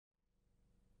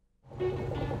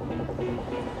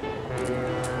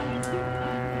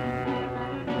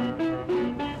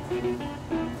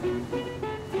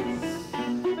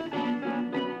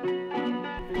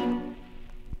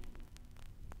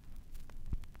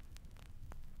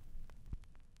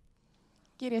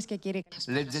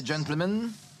Ladies and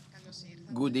gentlemen,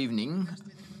 good evening.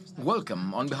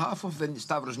 Welcome. On behalf of the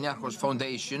Stavros Niarchos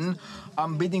Foundation,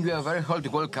 I'm bidding you a very hearty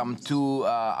welcome to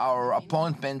our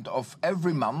appointment of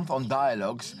every month on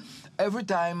Dialogues, every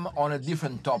time on a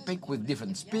different topic with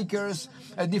different speakers,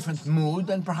 a different mood,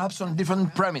 and perhaps on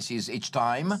different premises each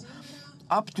time.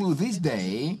 Up to this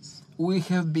day, we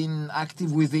have been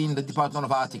active within the Department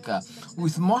of Attica.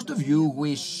 With most of you,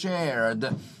 we shared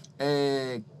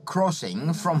a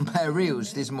crossing from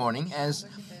Piraeus this morning, as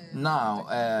now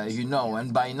you know,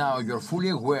 and by now you're fully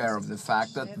aware of the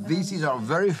fact that this is our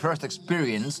very first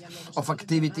experience of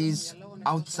activities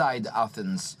outside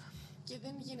Athens.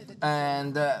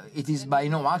 And it is by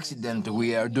no accident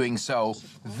we are doing so.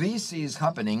 This is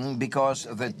happening because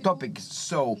the topic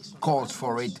so calls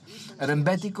for it.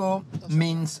 Rebetiko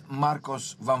means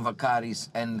Markos Vamvakaris,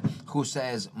 and who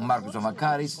says Markos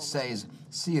Vamvakaris says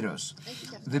Syros.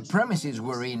 The premises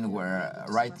we're in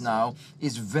right now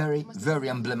is very, very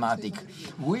emblematic.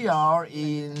 We are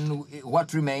in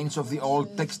what remains of the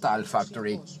old textile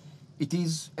factory. It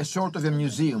is a sort of a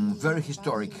museum, very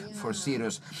historic for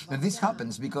Syros. And this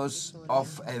happens because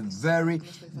of a very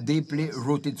deeply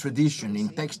rooted tradition in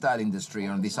textile industry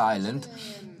on this island.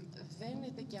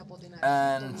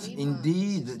 And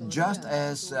indeed, just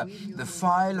as the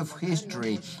file of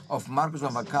history of Markos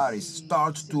Vamvakaris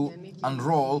starts to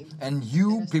unroll, and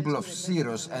you, people of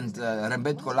Syros and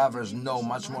Rebetiko lovers, know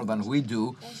much more than we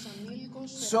do,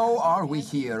 so are we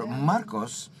here.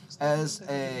 Markos, as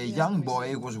a young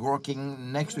boy, was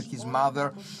working next to his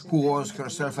mother, who was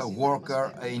herself a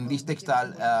worker in this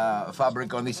textile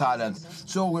fabric on this island.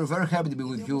 So we're very happy to be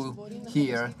with you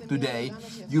here today.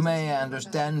 You may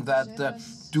understand that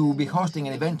to be hosting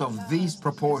an event of these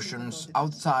proportions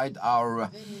outside our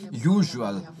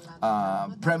usual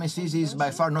premises is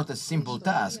by far not a simple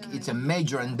task. It's a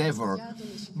major endeavor.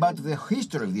 But the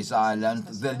history of this island,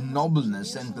 the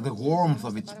nobleness and the warmth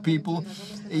of its people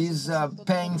is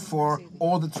paying for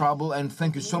all the trouble, and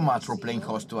thank you so much for playing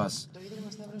host to us.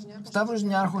 Stavros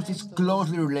Niarchos is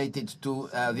closely related to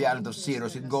the island of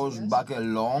Syros. It goes back a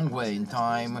long way in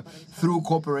time through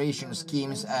cooperation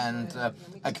schemes and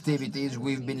activities.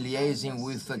 We've been liaising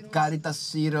with Caritas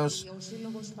Syros,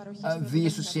 the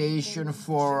Association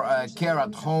for Care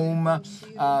at Home,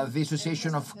 the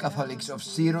Association of Catholics of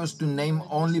Syros, to name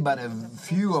only but a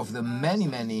few of the many,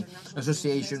 many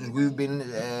associations. We've been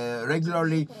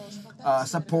regularly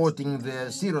supporting the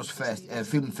Syros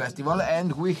Film Festival,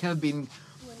 and we have been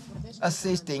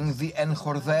assisting the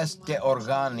Enchordes και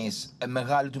Organis, a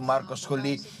μεγάλη του Markos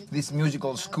σχολή, this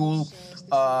musical school,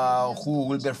 who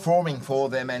will be performing for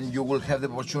them, and you will have the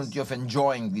opportunity of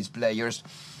enjoying these players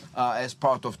as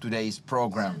part of today's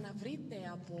program.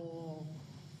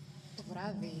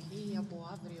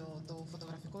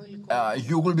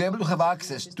 You will be able to have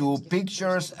access to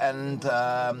pictures and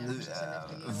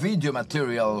video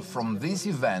material from this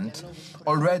event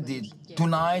already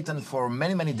tonight and for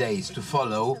many, many days to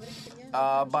follow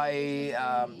by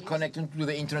connecting to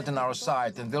the internet on our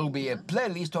site. And there will be a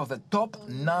playlist of the top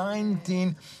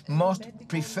 19 most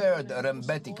preferred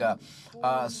Rebetika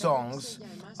songs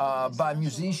by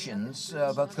musicians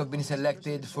that have been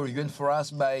selected for you and for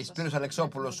us by Syros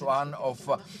Alexopoulos, one of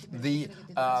the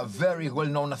very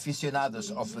well-known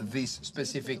aficionados of this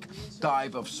specific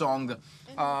type of song.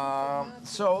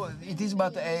 So it is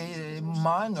but a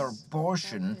minor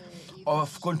portion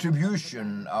of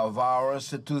contribution of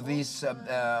ours to this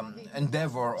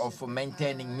endeavor of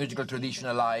maintaining musical tradition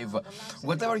alive.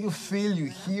 Whatever you feel, you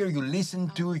hear, you listen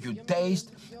to, you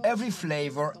taste, every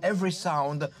flavor, every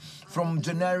sound, from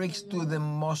generics to the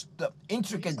most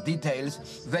intricate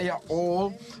details, they are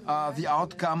all the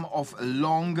outcome of a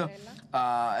long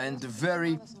and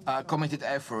very committed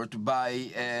effort by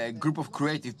a group of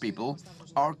creative people,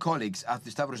 our colleagues at the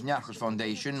Stavros Niarchos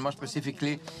Foundation, more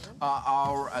specifically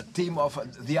our team of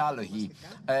Dialogues,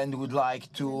 and would like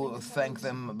to thank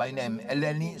them by name.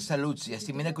 Eleni Salutsi,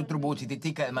 Simina Kutrubuti,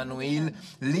 Titika Emanuil,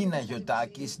 Lina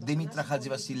Yotakis, Dimitra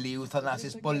Hadjivasiliou,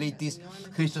 Thanasis Politis,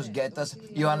 Christos Getas,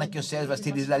 Ioanna Kioses,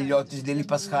 Vastilis Laliotis, Lili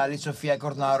Paschalis, Sofia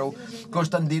Kornarou,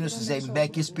 Konstantinos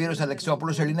Zeimbekis, Spiros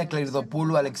Alexopoulos, Elina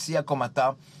Kleridopoulou, Alexia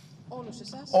Komata.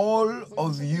 All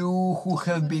of you who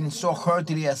have been so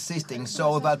heartily assisting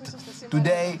so that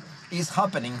today is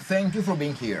happening. Thank you for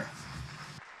being here.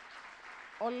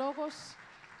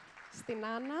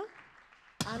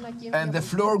 And the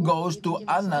floor goes to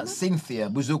Anna Cynthia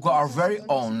Bouzouko, our very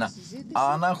own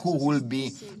Anna, who will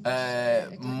be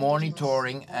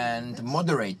monitoring and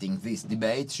moderating this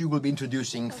debate. She will be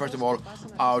introducing, first of all,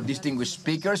 our distinguished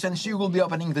speakers, and she will be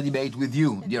opening the debate with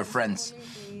you, dear friends.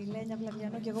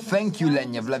 Thank you,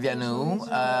 Lenya Vlavianou.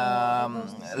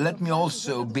 Let me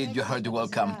also bid you a hearty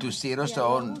welcome to Syros,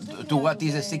 to what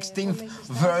is the 16th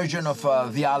version of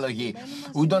Dialogues.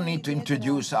 We don't need to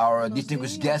introduce our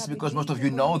distinguished guests because most of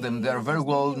you know them. They're very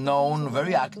well known,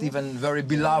 very active and very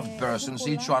beloved persons,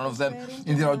 each one of them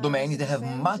in their domain. They have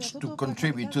much to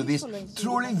contribute to this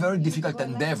truly very difficult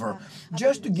endeavor.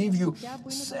 Just to give you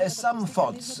some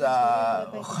thoughts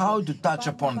how to touch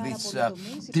upon this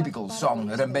typical song,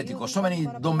 Rebetiko. So many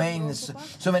domains,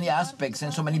 so many aspects,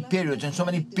 and so many periods, and so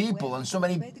many people, and so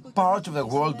many parts of the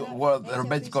world where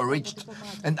Rebetiko reached.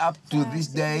 And up to this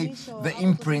day, the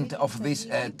imprint of this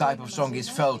type of song is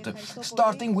felt.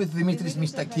 Starting with Dimitris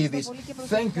Mistakidis.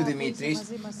 Thank you, Dimitris.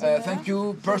 Thank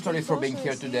you personally for being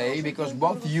here today, because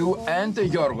both you and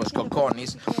Giorgos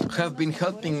Kokkonis have been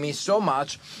helping me so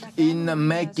much in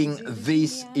making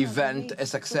this event a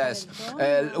success.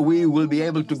 We will be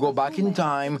able to go back in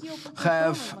time,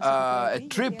 have a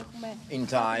trip in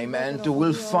time, and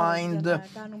we'll find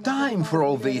time for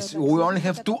all this. We only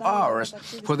have 2 hours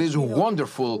for this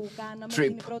wonderful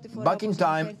trip back in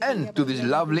time and to this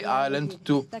lovely island,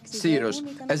 to Syros.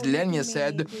 As Lenya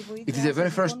said, it is the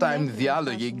very first time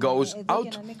Dialogues goes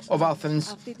out of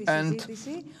Athens and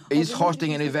is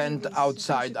hosting an event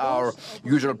outside our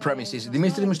usual premises.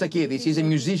 Dimitris Mistakidis is a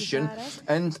musician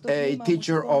and a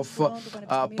teacher of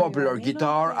popular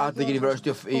guitar at the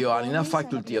University of Ioannina,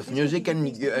 Faculty of Music, and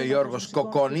Giorgos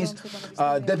Kokkonis,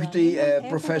 Deputy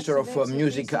Professor of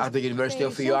Music at the University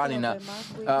of Ioannina.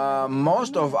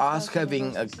 Most of us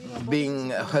having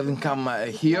come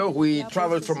here, we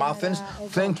traveled from Athens.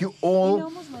 Thank you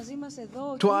all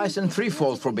twice and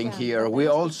threefold for being here. We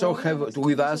also have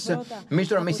with us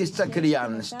Mr. and Mrs.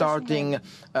 Tsakirian, starting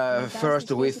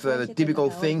first with the typical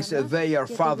things. They are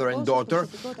father and daughter.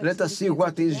 Let us see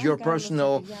what is your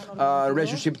personal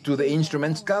relationship to the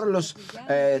instruments. Karolos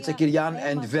Tsakirian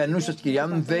and Veanus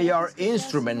Tsakirian, they are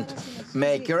instrument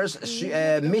makers.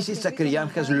 Mrs. Tsakirian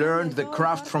has learned the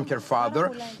craft from her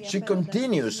father. She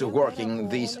continues working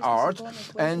this art,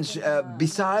 and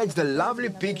besides the lovely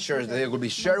pictures they will be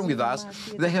sharing with us,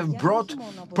 they have brought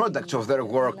products of their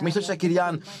work. Mr.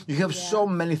 Tsakirian, you have so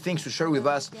many things to share with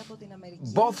us,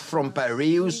 both from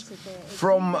Piraeus,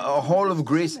 from whole of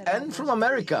Greece, and from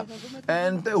America,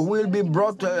 and will be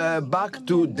brought back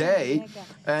today.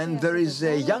 And there is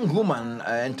a young woman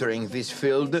entering this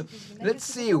field. Let's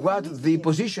see what the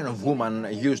position of woman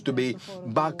used to be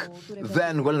back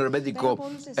then when Rebetiko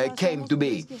came to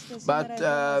be. But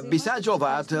besides all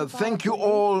that, thank you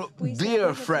all,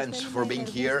 dear friends, for being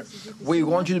here. We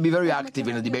want you to be very active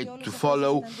in the debate to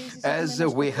follow. As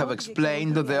we have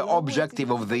explained, the objective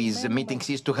of these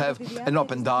meetings is to have an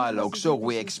open dialogue. So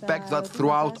we expect that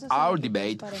throughout our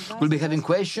debate, we'll be having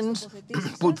questions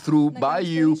put through by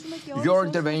you. Your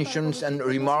interventions and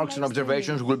remarks and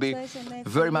observations will be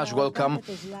very much welcome.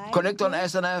 Connect on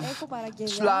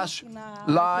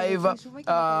SNF/live.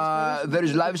 There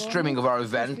is live streaming of our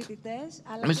event.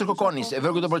 Mr. Kokkonis, a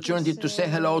very good opportunity to say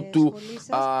hello to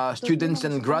students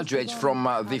and graduates from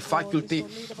the Faculty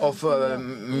of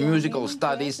Musical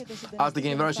Studies at the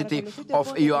University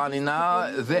of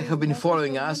Ioannina. They have been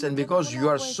following us, and because you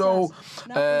are so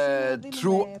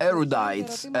true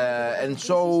erudites and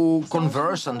so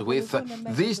conversant with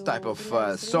this type of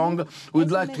song,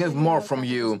 we'd like to have more from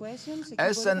you.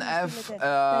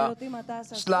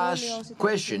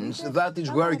 SNF/questions, that is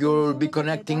where you'll be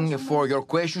connecting for your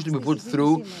questions to be put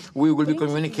through. We will be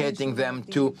communicating them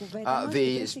to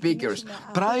the speakers.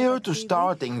 Prior to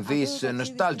starting this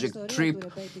nostalgic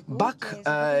trip back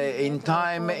in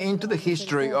time into the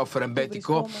history of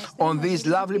Rebetiko, on these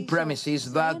lovely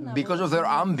premises that, because of their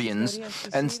ambience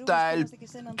and style,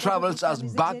 travels us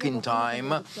back in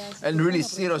time, and really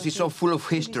Syros is so full of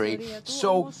history,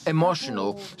 so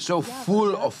emotional, so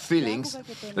full of feelings.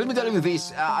 Let me tell you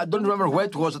this, I don't remember where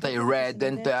it was that I read,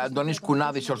 and Dimitris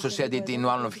Mistakidis also said it in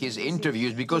one of his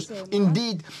interviews, because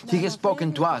indeed he has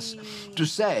spoken to us to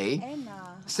saying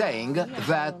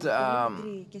that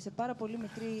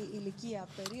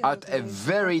at a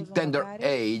very tender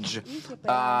age,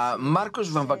 Markos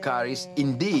Vamvakaris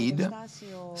indeed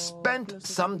spent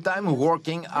some time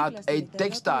working at a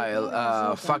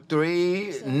textile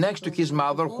factory next to his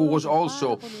mother, who was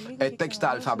also a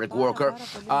textile fabric worker.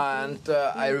 And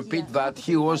I repeat that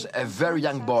he was a very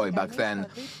young boy back then.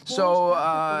 So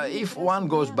if one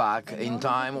goes back in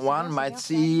time, one might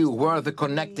see where the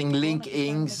connecting link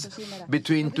is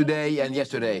between today and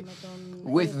yesterday.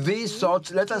 With these thoughts,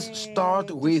 let us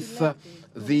start with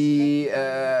the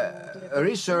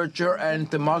researcher and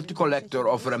the multi-collector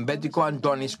of Rebetiko,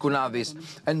 Dimitris Mistakidis,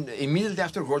 and immediately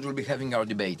afterwards we'll be having our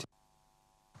debate.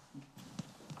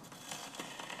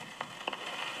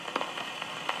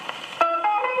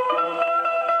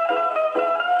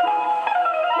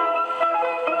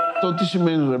 Το τι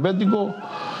σημαίνει ρεμπέτικο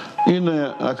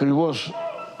είναι ακριβώς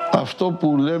αυτό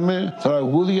που λέμε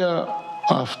τραγούδια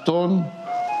αυτών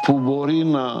που μπορεί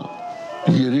να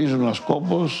γυρίζουν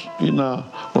ασκόπως ή να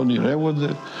ονειρεύονται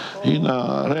ή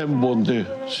να ρέμπονται,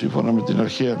 σύμφωνα με την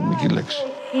αρχαία ελληνική λέξη.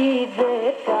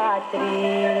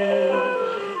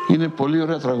 Είναι πολύ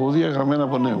ωραία τραγούδια γραμμένα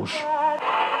από νέους.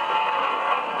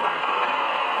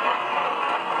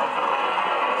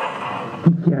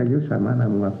 Τι κι αλλιώς αμάνα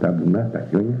μου από τα βουνά τα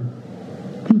χιόνια,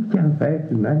 τι κι αν θα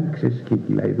έρθουν άνοιξες και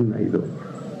κυλαϊδούν αηδό.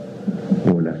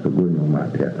 Όλα στον κόσμο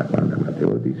μάταια, τα πάντα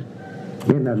ματαιώτης,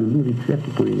 ένα λουλούδι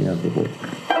ψεύτικο είναι άνθρωπο.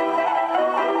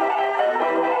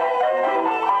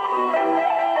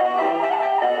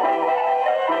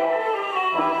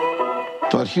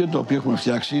 Το αρχείο το οποίο έχουμε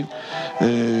φτιάξει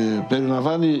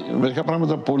περιλαμβάνει μερικά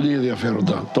πράγματα πολύ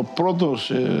ενδιαφέροντα. Το πρώτο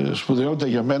σπουδαιότητα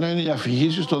για μένα είναι οι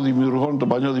αφηγήσεις των δημιουργών, των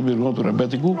παλιών δημιουργών του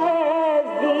ρεμπέτικου.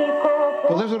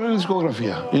 Το δεύτερο είναι η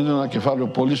δισκογραφία. Είναι ένα κεφάλαιο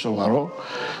πολύ σοβαρό,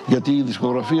 γιατί η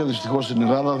δισκογραφία δυστυχώς στην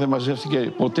Ελλάδα δεν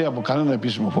μαζεύτηκε ποτέ από κανένα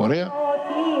επίσημο φορέα.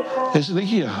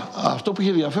 Συνεχεία, αυτό που είχε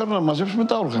ενδιαφέρον να μαζέψουμε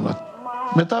τα όργανα.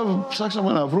 Μετά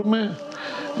ψάξαμε να βρούμε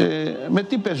με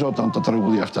τι παίζονταν τα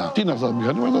τραγούδια αυτά. Τι είναι αυτά τα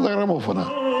μηχανήματα, τα γραμμόφωνα.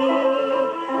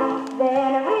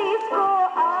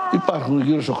 Υπάρχουν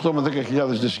γύρω στις 8 με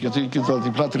 10.000 δίσκοι, γιατί και τα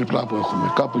διπλά τριπλά που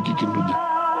έχουμε, κάπου εκεί κινούνται.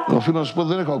 Οφείλω να σας πω,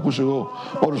 δεν έχω ακούσει εγώ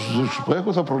όλους τους δίσκους που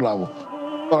έχω, θα προλάβω.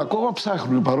 Ακόμα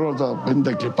ψάχνουμε, παρόλα τα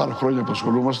 50 και πάνω χρόνια που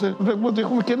ασχολούμαστε, βλέπουμε ότι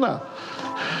έχουμε κενά.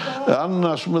 Αν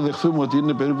ας πούμε δεχθούμε ότι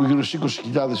είναι περίπου γύρω στις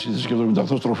 20.000 οι δίσκοι των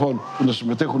μεταφρών που να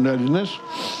συμμετέχουν Έλληνες,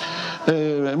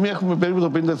 εμείς έχουμε περίπου το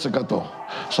 50%.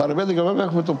 Στα ρεμπέτικα βέβαια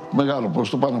έχουμε το μεγάλο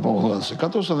ποσοστό, πάνω από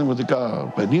 80%, στα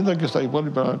δημοτικά 50% και στα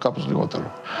υπόλοιπα κάπως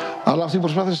λιγότερο. Αλλά αυτή η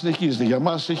προσπάθεια συνεχίζεται. Για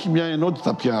μας έχει μια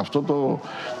ενότητα πια. Αυτό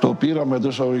το πείραμα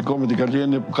εντός εισαγωγικών με την καλή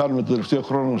έννοια που κάνουμε το τελευταίο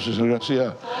χρόνο στη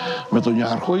συνεργασία με τον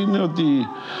Ιάρχο είναι ότι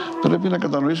πρέπει να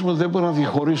κατανοήσουμε ότι δεν μπορούμε να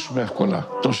διαχωρίσουμε εύκολα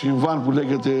το συμβάν που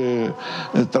λέγεται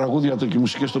τραγούδια και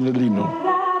μουσικές των Ελλήνων.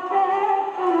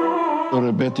 Το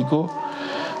ρεμπέτικο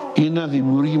είναι ένα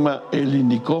δημιούργημα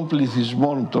ελληνικών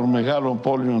πληθυσμών των μεγάλων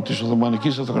πόλεων της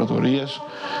Οθωμανικής Αυτοκρατορίας,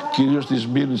 κυρίως της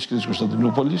Σμύρνης και της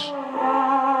Κωνσταντινούπολης,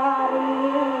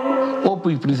 όπου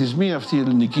οι πληθυσμοί αυτοί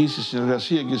ελληνικοί σε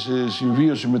συνεργασία και σε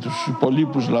συμβίωση με τους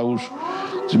υπολείπους λαούς,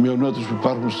 τις μειονότητες που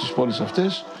υπάρχουν στις πόλεις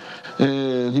αυτές,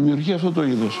 δημιουργεί αυτό το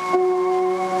είδος.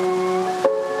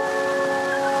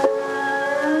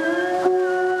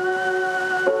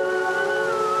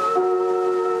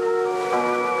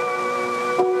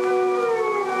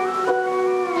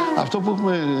 Αυτό που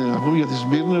έχουμε να πούμε για τη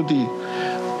Σμύρνη είναι ότι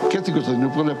και στην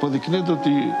Κωνσταντινούπολη αποδεικνύεται ότι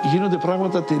γίνονται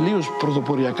πράγματα τελείως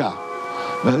πρωτοποριακά.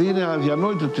 Δηλαδή είναι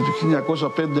αδιανόητο ότι το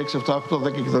 1905, 6, 7, 8,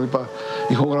 10 κτλ.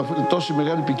 Ηχογραφεί τόση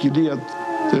μεγάλη ποικιλία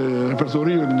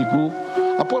ρεπερτορίου ελληνικού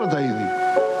από όλα τα είδη.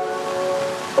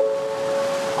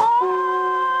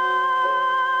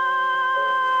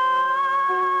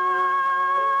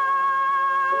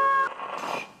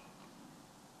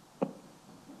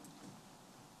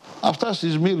 Αυτά στη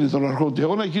Σμύρνη των αρχών του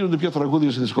αιώνα γίνονται πια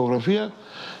τραγούδια στη δισκογραφία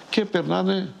και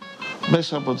περνάνε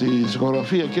μέσα από τη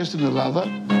δισκογραφία και στην Ελλάδα.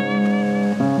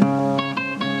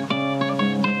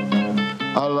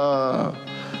 Αλλά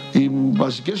οι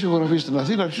βασικές ηχογραφίες στην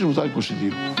Αθήνα αρχίζουν μετά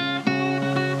 22.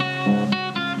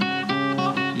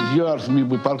 Οι δύο αριθμοί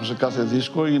που υπάρχουν σε κάθε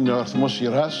δίσκο είναι ο αριθμός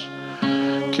σειράς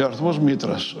και ο αριθμός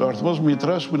μήτρας. Ο αριθμός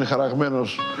μήτρας που είναι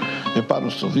χαραγμένος επάνω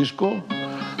στο δίσκο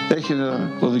έχει ένα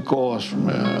κωδικό, ας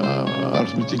πούμε,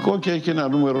 αριθμητικό και έχει ένα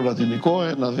νούμερο λατινικό,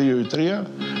 1, 2 ή 3,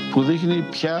 που δείχνει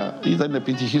ποια ήταν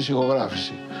επιτυχής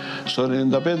ηχογράφηση. Στο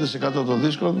 95% των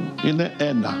δίσκων είναι 1,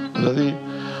 δηλαδή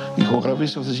οι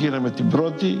ηχογραφήσεις αυτές γίνανε με την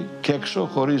πρώτη και έξω,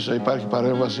 χωρίς να υπάρχει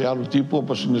παρέμβαση άλλου τύπου,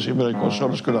 όπως είναι σήμερα οι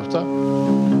κονσόλες και όλα αυτά.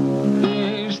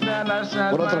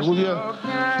 Πολλά τραγούδια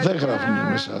δεν γράφουν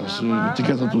μέσα στην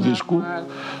ετικέτα του δίσκου,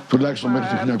 τουλάχιστον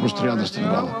μέχρι το 1930 στην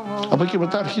Ελλάδα. Από εκεί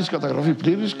μετά αρχίζει η καταγραφή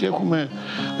πλήρης και έχουμε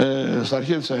στα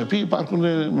αρχεία της ΑΕΠ υπάρχουν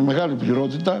με μεγάλη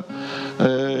πληρότητα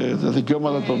τα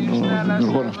δικαιώματα των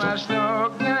δημιουργών αυτών.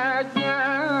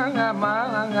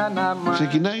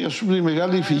 Ξεκινάει, ας πούμε, η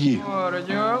μεγάλη φυγή.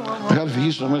 Μεγάλη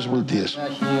φυγή στις ΗΠΑ.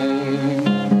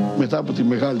 Μετά από τη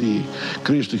μεγάλη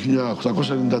κρίση του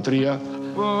 1893,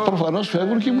 προφανώς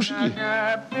φεύγουν και οι μουσικοί.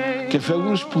 Και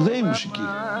φεύγουν σπουδαίοι μουσικοί.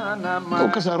 Ο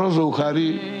καθαρός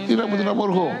Ζωουχάρη είναι από την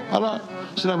Αμοργό. Αλλά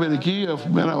στην Αμερική,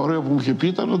 ένα ωραίο που μου είχε πει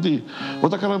ήταν ότι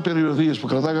όταν κάναμε περιοδίες που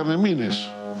κρατάγανε μήνες,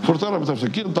 φορτώναμε τα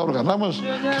αυτοκίνητα, τα όργανά μας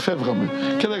και φεύγαμε.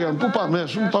 Και λέγαμε πού πάμε,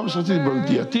 πάμε σε αυτή την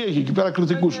πολιτεία. Τι έχει εκεί πέρα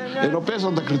κριτικούς. Ενώ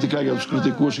παίζαν τα κριτικά για τους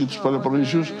κριτικούς ή τους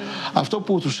Πελοποννήσιους, αυτό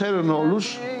που τους έρενε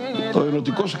όλους, ο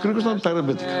ερωτικός εκρήκος ήταν τα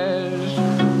ρεμπέτικα.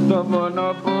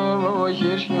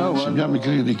 Σε μια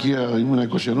μικρή ηλικία, ήμουν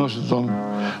 21 ετών,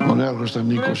 ο νέαρχος ήταν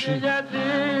 20.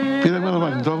 Πήραμε ένα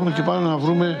μαγνητόφωνο και πάμε να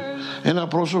βρούμε ένα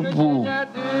πρόσωπο που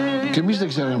και εμείς δεν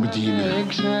ξέραμε τι είναι.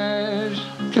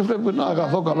 Και βλέπουμε ένα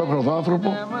αγαθό, καλόκροτο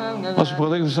άνθρωπο, μας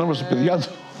υποδέχεται σαν να είμαστε παιδιά του.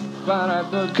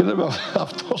 Και λέμε,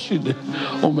 αυτός είναι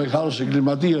ο μεγάλος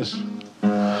εγκληματίας,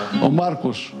 ο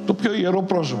Μάρκος, το πιο ιερό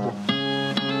πρόσωπο.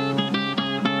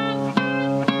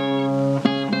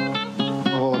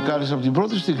 Ο Βαμβακάρης από την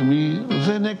πρώτη στιγμή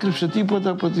δεν έκρυψε τίποτα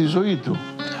από τη ζωή του.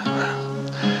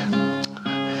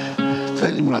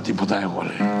 Δεν ήμουν τίποτα εγώ,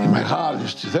 λέει. Οι μεγάλοι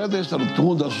στιθέτες ήταν ο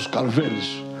Τούντας, ο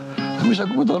Σκαρβέλης. Εμείς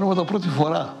ακούμε τα ονόματα πρώτη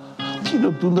φορά. Τι είναι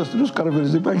ο Τούντας, τι είναι ο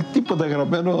Σκαρβέλης, δεν υπάρχει τίποτα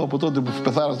γραμμένο από τότε που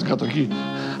πεθάρα στην κατοχή.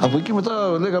 Από εκεί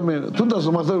μετά λέγαμε Τούντας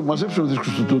να μαζέψουμε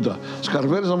δίσκους του Τούντα,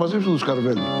 Σκαρβέλης να μαζέψουμε του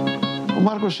Σκαρβέλη. Ο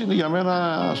Μάρκος είναι για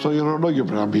μένα στο ιερολόγιο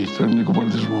πρέπει να μπει, του ελληνικού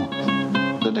πολιτισμού.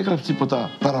 Δεν έγραψε τίποτα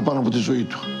παραπάνω από τη ζωή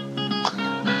του.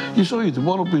 Η ζωή του,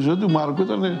 μόνο που η ζωή του Μάρκου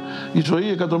ήταν η ζωή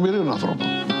εκατομμυρίων ανθρώπων.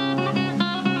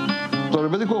 Το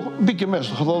Ρεμπετικό μπήκε μέσα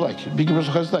στο Χαθοδάκι, μπήκε μέσα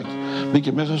στο Χαζητάκι,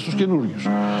 μπήκε μέσα στους καινούριους.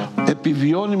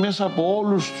 Επιβιώνει μέσα από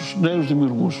όλους τους νέους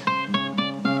δημιουργούς.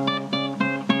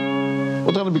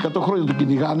 Όταν επί 100 χρόνια το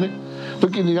κυνηγάνε, το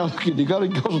κυνηγάνε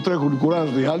και όσο τρέχουν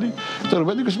κουράζονται οι άλλοι, το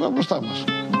Ρεμπετικό σήμερα μπροστά μας.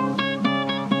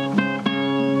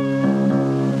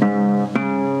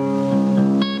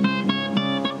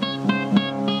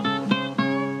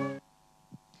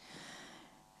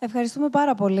 Ευχαριστούμε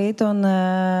πάρα πολύ τον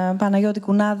Παναγιώτη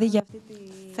Κουνάδη για αυτή τη...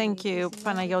 Thank you,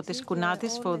 Panagiotis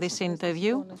Kounadis, for this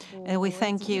interview. And we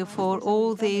thank you for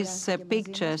all these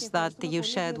pictures that you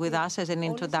shared with us as an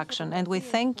introduction. And we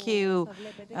thank you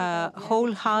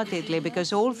wholeheartedly because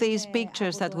all these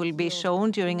pictures that will be shown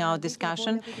during our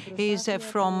discussion is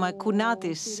from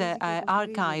Kounadis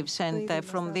archives and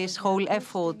from this whole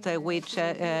effort which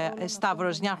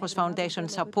Stavros Niarchos Foundation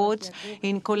supports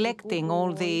in collecting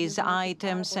all these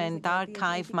items and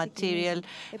archive material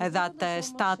that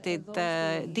started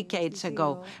decades ago.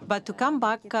 But to come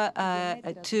back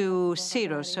to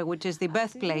Syros, which is the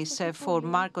birthplace for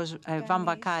Markos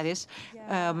Vamvakaris,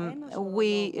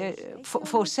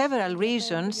 for several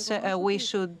reasons, we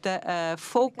should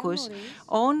focus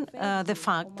on the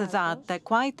fact that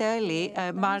quite early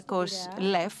Markos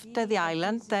left the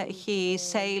island. He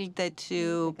sailed to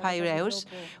Piraeus,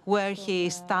 where he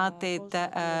started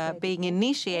being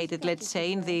initiated, let's say,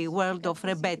 in the world of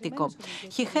Rebetiko.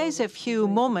 He has a few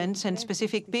moments and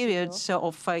specific periods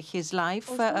of his life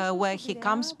where he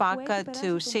comes back to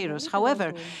Syros.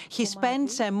 However, he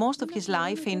spends most of his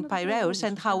life in Piraeus,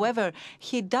 and however,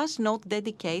 he does not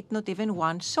dedicate not even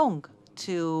one song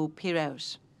to Piraeus.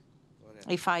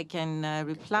 If I can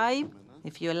reply,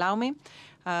 if you allow me.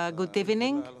 Good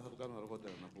evening.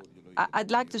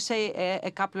 I'd like to say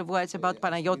a couple of words about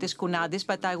Panagiotis Kounadis,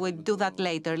 but I will do that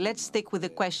later. Let's stick with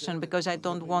the question because I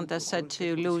don't want us to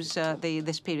lose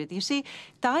the spirit. You see,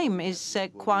 time is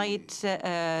quite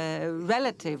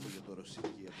relative.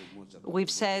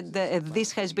 We've said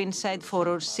this has been said for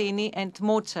Rossini and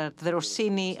Mozart. The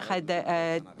Rossini had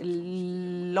a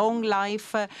long life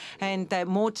and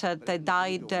Mozart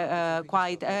died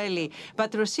quite early. But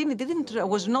Rossini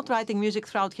was not writing music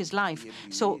throughout his life.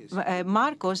 So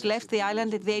Markos left the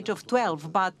island at the age of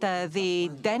 12, but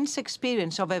the dense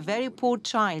experience of a very poor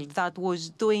child that was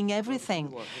doing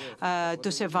everything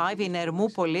to survive in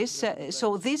Hermopolis.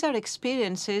 So these are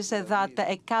experiences that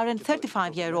a current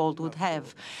 35-year-old would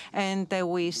have. And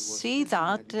we see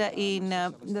that in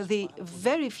the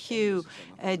very few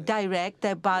direct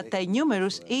but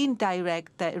numerous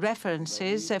indirect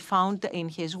references found in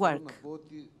his work.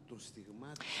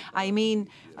 I mean,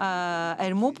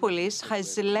 Hermopolis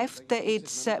has left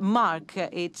its mark,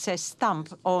 its stamp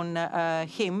on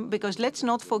him, because let's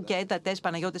not forget that, as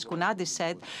Panagiotis Kounadis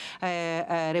said,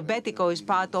 Rebetiko is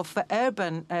part of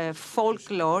urban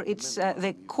folklore. It's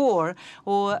the core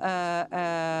or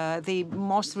the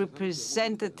most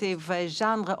representative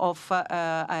genre of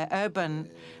urban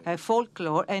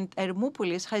folklore, and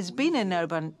Hermopolis has been an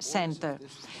urban center.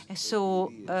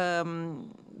 So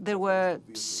there were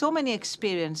so many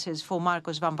experiences for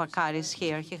Markos Vamvakaris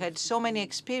here. He had so many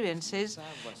experiences,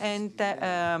 and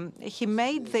he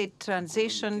made the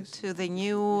transition to the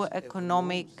new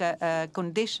economic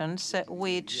conditions,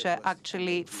 which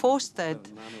actually fostered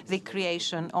the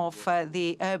creation of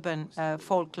the urban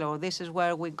folklore. This is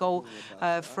where we go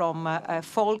from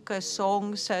folk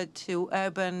songs to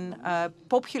urban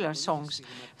popular songs.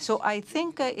 So I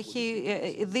think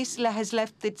this has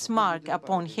left its mark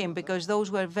upon him, because those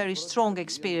were very strong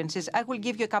experiences. I will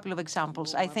give you a couple of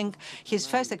examples. I think his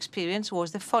first experience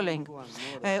was the following.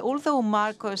 Although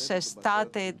Markos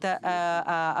started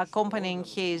accompanying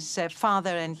his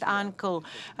father and uncle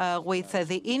with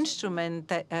the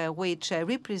instrument which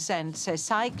represents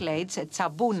cyclades,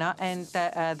 tsabouna, and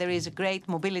there is a great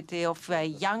mobility of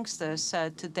youngsters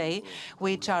today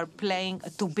which are playing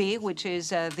tubi, which is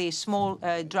the small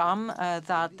drum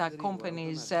that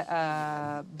accompanies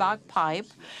bagpipe.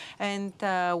 And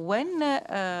when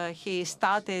he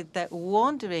started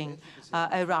wandering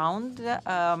around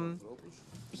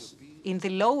in the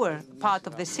lower part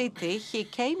of the city, he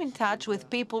came in touch with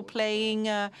people playing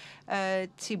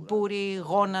tsibouri,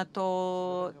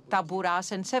 gonato,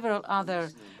 tabouras, and several other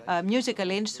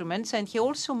musical instruments. And he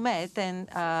also met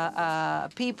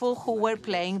people who were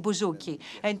playing bouzouki.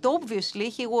 And obviously,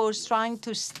 he was trying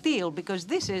to steal, because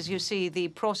this is, you see, the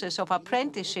process of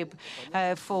apprenticeship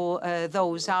for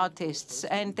those artists.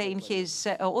 And in his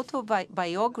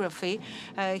autobiography,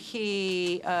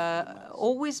 he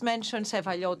always mentions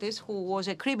Evaliotis, who was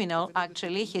a criminal,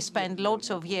 actually. He spent lots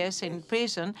of years in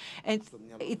prison. And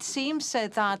it seems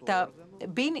that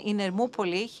being in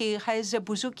Hermoupoli, he has a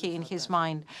bouzouki in his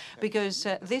mind, because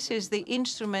this is the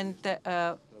instrument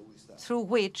through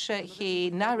which he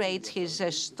narrates his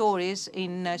stories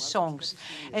in songs.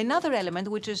 Another element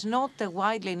which is not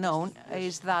widely known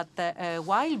is that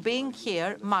while being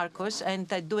here, Markos, and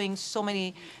doing so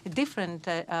many different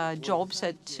jobs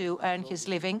to earn his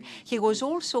living, he was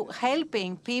also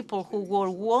helping people who were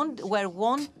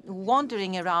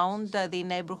wandering around the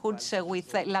neighborhoods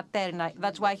with laterna.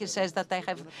 That's why he says that I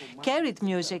have carried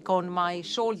music on my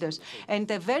shoulders.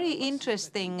 And a very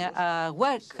interesting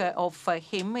work of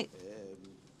him,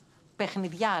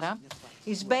 Παιχνιδιάρα,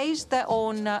 is based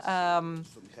on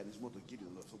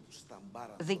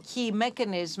the key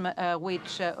mechanism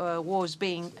which was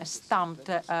being stamped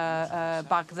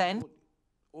back then.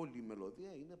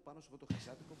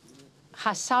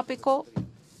 Χασάπικο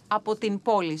από την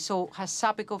πόλη, so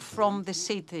Χασάπικο from the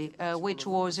city, which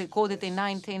was recorded in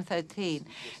 1913.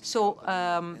 So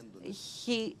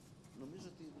he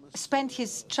spent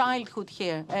his childhood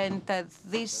here, and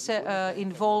this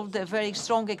involved very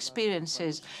strong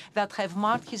experiences that have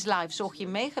marked his life. So he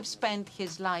may have spent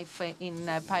his life in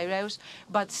Piraeus,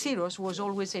 but Syros was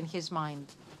always in his mind.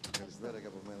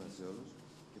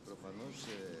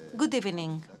 Good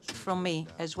evening from me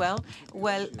as well.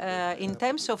 Well, in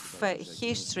terms of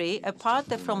history, apart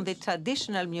from the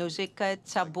traditional music,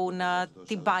 tsabouna,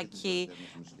 tibaki,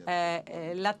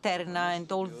 laterna,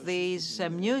 and all these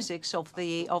musics of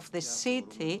the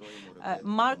city,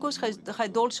 Markos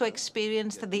had also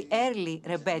experienced the early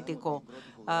Rebetiko,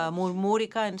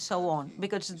 murmurica, and so on.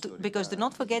 Because do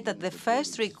not forget that the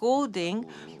first recording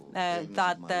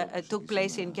that took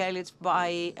place in Gerlitz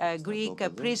by Greek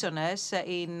prisoners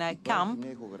in camp.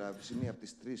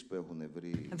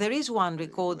 There is one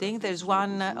recording. There's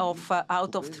one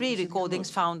out of 3 recordings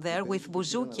found there with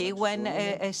bouzouki when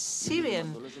a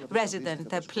Syrian resident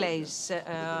plays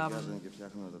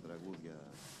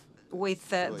with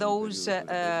those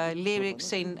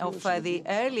lyrics of the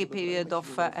early period of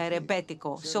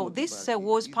Rebetiko. So this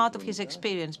was part of his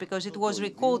experience because it was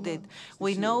recorded.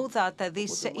 We know that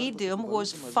this idiom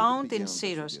was found in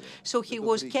Syros. So he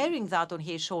was carrying that on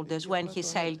his shoulders when he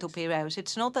sailed to Piraeus.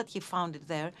 It's not that he found it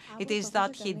there. It is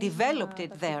that he developed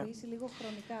it there.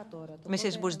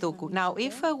 Mrs. Bousdoukou. Now,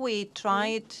 if we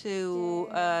try to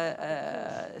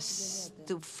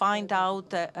find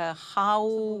out how,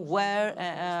 where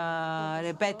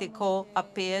Rebetiko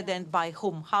appeared and by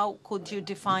whom, how could you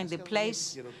define the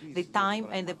place, the time,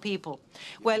 and the people?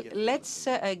 Well, let's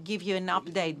give you an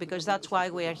update because that's why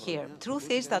we are here. Truth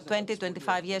is that 20,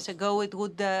 25 years ago, it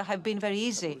would have been very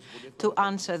easy to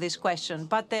answer this question,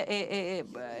 but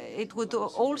it would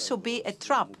also be a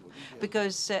trap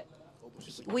because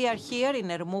we are here in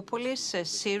Hermopolis,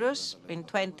 Syros, in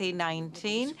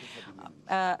 2019,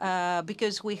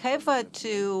 because we have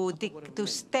to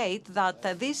state that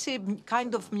this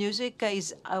kind of music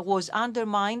was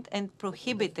undermined and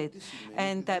prohibited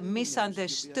and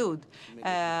misunderstood.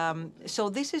 So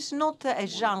this is not a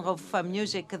genre of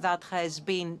music that has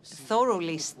been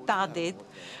thoroughly studied.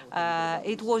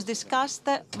 It was discussed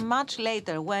much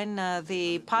later when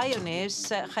the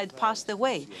pioneers had passed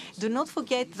away. Do not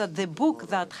forget that the book book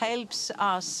that helps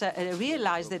us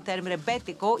realize the term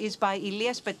Rebetiko is by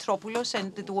Ilias Petropoulos,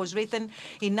 and it was written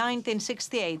in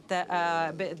 1968.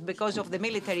 Because of the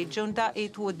military junta,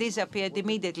 it would disappear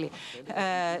immediately.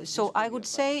 So I would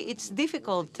say it's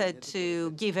difficult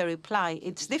to give a reply.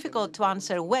 It's difficult to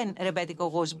answer when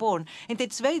Rebetiko was born, and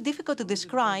it's very difficult to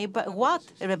describe what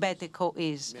Rebetiko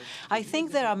is. I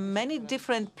think there are many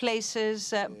different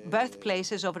places,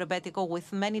 birthplaces of Rebetiko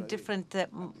with many different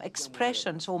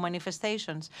expressions or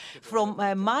manifestations. From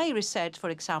my research, for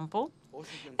example,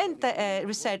 and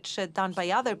research done by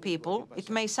other people, it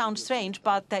may sound strange,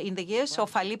 but in the years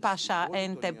of Ali Pasha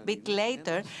and a bit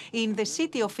later, in the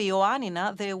city of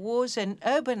Ioannina, there was an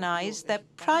urbanized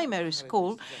primary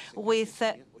school with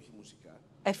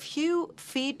a few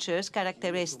features,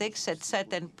 characteristics at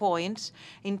certain points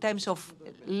in terms of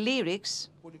lyrics,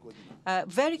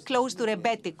 very close to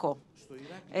Rebetiko.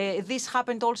 This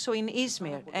happened also in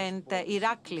Izmir and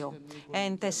Iraklio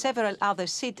and several other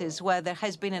cities where there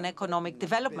has been an economic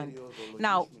development.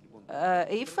 Now,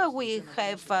 if we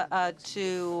have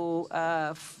to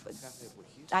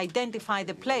identify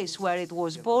the place where it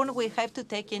was born, we have to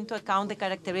take into account the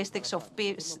characteristics of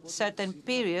certain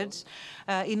periods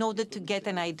in order to get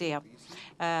an idea.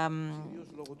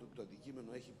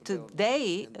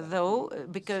 Today, though,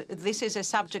 because this is a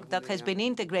subject that has been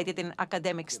integrated in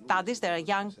academic studies, there are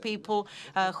young people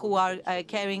who are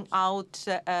carrying out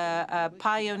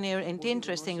pioneer and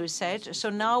interesting research. So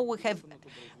now we have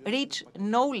rich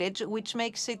knowledge, which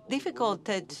makes it difficult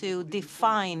to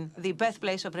define the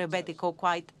birthplace of Rebetiko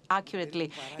quite accurately.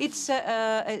 It's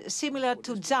similar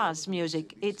to jazz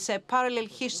music. It's a parallel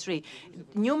history,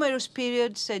 numerous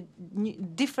periods,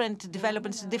 different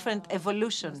developments, different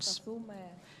evolutions.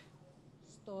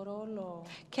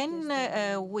 Can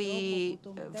we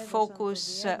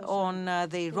focus on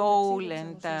the role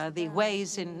and the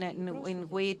ways in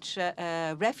which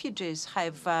refugees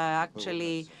have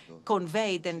actually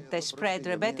conveyed and spread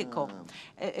Rebetiko?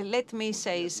 Let me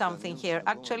say something here.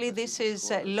 Actually, this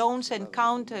is loans and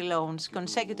counter loans,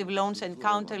 consecutive loans and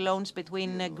counter loans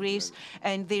between Greece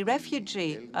and the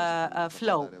refugee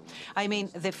flow. I mean,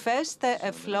 the first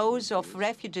flows of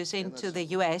refugees into the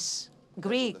U.S.,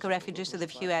 Greek refugees to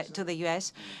the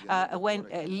U.S. When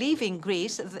leaving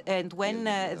Greece and when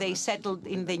they settled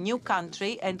in the new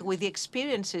country, and with the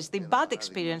experiences, the bad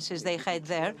experiences they had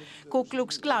there, Ku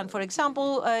Klux Klan, for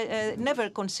example, never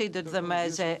considered them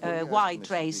as a white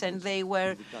race, and they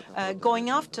were going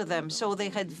after them. So they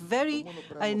had very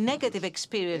negative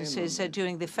experiences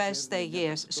during the first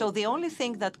years. So the only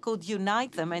thing that could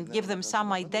unite them and give them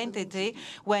some identity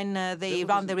when they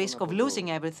run the risk of losing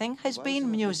everything has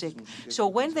been music. So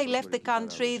when they left the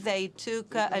country, they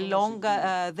took along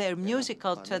their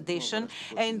musical tradition,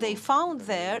 and they found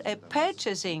there a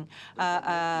purchasing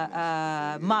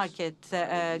market,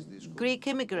 Greek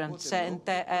immigrants and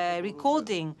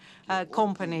recording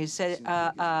companies,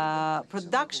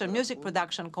 music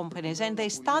production companies, and they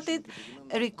started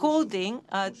recording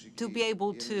to be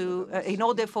able to, in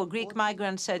order for Greek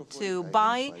migrants to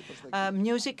buy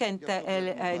music and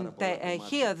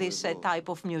hear this type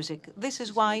of music. This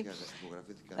is why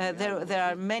there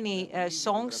are many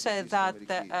songs that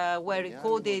were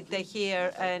recorded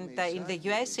here and in the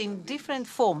U.S. in different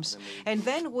forms. And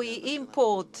then we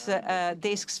import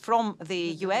discs from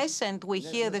the U.S. and we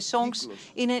hear the songs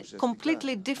in a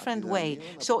completely different way.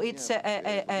 So it's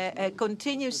a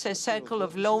continuous circle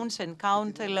of loans and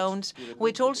counter loans,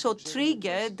 which also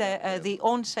triggered the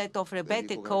onset of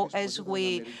Rebetiko as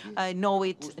we know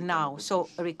it now. So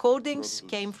recordings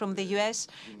came from the U.S.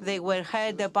 They were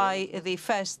heard by the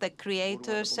first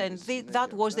creators, and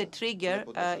that was the trigger,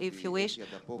 if you wish.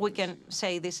 We can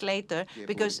say this later,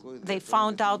 because they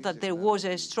found out that there was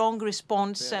a strong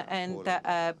response and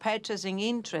purchasing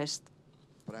interest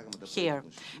here.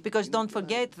 Because don't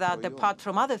forget that apart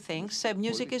from other things,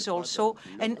 music is also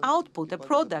an output, a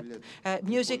product.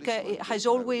 Music has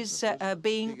always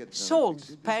been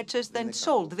sold, purchased and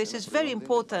sold. This is very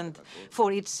important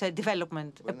for its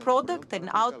development. A product, an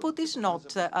output is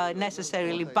not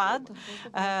necessarily bad.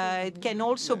 It can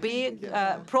also be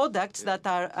products that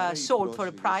are sold for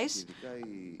a price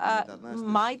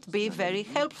might be very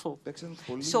helpful.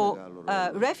 So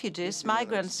refugees,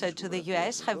 migrants to the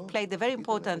U.S. have played a very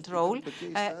important role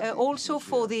also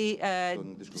for the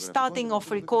starting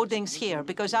of recordings here,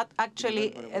 because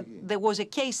actually there was a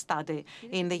case study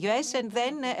in the U.S. and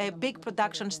then a big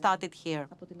production started here.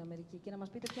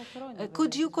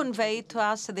 Could you convey to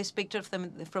us this picture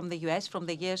from the U.S., from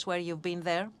the years where you've been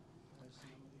there?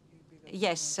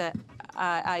 Yes,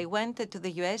 I went to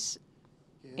the U.S.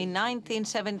 in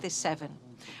 1977.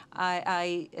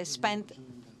 I spent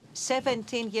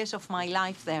 17 years of my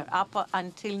life there, up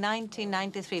until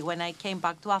 1993, when I came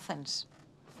back to Athens.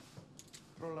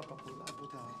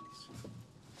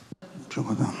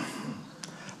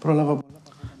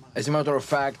 As a matter of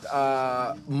fact,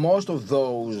 most of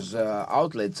those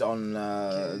outlets on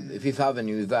Fifth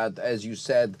Avenue that, as you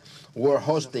said, were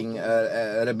hosting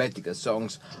Rebetiko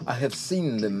songs, I have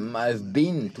seen them, I've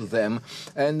been to them,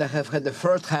 and I have had the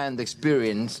first-hand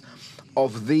experience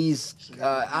of these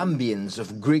ambience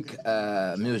of Greek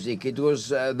music. It was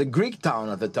the Greek town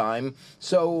at the time,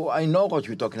 so I know what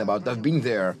you're talking about. I've been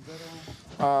there.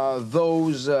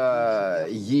 Those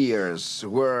years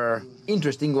were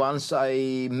interesting ones.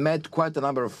 I met quite a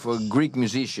number of Greek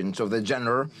musicians of the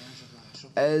genre,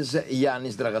 as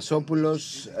Yannis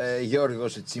Dragasopoulos,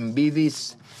 Giorgos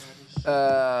Kokkonis,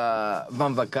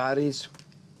 Vamvakaris,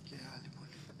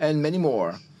 and many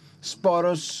more.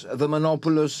 Sporos, the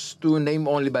Manopoulos, to name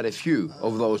only but a few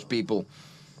of those people.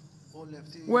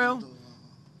 Well,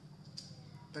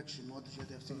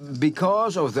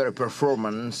 because of their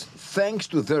performance, thanks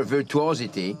to their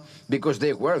virtuosity, because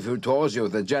they were virtuosi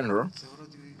of the genre,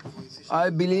 I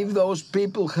believe those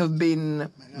people have been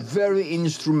very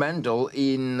instrumental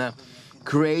in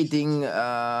creating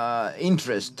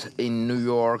interest in New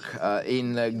York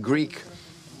in Greek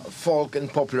folk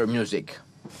and popular music.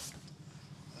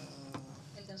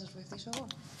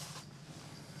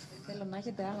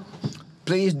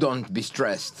 Please don't be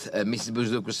stressed, Mrs.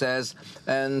 Bouzdouk says,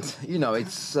 and you know,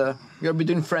 it's you're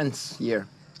between friends here.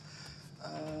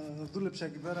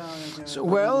 So,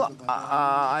 well,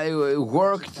 I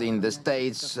worked in the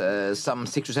States some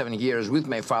 6 or 7 years with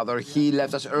my father. He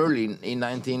left us early in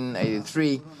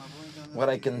 1983. What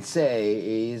I can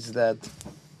say is that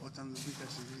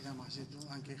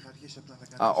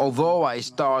although I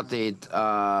started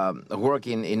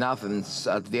working in Athens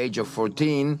at the age of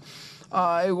 14,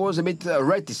 I was a bit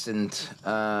reticent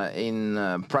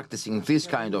in practicing this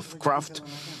kind of craft.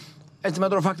 As a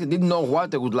matter of fact, I didn't know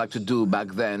what I would like to do back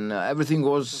then. Everything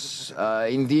was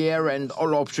in the air and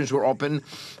all options were open.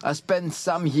 I spent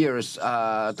some years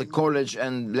at the college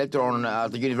and later on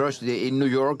at the university in New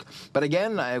York. But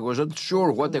again, I was not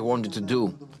sure what I wanted to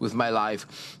do with my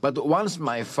life. But once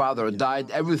my father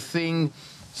died, everything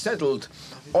settled.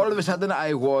 All of a sudden,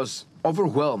 I was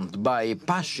overwhelmed by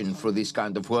passion for this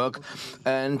kind of work,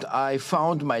 and I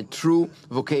found my true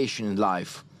vocation in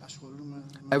life.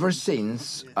 Ever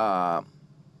since, I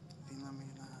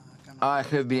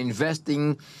have been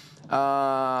investing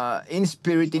in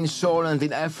spirit, in soul, and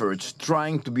in efforts,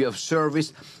 trying to be of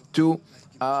service to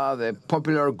the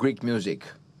popular Greek music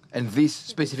and this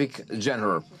specific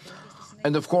genre.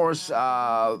 And of course,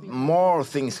 more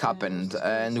things happened,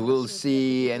 and we'll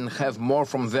see and have more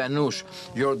from Veanus,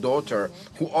 your daughter,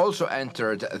 who also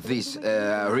entered this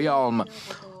realm.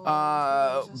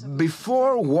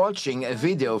 Before watching a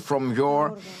video from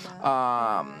your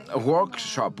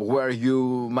workshop where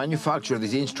you manufacture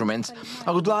these instruments,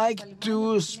 I would like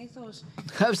to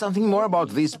have something more about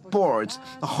these ports,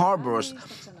 harbors,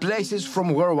 places from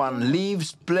where one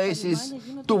lives, places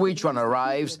to which one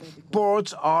arrives.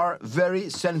 Ports are very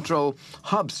central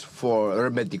hubs for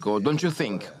Rebetiko, don't you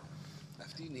think?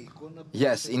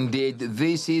 Yes, indeed.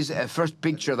 This is a first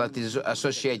picture that is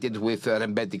associated with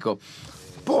Rebetiko.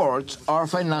 Ports are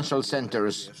financial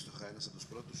centers,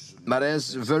 but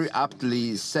as very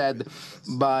aptly said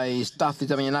by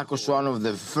Tanya, one of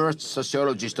the first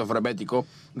sociologists of Rebetiko,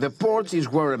 the ports is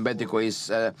where Rebetiko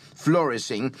is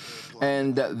flourishing,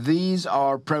 and these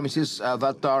are premises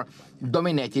that are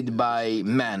dominated by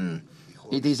men.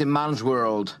 It is a man's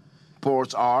world,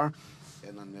 ports are.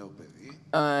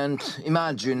 And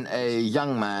imagine a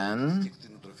young man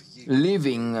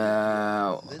leaving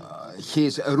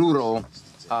his rural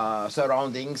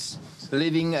surroundings,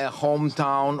 leaving a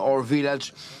hometown or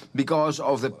village because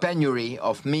of the penury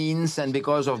of means and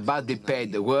because of badly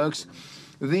paid works.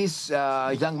 This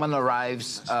young man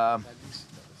arrives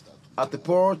at the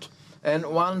port, and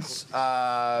once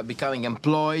becoming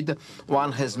employed,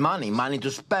 one has money to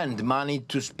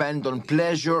spend on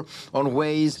pleasure, on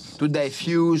ways to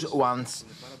diffuse one's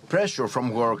pressure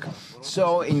from work.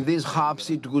 So in these hubs,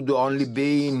 it would only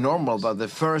be normal that the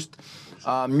first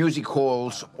music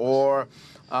halls or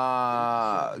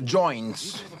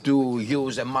joints, to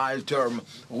use a mild term,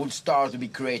 would start to be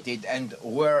created. And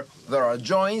where there are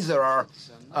joints, there are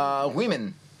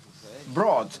women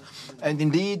brought. And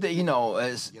indeed, you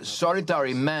know,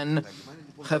 solitary men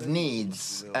have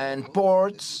needs, and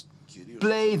ports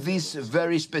play this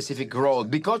very specific role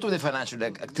because of the financial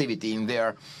activity in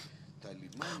there.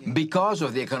 because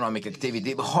of the economic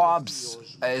activity, hubs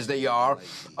as they are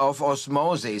of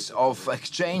osmosis, of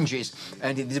exchanges,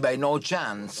 and it is by no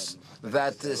chance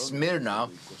that Smyrna,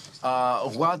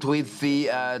 what with the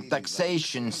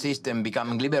taxation system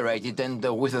becoming liberated and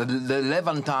with the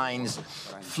Levantines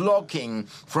flocking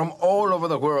from all over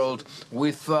the world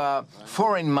with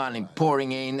foreign money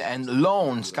pouring in and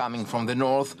loans coming from the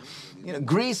north,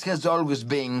 Greece has always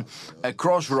been a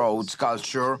crossroads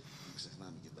culture.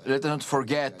 Let us not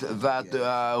forget that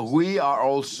we are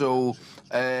also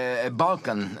a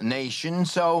Balkan nation,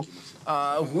 so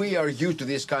we are used to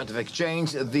this kind of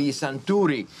exchange. The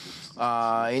Santuri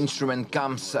instrument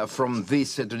comes from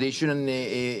this tradition, and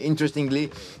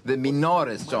interestingly, the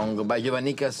Minore song by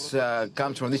Ioannikas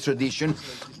comes from this tradition.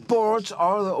 Ports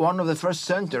are one of the first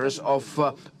centers of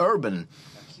urban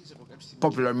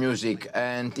popular music,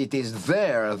 and it is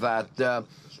there that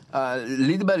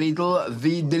little by little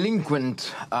the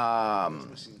delinquent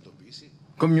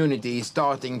community is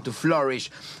starting to flourish.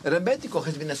 Rebetiko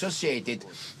has been associated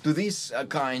to this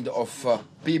kind of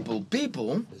people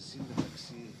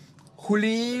who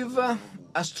live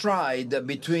astride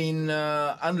between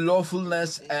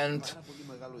unlawfulness and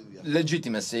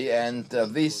legitimacy, and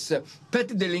this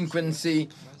petty delinquency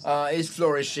is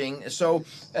flourishing. So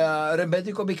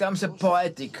Rebetiko becomes a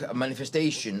poetic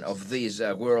manifestation of this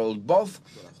world, both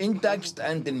in text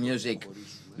and in music,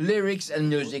 lyrics and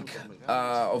music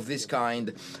of this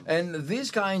kind. And this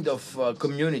kind of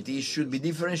community should be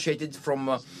differentiated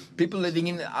from people living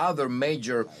in other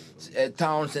major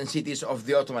towns and cities of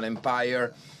the Ottoman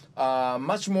Empire,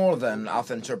 much more than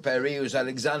Athens or Piraeus,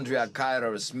 Alexandria,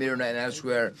 Cairo, Smyrna, and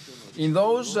elsewhere. In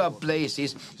those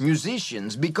places,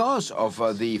 musicians, because of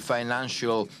the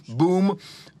financial boom,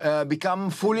 become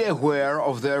fully aware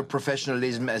of their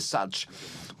professionalism as such.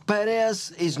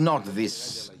 Piraeus is not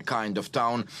this kind of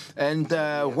town, and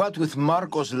what with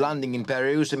Markos landing in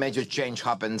Piraeus, a major change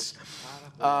happens.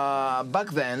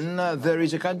 Back then, there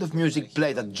is a kind of music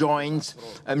play that joins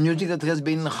a music that has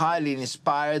been highly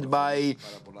inspired by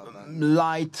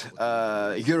light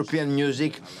European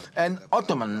music and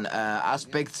Ottoman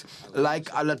aspects like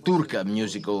Alaturka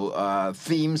musical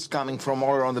themes coming from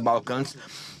all around the Balkans.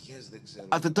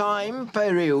 At the time,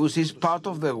 Piraeus is part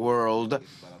of the world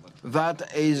that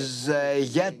is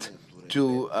yet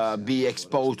to be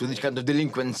exposed to this kind of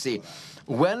delinquency.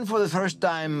 When for the first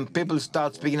time people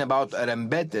start speaking about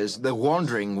rembetes, the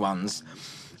wandering ones,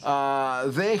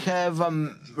 they have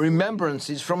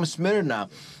remembrances from Smyrna.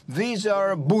 These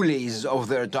are bullies of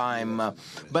their time,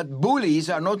 but bullies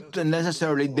are not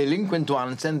necessarily delinquent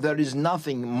ones, and there is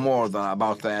nothing more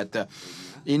about that.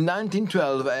 In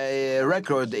 1912, a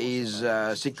record is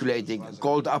circulating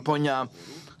called Aponia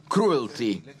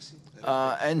Cruelty.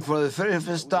 And for the very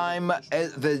first time,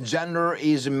 the genre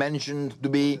is mentioned to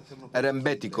be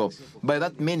Rebetiko, by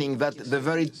that meaning that the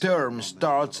very term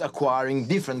starts acquiring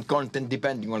different content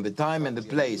depending on the time and the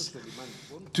place.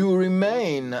 To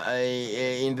remain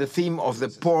in the theme of the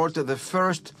port, the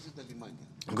first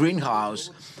greenhouse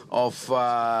of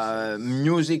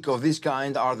music of this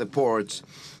kind are the ports.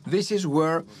 This is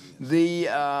where the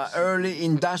early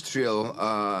industrial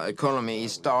economy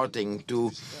is starting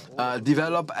to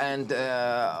develop, and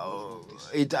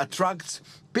it attracts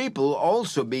people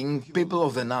also being people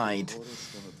of the night.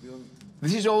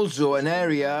 This is also an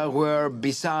area where,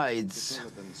 besides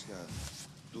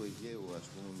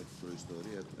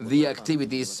the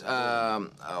activities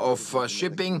of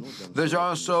shipping, there's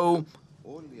also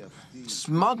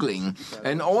smuggling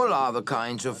and all other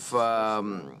kinds of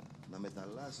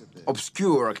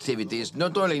obscure activities,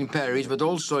 not only in Paris, but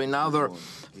also in other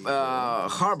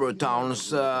harbor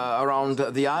towns around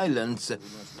the islands.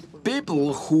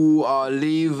 People who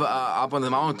live up on the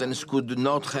mountains could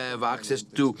not have access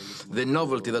to the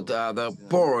novelty that the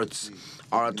ports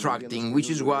are attracting, which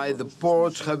is why the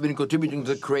ports have been contributing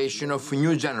to the creation of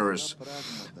new genres.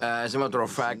 As a matter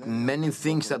of fact, many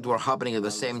things that were happening at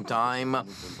the same time,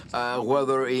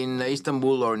 whether in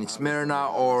Istanbul or in Smyrna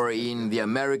or in the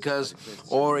Americas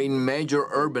or in major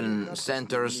urban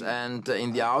centers and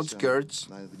in the outskirts,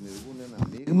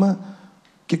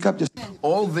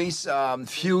 all this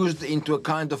fused into a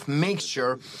kind of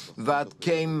mixture that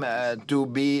came to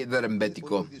be the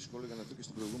Rebetiko.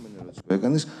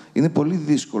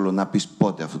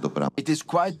 It is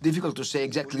quite difficult to say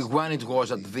exactly when it was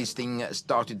that this thing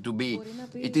started to be.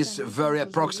 It is very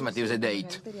approximate as a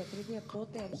date.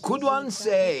 Could one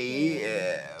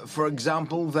say, for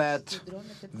example, that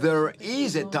there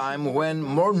is a time when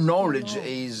more knowledge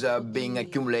is being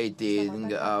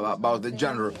accumulated about the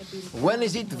genre? When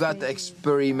is it that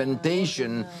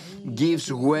experimentation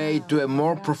gives way to a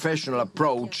more professional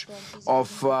approach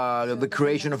of the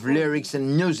creation of lyrics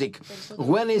and music.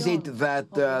 When is it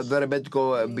that the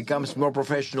Rebetiko becomes more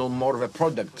professional, more of a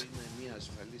product?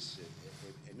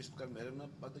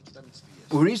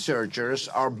 Researchers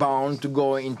are bound to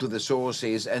go into the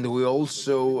sources, and we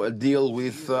also deal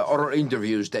with oral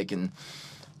interviews taken.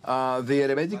 The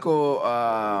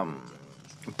Rebetiko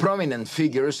prominent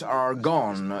figures are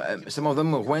gone. Some of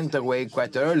them went away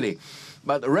quite early,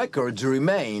 but records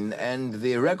remain, and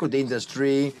the record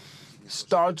industry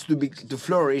starts to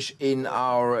flourish in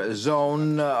our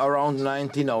zone around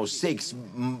 1906,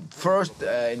 first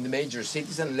in the major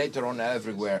cities and later on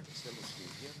everywhere.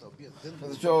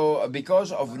 So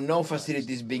because of no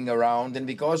facilities being around and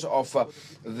because of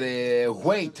the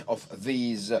weight of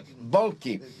these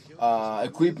bulky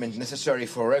equipment necessary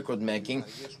for record making,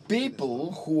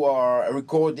 people who are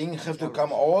recording have to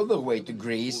come all the way to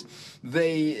Greece.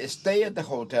 They stay at the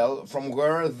hotel from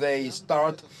where they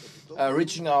start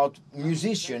reaching out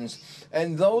musicians,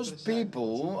 and those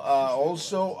people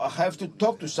also have to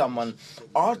talk to someone.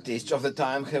 Artists of the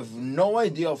time have no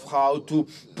idea of how to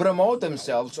promote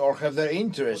themselves or have their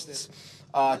interests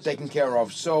taken care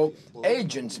of. So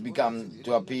agents become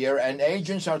to appear, and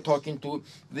agents are talking to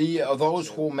those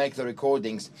who make the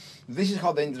recordings. This is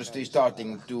how the industry is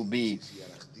starting to be.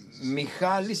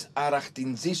 Michalis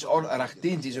Arachtintsis or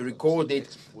Arachtintsis recorded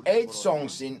 8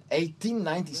 songs in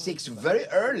 1896, very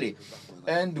early,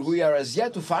 and we are as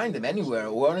yet to find them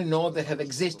anywhere. We only know they have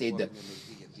existed.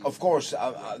 Of course,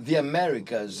 the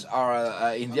Americas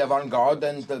are in the avant-garde,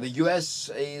 and the US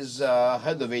is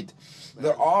ahead of it.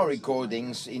 There are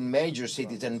recordings in major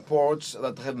cities and ports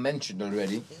that I have mentioned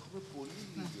already.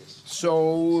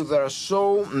 So there are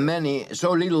so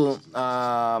little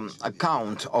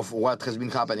account of what has been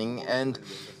happening, and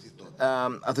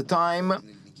at the time,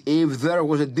 if there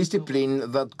was a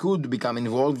discipline that could become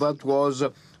involved, that was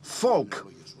folk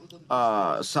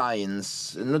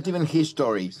science, not even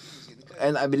history.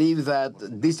 And I believe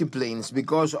that disciplines,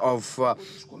 because of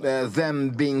them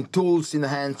being tools in the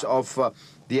hands of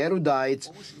the erudites,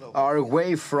 are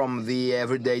away from the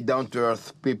everyday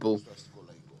down-to-earth people.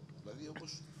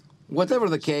 Whatever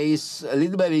the case,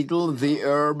 little by little, the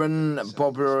urban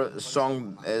popular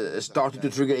song started to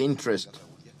trigger interest.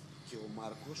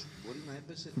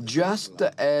 Just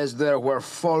as there were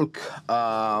folk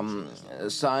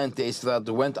scientists that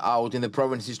went out in the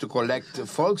provinces to collect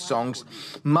folk songs,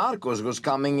 Markos was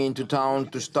coming into town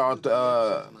to start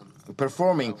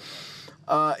performing.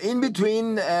 In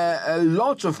between,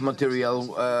 lots of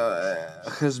material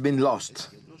has been lost.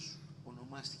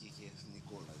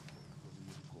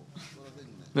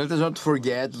 Let us not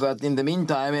forget that in the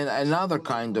meantime, another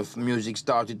kind of music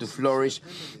started to flourish,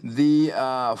 the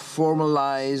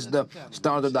formalized,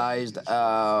 standardized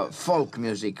folk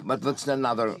music, but that's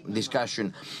another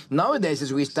discussion. Nowadays,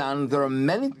 as we stand, there are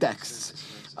many texts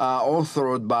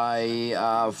authored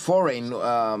by foreign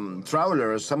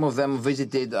travelers. Some of them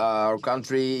visited our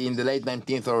country in the late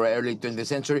 19th or early 20th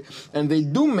century, and they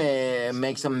do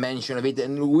make some mention of it,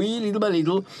 and we, little by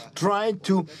little, try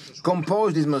to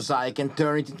compose this mosaic and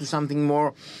turn it into something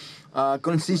more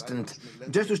consistent.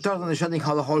 Just to start understanding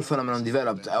how the whole phenomenon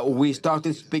developed, we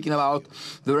started speaking about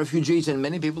the refugees, and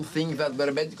many people think that the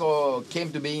Rebetiko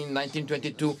came to be in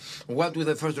 1922. What with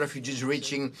the first refugees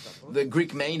reaching the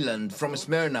Greek mainland from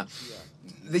Smyrna?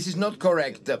 This is not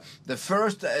correct. The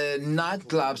first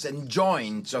nightclubs and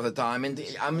joints of the time, and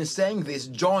I'm saying this,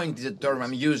 joint is a term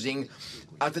I'm using.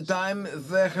 At the time,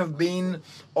 there have been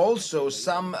also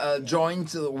some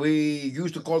joints, we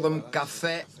used to call them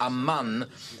café amman,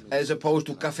 as opposed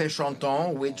to café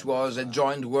chantant, which was a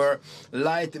joint where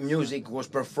light music was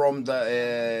performed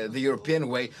the European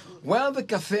way. Well, the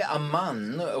café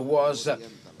amman was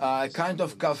a kind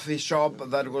of coffee shop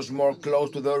that was more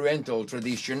close to the Oriental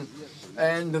tradition,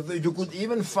 and you could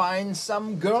even find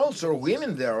some girls or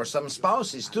women there, or some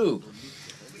spouses too.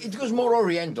 It was more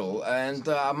Oriental, and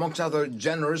amongst other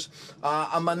genres,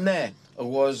 Amané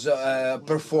was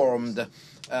performed.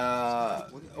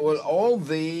 Well, all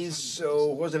this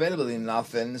was available in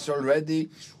Athens already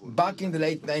back in the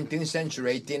late 19th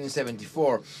century,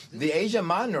 1874. The Asia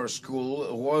Minor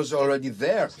School was already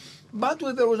there, but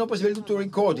there was no possibility to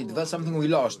record it. That's something we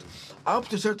lost. Up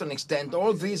to a certain extent,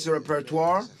 all this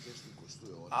repertoire,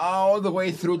 all the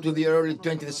way through to the early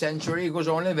 20th century, was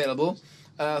only available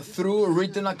through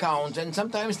written accounts, and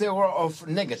sometimes they were of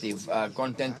negative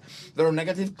content. There were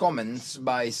negative comments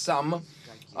by some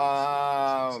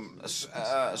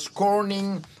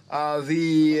scorning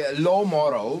the low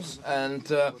morals and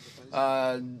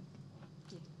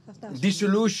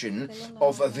dissolution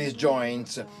of these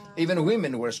joints. Even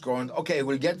women were scorned. Okay,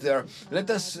 we'll get there. Let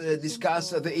us discuss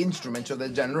the instruments of the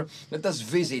genre. Let us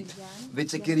visit the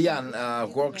Tsakirian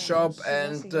workshop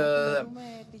and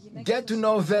get to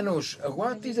know Veanus.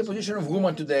 What is the position of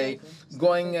women today,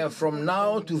 going from now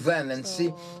to then, and see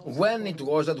when it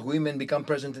was that women become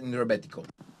present in Rebetiko.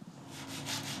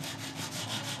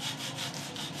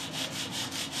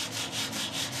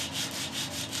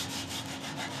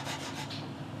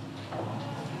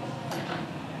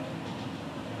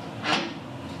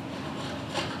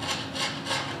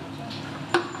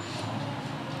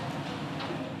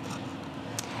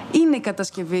 Είναι η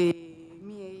κατασκευή.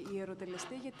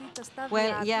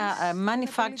 Well, yeah,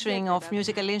 manufacturing of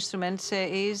musical instruments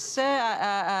is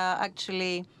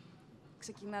actually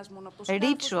a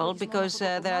ritual because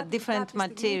there are different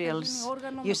materials.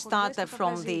 You start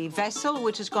from the vessel,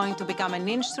 which is going to become an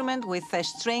instrument with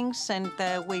strings and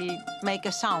will make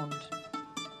a sound.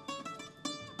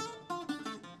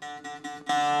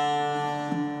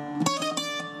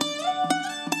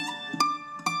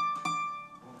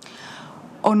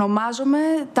 Ονομάζομαι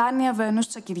Tanya Veanus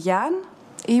Tsakirian.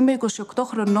 Είμαι 28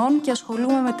 χρονών και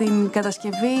ασχολούμαι με την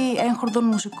κατασκευή έγχορδων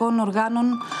μουσικών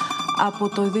οργάνων από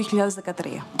το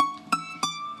 2013.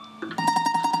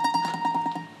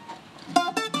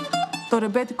 Το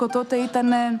ρεμπέτικο τότε ήταν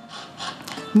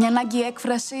μια ανάγκη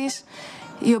έκφρασης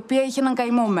η οποία είχε έναν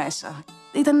καημό μέσα.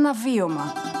 Ήταν ένα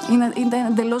βίωμα. Ήταν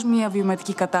εντελώς μια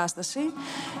βιωματική κατάσταση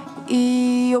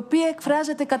η οποία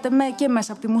εκφράζεται κατ' εμέ και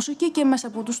μέσα από τη μουσική και μέσα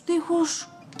από τους στίχους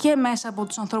και μέσα από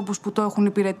τους ανθρώπους που το έχουν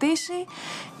υπηρετήσει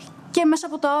και μέσα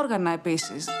από τα όργανα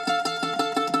επίσης.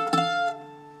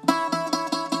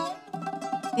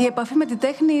 Η επαφή με τη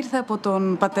τέχνη ήρθε από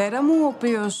τον πατέρα μου, ο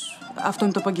οποίος αυτό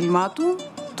είναι το επάγγελμά του,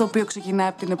 το οποίο ξεκινάει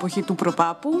από την εποχή του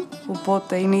προπάπου,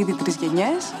 οπότε είναι ήδη 3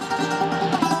 γενιές.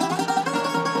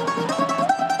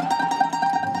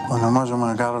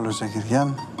 Ονομάζομαι Καρόλος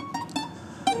Τσακυριάν.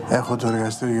 Έχω το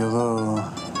εργαστήριο εδώ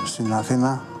στην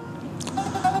Αθήνα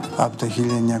από το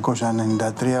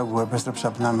 1993 που επέστρεψα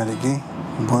από την Αμερική,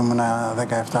 που ήμουνα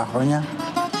 17 χρόνια.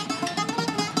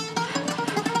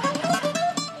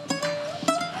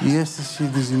 Η αίσθηση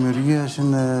της δημιουργίας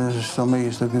είναι στο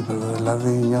μέγιστο επίπεδο, δηλαδή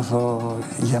νιώθω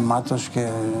γεμάτος και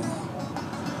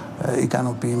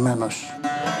ικανοποιημένος.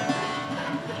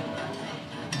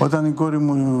 Όταν η κόρη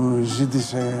μου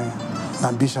ζήτησε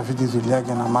να μπει σε αυτή τη δουλειά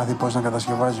και να μάθει πώς να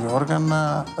κατασκευάζει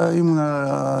όργανα, ήμουν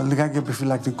λιγάκι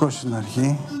επιφυλακτικός στην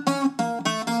αρχή.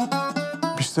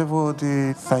 Πιστεύω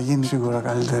ότι θα γίνει σίγουρα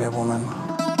καλύτερη από μένα.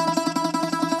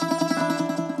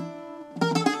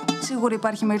 Σίγουρα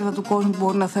υπάρχει μερίδα του κόσμου που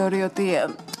μπορεί να θεωρεί ότι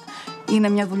είναι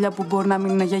μια δουλειά που μπορεί να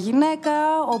μην είναι για γυναίκα,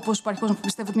 όπως υπάρχει κόσμο που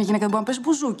πιστεύει ότι μια γυναίκα δεν μπορεί να πέσει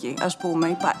μπουζούκι, ας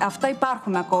πούμε. Αυτά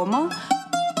υπάρχουν ακόμα.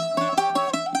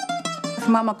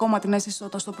 Θυμάμαι ακόμα την αίσθηση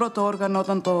όταν στο πρώτο όργανο,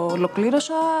 όταν το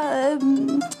ολοκλήρωσα,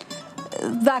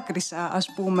 δάκρυσα, ας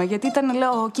πούμε. Γιατί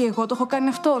λέω, εγώ το έχω κάνει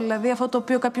αυτό. Δηλαδή αυτό το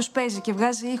οποίο κάποιος παίζει και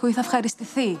βγάζει ήχο ή θα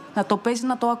ευχαριστηθεί. Να το παίζει,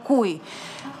 να το ακούει.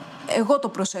 Εγώ το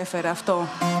προσέφερα αυτό.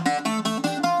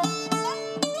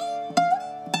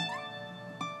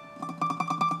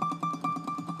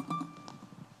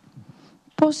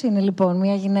 Πώς είναι λοιπόν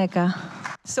μια γυναίκα?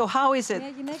 So how is it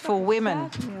for women?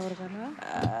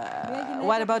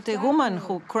 What about a woman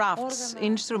who crafts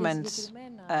instruments?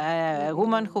 A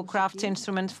woman who crafts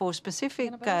instruments for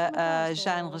specific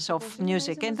genres of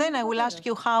music. And then I will ask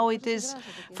you how it is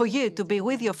for you to be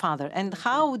with your father. And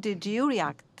how did you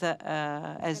react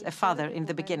as a father in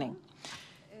the beginning?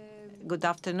 Good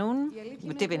afternoon,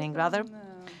 good evening rather.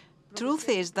 Truth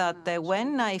is that when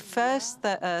I first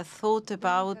thought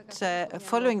about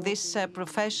following this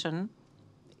profession,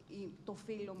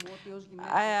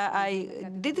 I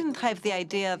didn't have the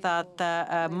idea that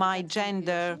my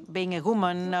gender, being a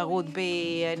woman, would be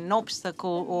an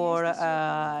obstacle or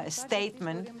a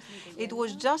statement. It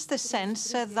was just a sense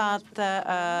that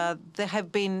there have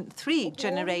been 3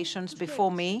 generations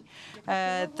before me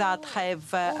that have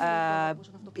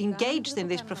engaged in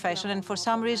this profession, and for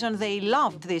some reason they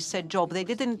loved this job. They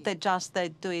didn't just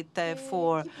do it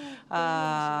for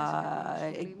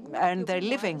earn their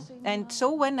living. And so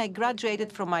when I graduated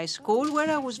from my school, where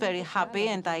I was very happy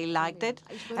and I liked it,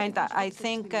 and I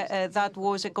think that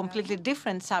was a completely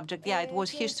different subject. Yeah, it was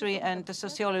history and the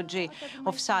sociology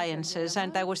of sciences,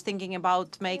 and I was thinking about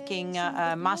making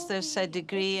a master's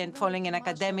degree and following an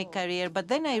academic career. But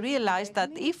then I realized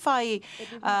that if I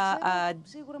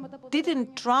didn't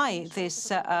try this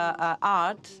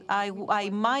art, I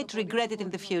might regret it in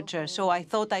the future. So I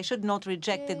thought I should not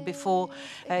reject it before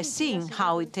seeing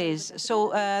how it is. So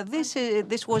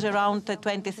this was around around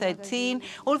 2013.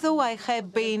 Although I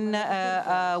have been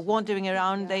wandering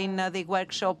around in the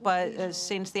workshop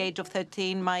since the age of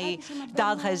 13, my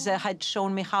dad had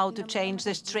shown me how to change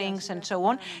the strings and so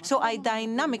on. So I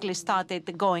dynamically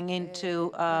started going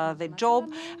into the job.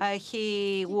 My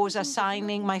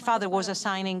father was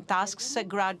assigning tasks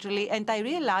gradually, and I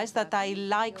realized that I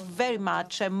like very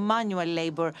much manual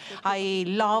labor. I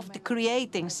loved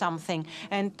creating something,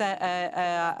 and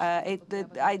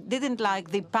I didn't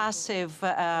like the passive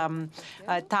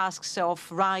tasks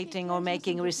of writing or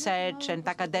making research and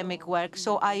academic work.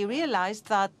 So I realized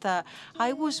that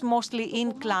I was mostly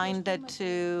inclined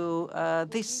to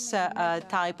this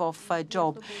type of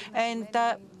job. And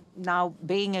now,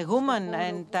 being a woman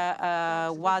and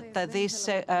what this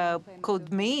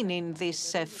could mean in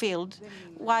this field,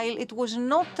 while it was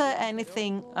not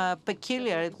anything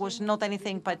peculiar, it was not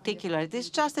anything particular, it is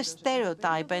just a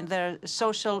stereotype, and there are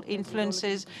social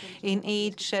influences in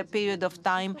each period of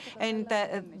time. And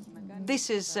this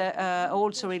is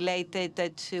also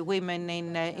related to women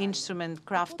in instrument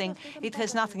crafting. It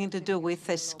has nothing to do with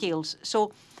skills.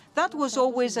 So that was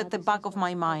always at the back of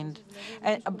my mind.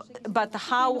 But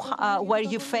how were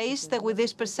you faced with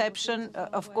this perception?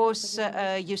 Of course,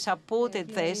 you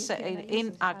supported this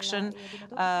in action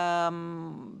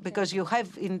because you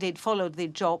have indeed followed the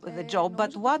job.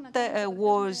 But what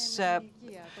was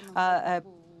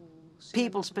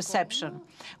people's perception?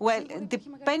 Well, it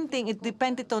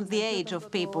depended on the age of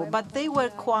people, but they were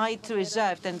quite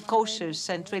reserved and cautious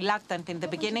and reluctant in the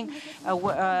beginning.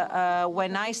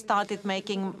 When I started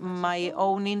making my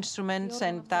own instruments,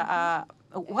 and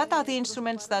what are the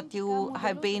instruments that you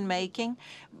have been making?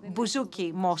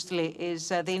 Bouzouki mostly is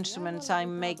the instruments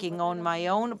I'm making on my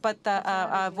own, but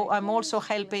I'm also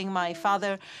helping my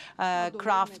father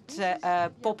craft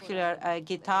popular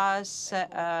guitars,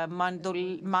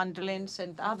 mandolins,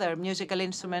 and other musical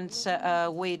instruments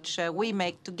which we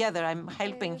make together. I'm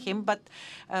helping him, but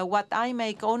what I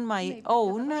make on my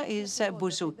own is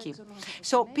bouzouki.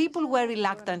 So people were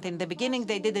reluctant in the beginning.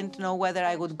 They didn't know whether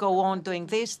I would go on doing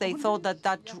this. They thought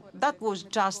that was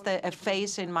just a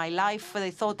phase in my life. They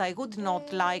thought I would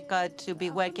not like to be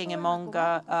working among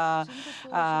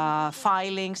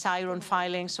filings, iron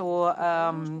filings, or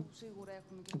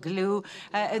glue.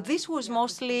 This was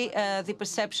mostly the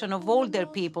perception of older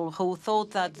people who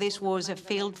thought that this was a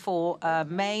field for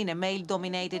men, a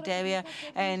male-dominated area,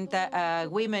 and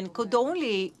women could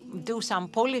only do some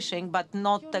polishing but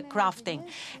not crafting.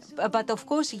 But of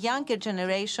course, younger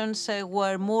generations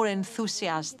were more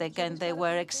enthusiastic, and they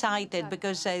were excited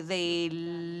because they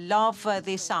love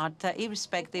this art,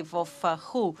 irrespective of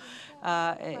who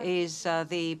is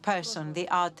the person, the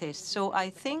artist. So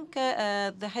I think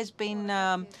there has been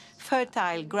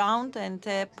fertile ground and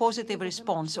positive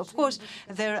response. Of course,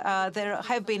 there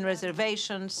have been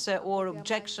reservations or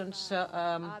objections.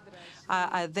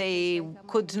 They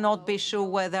could not be sure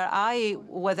whether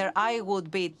I would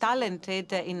be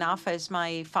talented enough as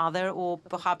my father, or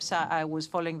perhaps I was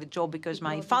following the job because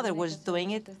my father was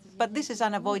doing it. But this is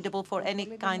unavoidable for any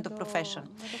kind of profession.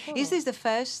 Is this the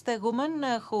first woman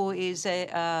who is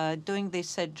doing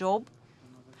this job?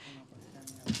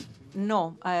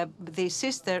 No, the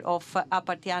sister of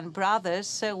Apartian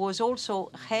brothers was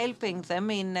also helping them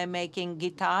in making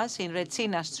guitars in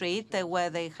Retsina Street, where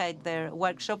they had their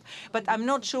workshop. But I'm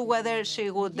not sure whether she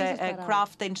would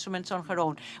craft instruments on her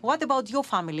own. What about your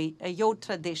family, your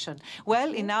tradition?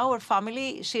 Well, in our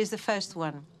family, she is the first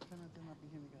one.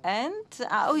 And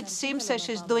it seems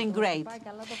she's doing great.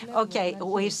 Okay,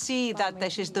 we see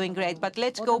that she's doing great, but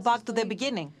let's go back to the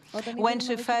beginning. When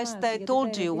she first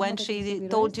told you,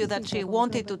 that she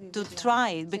wanted to try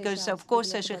it, because of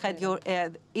course she had your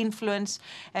influence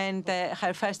and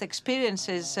her first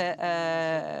experiences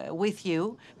with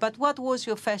you. But what was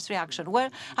your first reaction?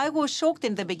 Well, I was shocked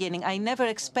in the beginning. I never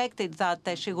expected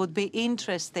that she would be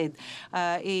interested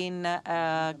in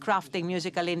crafting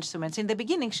musical instruments. In the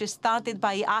beginning, she started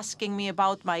by asking me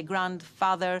about my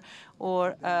grandfather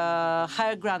or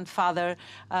her grandfather,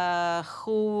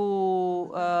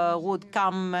 who would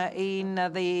come in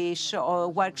the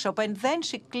workshop. And then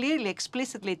she clearly,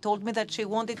 explicitly told me that she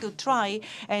wanted to try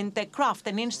and craft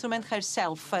an instrument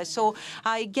herself. So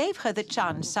I gave her the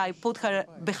chance. I put her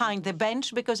behind the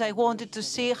bench because I wanted to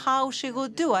see how she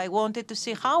would do. I wanted to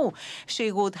see how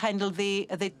she would handle the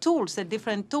tools, the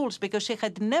different tools, because she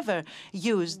had never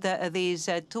used these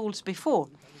tools before.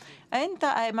 And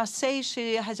I must say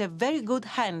she has a very good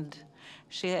hand.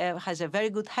 She has a very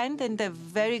good hand and a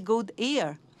very good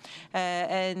ear.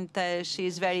 And she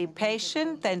is very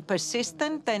patient and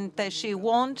persistent, and she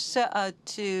wants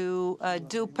to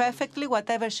do perfectly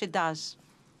whatever she does.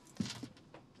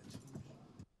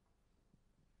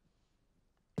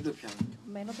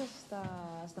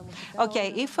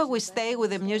 Okay, if we stay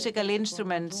with the musical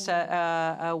instruments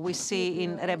we see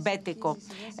in Rebetiko,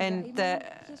 and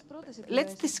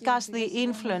let's discuss the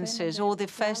influences or the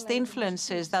first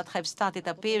influences that have started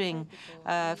appearing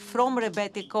from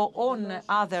Rebetiko on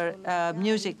other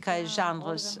music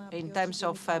genres in terms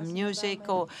of music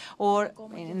or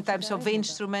in terms of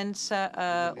instruments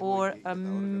or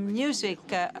music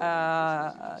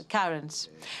currents.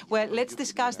 Well, let's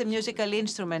discuss the musical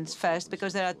instruments first,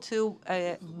 because there are two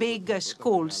big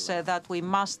schools that we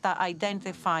must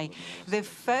identify. The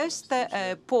first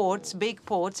ports, big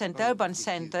ports and urban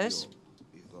centers,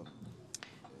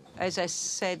 as I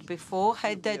said before,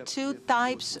 had two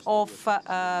types of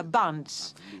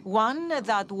bands. One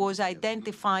that was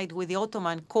identified with the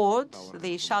Ottoman court,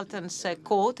 the Sultan's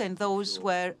court, and those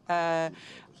were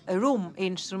room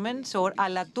instruments or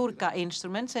Alaturka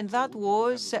instruments, and that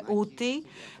was uti,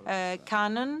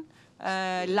 canon,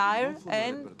 lyre,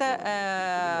 and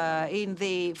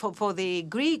for the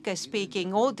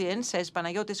Greek-speaking audience, as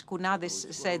Panagiotis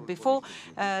Kounadis said before,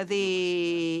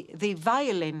 the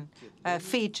violin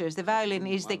features. The violin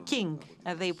is the king,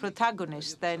 the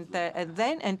protagonist,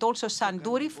 and also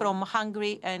Sandouri from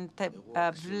Hungary and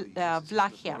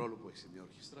Vlachia.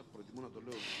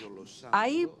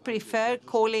 I prefer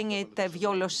calling it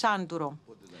violosanduro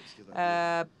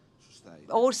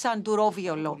or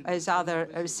sanduroviolo, as other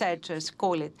researchers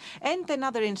call it. And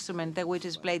another instrument which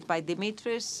is played by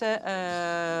Dimitris,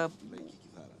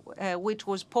 which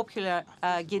was popular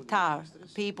guitar,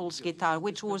 people's guitar,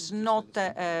 which was not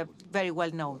very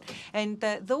well known. And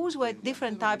those were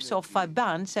different types of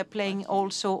bands playing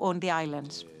also on the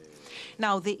islands.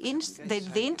 Now, the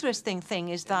interesting thing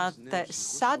is that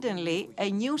suddenly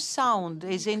a new sound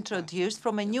is introduced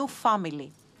from a new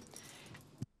family.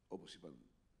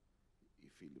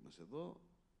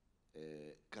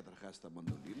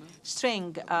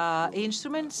 String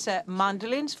instruments,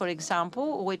 mandolins, for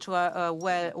example, which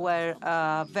were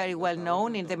very well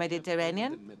known in the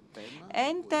Mediterranean,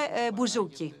 and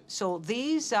bouzouki. So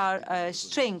these are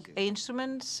string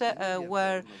instruments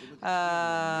where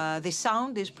the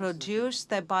sound is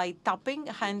produced by tapping,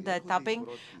 hand tapping,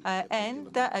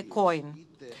 and a coin.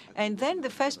 And then the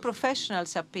first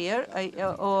professionals appear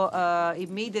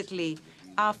immediately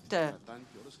after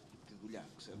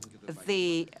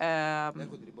the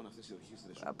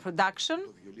production.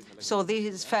 So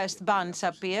these first bands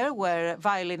appear where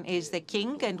violin is the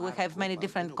king, and we have many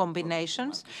different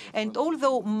combinations. And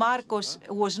although Markos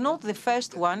was not the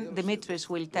first one, Dimitris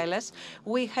will tell us,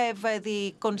 we have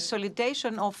the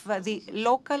consolidation of the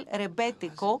local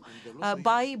Rebetiko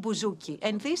by bouzouki.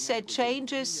 And this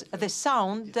changes the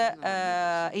sound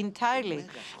entirely.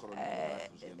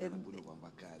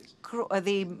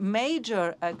 The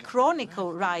major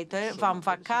chronicle writer,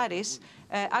 Vamvakaris,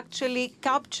 actually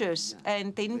captures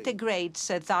and integrates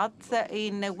that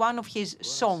in one of his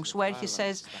songs, where he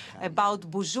says about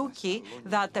bouzouki,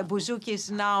 that bouzouki is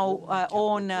now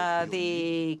on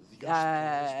the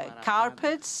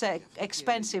carpets,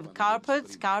 expensive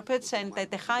carpets, and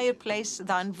at a higher place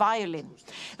than violin.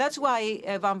 That's why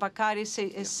Vamvakaris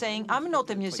is saying, I'm not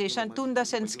a musician,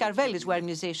 Tundas and Skarvelis were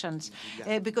musicians,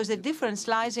 because the difference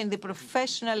lies in the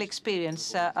professional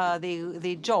experience,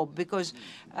 the job, because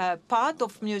part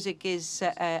of music is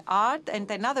art and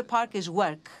another part is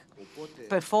work,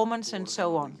 performance, and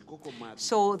so on.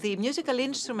 So the musical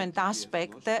instrument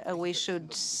aspect, we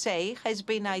should say, has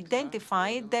been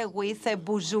identified with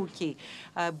bouzouki,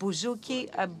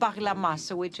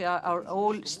 baglamas, which are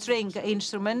all string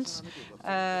instruments,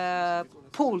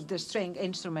 pulled string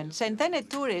instruments. And then a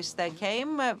tourist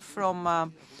came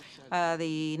from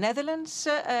the Netherlands,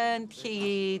 and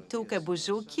he took a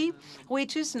bouzouki,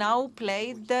 which is now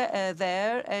played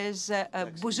there as a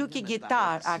bouzouki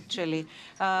guitar, actually.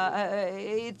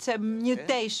 It's a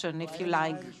mutation, if you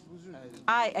like.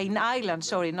 In Ireland,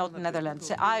 sorry, not Netherlands,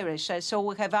 Irish. So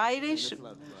we have Irish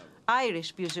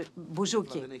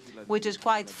bouzouki, which is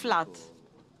quite flat,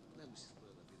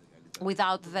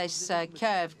 without this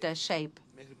curved shape.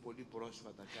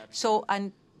 So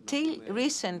until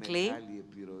recently,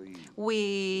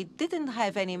 we didn't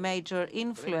have any major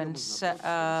influence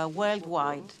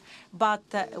worldwide. But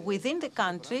within the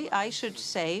country, I should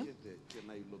say,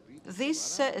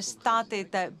 this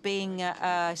started being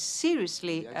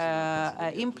seriously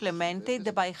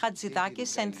implemented by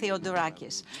Hatzidakis and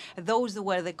Theodorakis. Those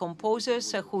were the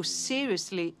composers who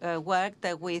seriously worked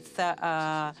with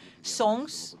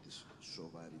songs,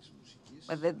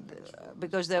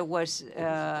 because there was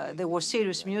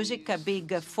serious music,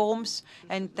 big forms,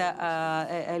 and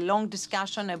a long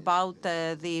discussion about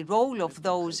the role of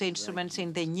those instruments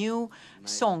in the new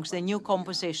songs, the new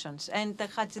compositions. And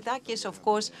Hatzidakis, of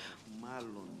course,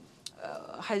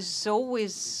 has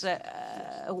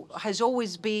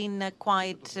always been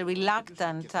quite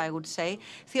reluctant, I would say.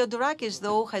 Theodorakis,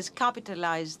 though, has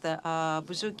capitalized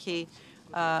bouzouki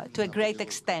to a great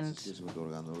extent.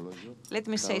 Let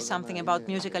me say something about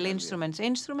musical instruments.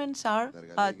 Instruments are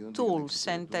tools,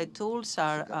 and tools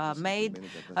are made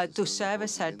to serve a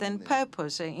certain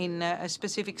purpose in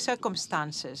specific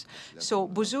circumstances. So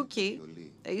bouzouki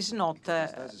is not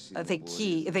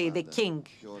the king,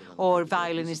 or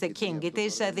violin is the king. It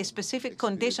is the specific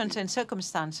conditions and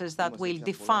circumstances that will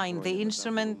define the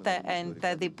instrument and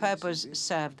the purpose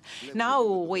served. Now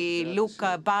we look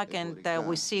back and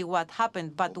we see what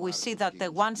happened, but we see that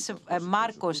once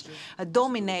Markos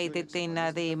dominated in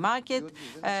the market,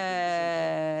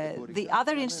 the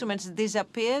other instruments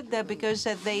disappeared because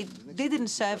they didn't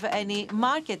serve any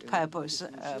market purpose,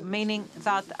 meaning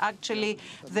that actually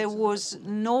there was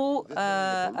no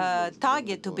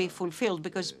target to be fulfilled,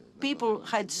 because people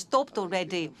had stopped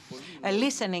already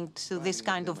listening to this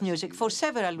kind of music for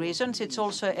several reasons. It's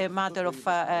also a matter of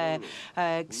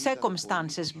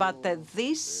circumstances. But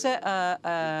this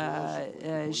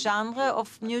genre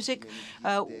of music,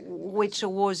 which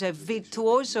was a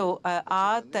virtuoso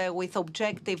art with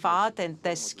objective art and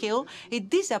skill,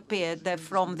 it disappeared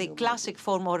from the classic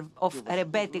form of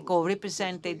Rebetiko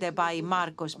represented by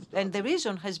Markos. And the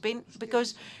reason has been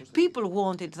because people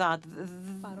wanted that.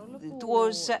 It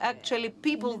was actually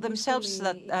people themselves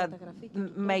that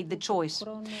made the choice.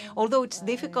 Although it's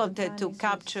difficult to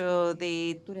capture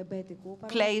the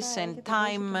place and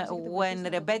time when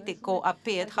Rebetiko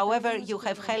appeared, however, you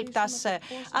have helped us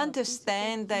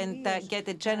understand and get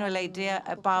a general idea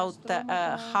about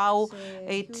how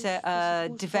it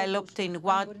developed, in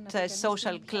what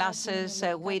social classes,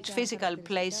 which physical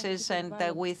places, and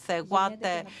with what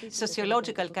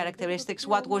sociological characteristics,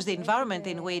 what was the environment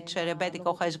in which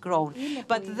Rebetiko has grown.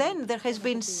 But then there has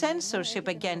been censorship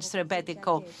against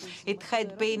Rebetiko. It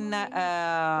had been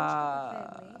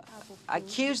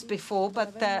accused before,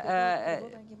 but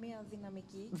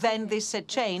then this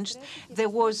changed. There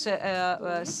was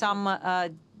some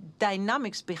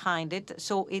dynamics behind it,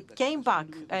 so it came back,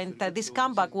 and this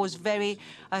comeback was very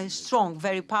strong,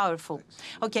 very powerful.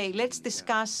 Okay, let's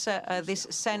discuss this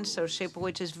censorship,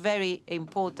 which is very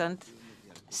important.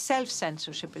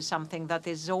 Self-censorship is something that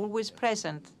is always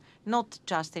present, not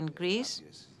just in Greece.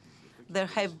 There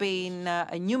have been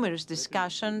numerous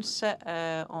discussions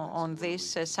on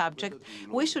this subject.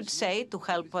 We should say, to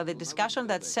help the discussion,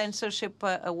 that censorship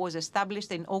was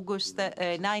established in August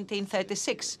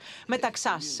 1936.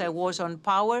 Metaxas was on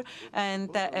power, and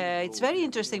it's very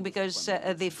interesting because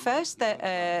the first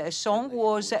song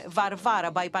was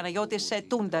Varvara by Panagiotis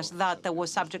Toundas that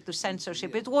was subject to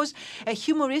censorship. It was a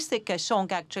humoristic song,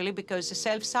 actually, because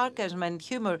self-sarcasm and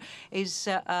humor is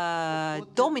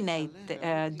dominant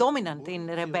in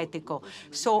Rebetiko.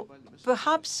 So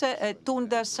perhaps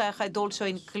Toundas had also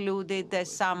included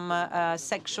some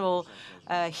sexual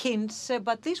hints,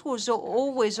 but this was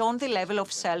always on the level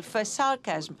of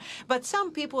self-sarcasm. But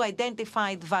some people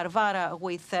identified Varvara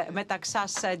with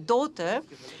Metaxas' daughter,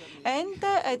 and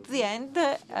at the end,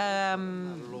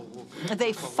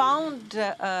 they found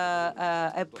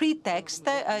a pretext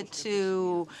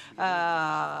to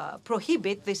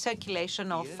prohibit the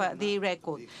circulation of the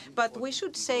record. But we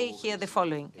should say here the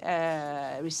following.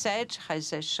 Research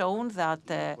has shown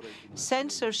that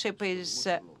censorship is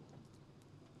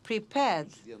prepared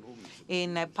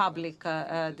in public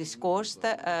discourse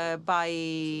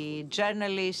by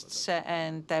journalists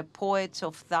and poets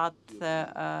of that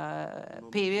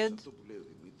period.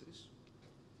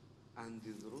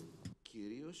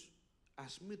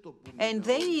 And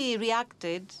they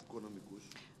reacted.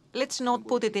 Let's not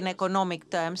put it in economic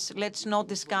terms. Let's not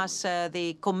discuss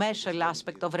the commercial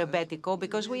aspect of Rebetiko,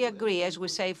 because we agree, as we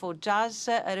say for jazz,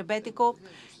 Rebetiko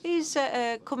is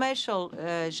a commercial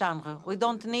genre. We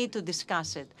don't need to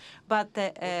discuss it. But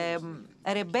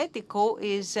Rebetiko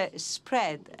is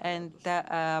spread, and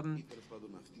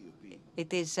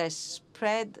it is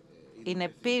spread in a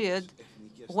period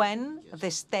when the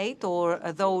state or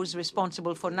those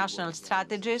responsible for national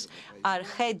strategies are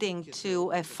heading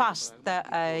to a fast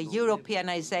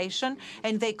Europeanization,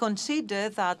 and they consider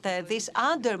that this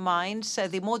undermines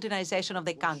the modernization of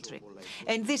the country.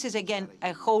 And this is, again,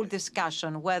 a whole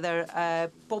discussion, whether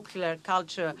popular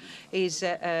culture is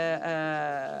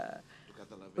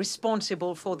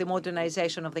responsible for the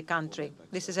modernization of the country.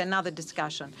 This is another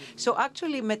discussion. So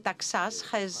actually, Metaxas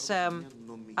has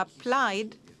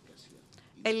applied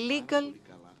a legal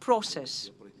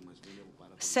process.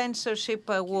 Censorship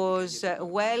was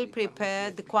well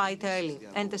prepared quite early.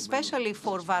 And especially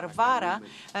for Varvara,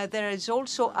 there is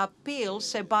also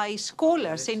appeals by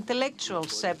scholars,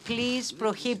 intellectuals, please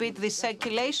prohibit the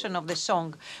circulation of the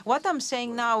song. What I'm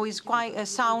saying now is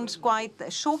sounds quite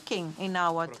shocking in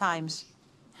our times.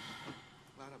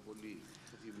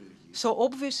 So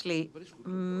obviously,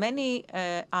 many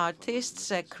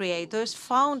artists, creators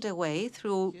found a way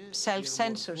through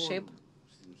self-censorship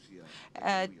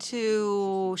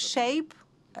to shape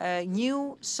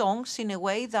new songs in a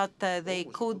way that they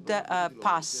could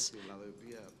pass.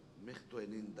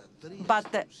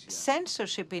 But the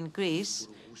censorship in Greece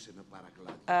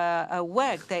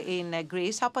worked in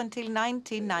Greece up until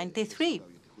 1993.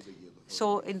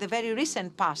 So in the very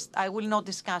recent past, I will not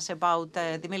discuss about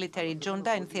the military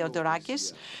junta and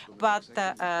Theodorakis, but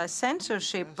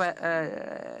censorship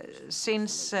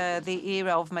since the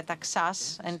era of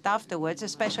Metaxas and afterwards,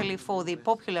 especially for the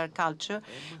popular culture,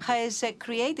 has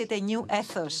created a new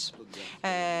ethos.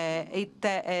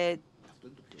 It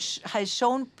has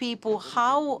shown people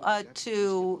how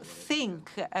to think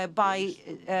by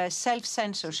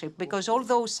self-censorship, because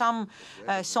although some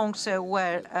songs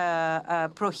were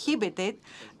prohibited,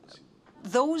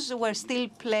 those were still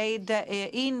played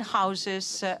in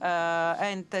houses,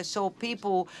 and so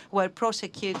people were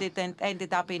prosecuted and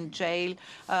ended up in jail.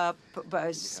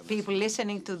 People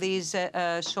listening to these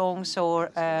songs, or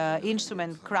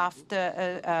instrument craft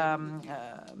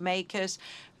makers,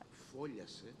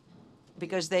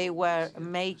 because they were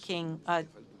making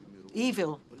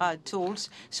evil tools.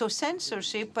 So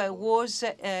censorship was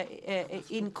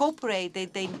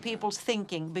incorporated in people's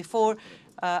thinking. Before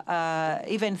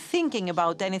even thinking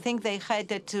about anything, they had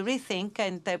to rethink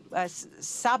and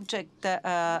subject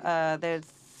their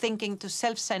thinking to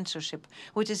self-censorship,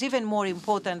 which is even more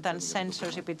important than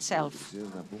censorship itself.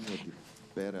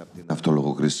 Further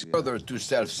to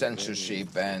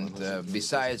self-censorship, and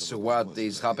besides what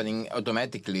is happening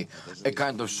automatically, a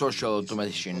kind of social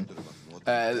automation,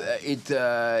 it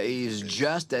is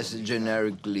just as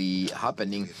generically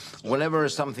happening whenever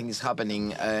something is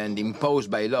happening and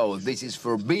imposed by law. This is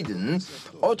forbidden.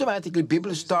 Automatically,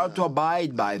 people start to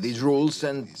abide by these rules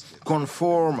and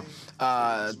conform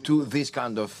to this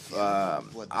kind of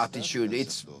attitude.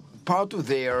 It's part of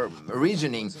their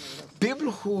reasoning.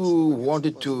 People who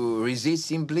wanted to resist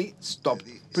simply stopped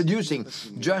producing,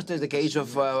 just as the case of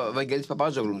Vangelis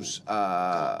Papazoglou's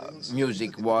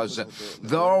music was.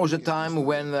 There was a time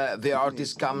when the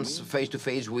artist comes face to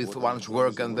face with one's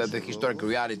work and the historic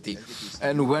reality.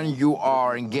 And when you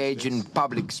are engaged in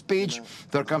public speech,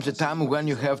 there comes a time when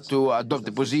you have to adopt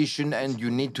a position and you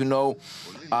need to know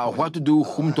what to do,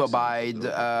 whom to abide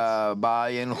by,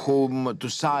 and whom to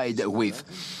side with.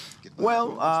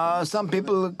 Well, some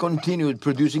people continued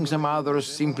producing, some others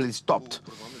simply stopped.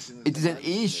 It is an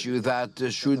issue that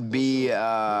should be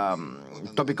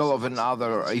topical of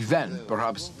another event,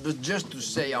 perhaps. But just to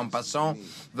say en passant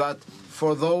that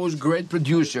for those great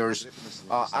producers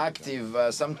active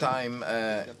sometime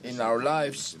in our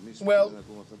lives, well,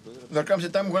 there comes a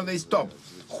time when they stop.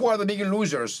 Who are the big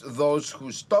losers? Those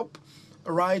who stop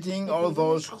writing, or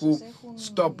those who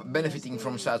stop benefiting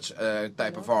from such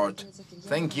type of art?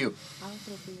 Thank you.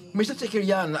 Mr.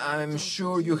 Tsakirian, I'm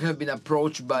sure you have been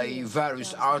approached by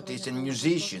various artists and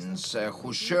musicians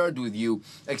who shared with you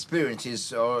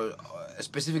experiences, or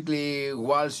specifically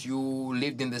whilst you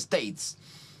lived in the States.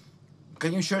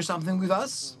 Can you share something with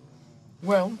us?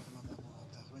 Well,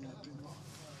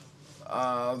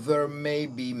 there may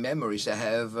be memories I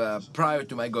have prior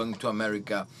to my going to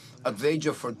America. At the age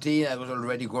of 14, I was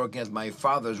already working at my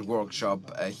father's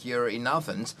workshop here in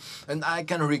Athens, and I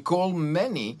can recall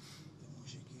many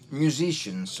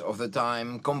musicians of the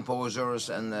time, composers,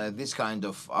 and this kind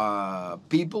of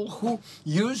people who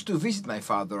used to visit my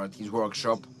father at his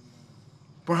workshop.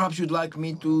 Perhaps you'd like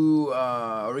me to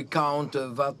recount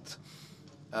that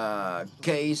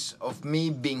case of me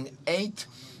being 8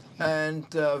 and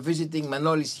visiting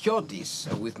Manolis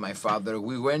Chiotis with my father.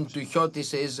 We went to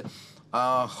Chiotis's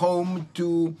home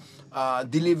to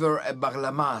deliver a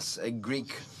baglamas, a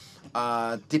Greek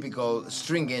typical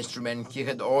string instrument he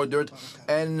had ordered,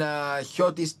 and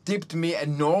Chiotis tipped me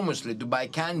enormously to buy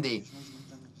candy.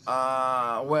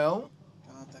 At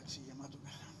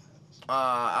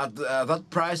that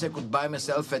price I could buy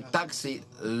myself a taxi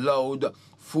load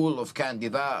full of candy.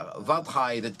 That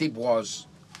high the tip was.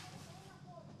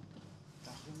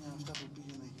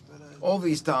 All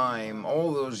this time,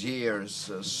 all those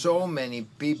years, so many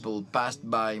people passed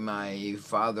by my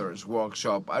father's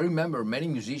workshop. I remember many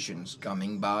musicians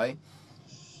coming by.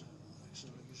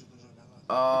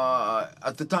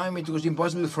 At the time, it was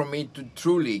impossible for me to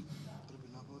truly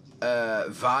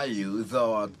value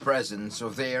the presence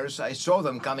of theirs. I saw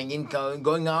them coming in,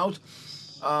 going out.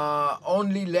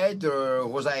 Only later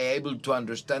was I able to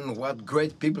understand what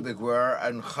great people they were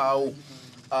and how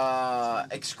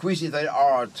exquisite their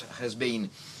art has been.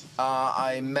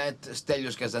 I met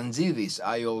Stelios Kazantzidis.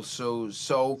 I also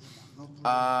saw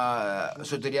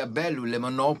Soteria Bellou,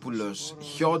 Lemonopoulos,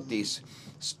 Chiotis,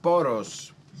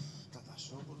 Sporos,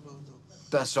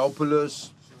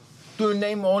 Tassopoulos, to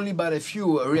name only but a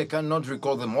few. I really cannot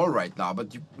recall them all right now,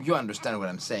 but you understand what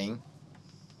I'm saying.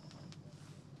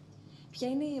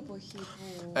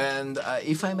 And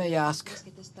if I may ask,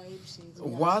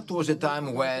 what was a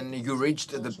time when you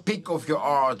reached the peak of your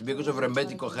art because of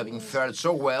Rebetiko having fared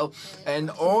so well and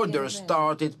orders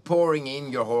started pouring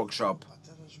in your workshop?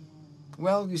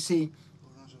 Well, you see,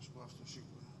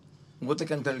 what I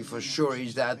can tell you for sure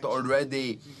is that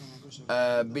already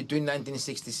between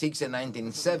 1966 and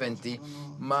 1970,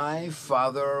 my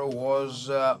father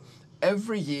was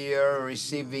every year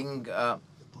receiving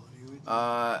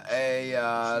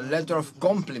a letter of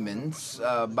compliments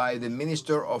by the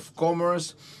Minister of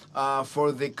Commerce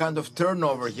for the kind of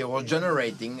turnover he was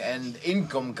generating and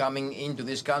income coming into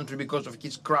this country because of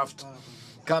his craft,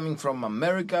 coming from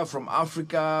America, from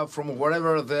Africa, from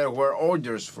wherever there were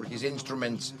orders for his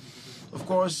instruments. Of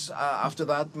course, after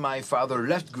that, my father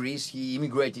left Greece. He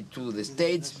immigrated to the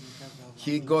States.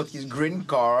 He got his green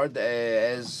card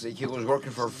as he was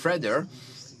working for Freder,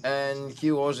 and he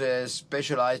was a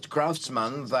specialized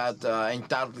craftsman that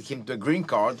entitled him to a green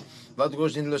card. That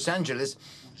was in Los Angeles.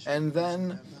 And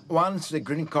then once the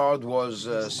green card was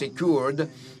secured,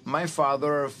 my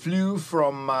father flew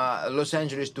from Los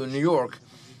Angeles to New York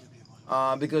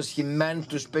because he meant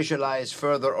to specialize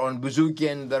further on bouzouki,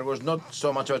 and there was not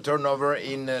so much of a turnover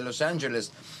in Los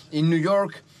Angeles. In New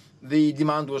York, the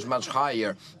demand was much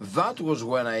higher. That was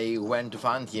when I went to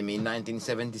find him in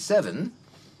 1977.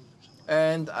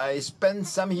 And I spent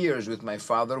some years with my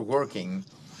father working,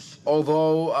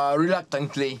 although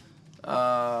reluctantly,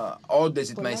 odd as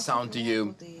it may sound to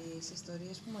you.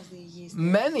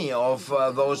 Many of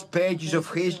those pages of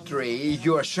history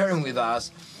you are sharing with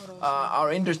us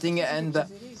are interesting, and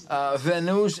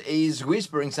Veanus is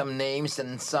whispering some names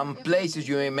and some places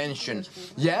you may mention.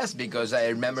 Yes, because I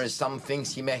remember some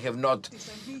things he may have not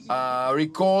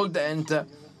recalled, and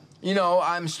you know,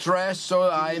 I'm stressed,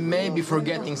 so I may be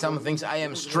forgetting some things. I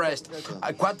am stressed.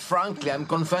 Quite frankly, I'm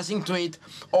confessing to it.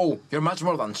 Oh, you're much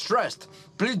more than stressed.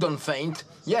 Please don't faint.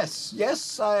 Yes,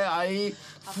 I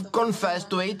confess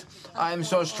to it. I'm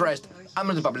so stressed. I'm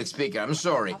not a public speaker. I'm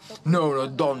sorry. No,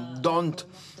 don't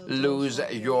lose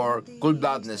your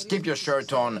cool-bloodedness. Keep your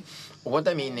shirt on. What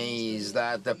I mean is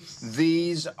that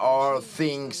these are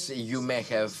things you may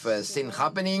have seen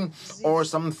happening, or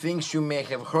some things you may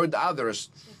have heard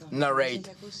others narrate.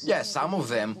 Yes, some of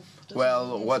them,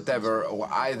 well, whatever,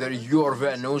 either you or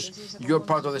Veanus, you're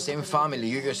part of the same family.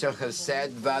 You yourself have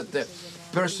said that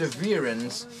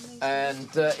perseverance and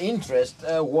interest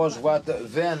was what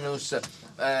Veanus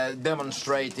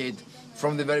demonstrated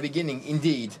from the very beginning,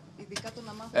 indeed.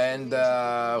 And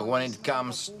when it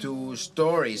comes to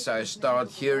stories I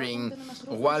start hearing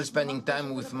while spending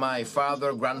time with my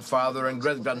father, grandfather, and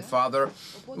great-grandfather,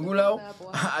 well,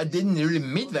 I didn't really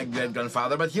meet that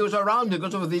great-grandfather, but he was around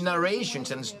because of the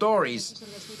narrations and stories.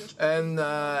 And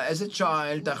as a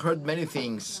child, I heard many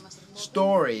things,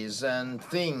 stories and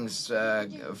things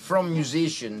from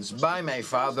musicians, by my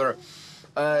father.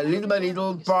 Little by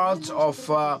little, parts of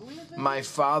my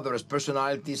father's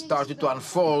personality started to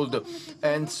unfold,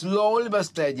 and slowly but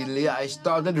steadily I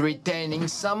started retaining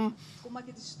some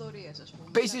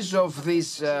pieces of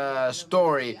this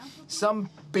story, some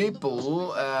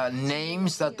people,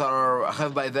 names that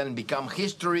have by then become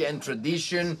history and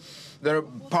tradition. They're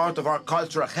part of our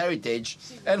cultural heritage,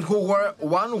 and who were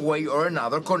one way or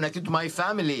another connected to my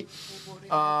family.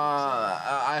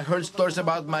 I heard stories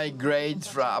about my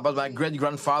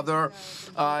great-grandfather,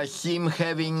 him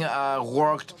having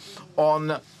worked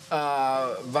on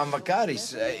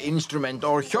Vamvakaris instrument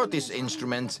or Chiotis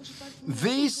instruments.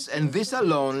 This and this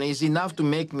alone is enough to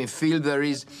make me feel there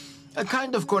is a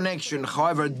kind of connection,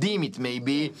 however dim it may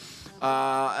be.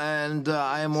 And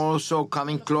I am also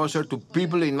coming closer to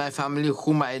people in my family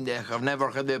whom I have never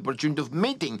had the opportunity of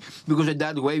meeting, because I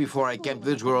died way before I came to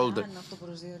this world.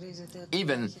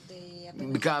 Even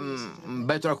become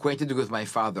better acquainted with my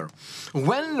father.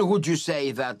 When would you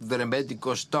say that the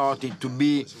Rebetiko started to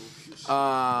be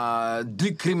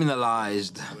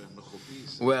decriminalized.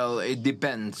 Well, it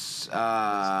depends.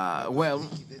 Well,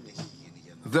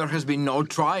 there has been no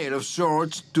trial of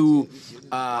sorts to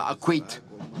acquit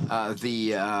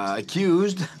the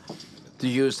accused, to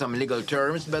use some legal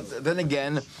terms, but then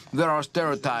again, there are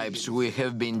stereotypes we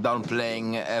have been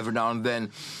downplaying every now and then.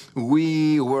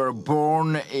 We were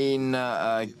born in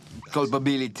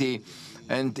culpability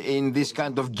and in this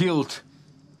kind of guilt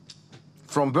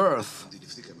from birth.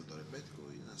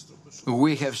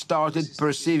 We have started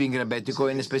perceiving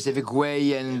Rebetiko in a specific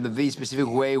way, and this specific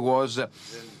way was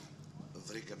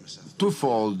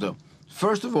twofold.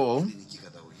 First of all,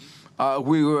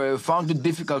 we found it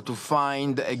difficult to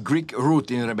find a Greek root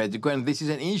in Rebetiko, and this is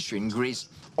an issue in Greece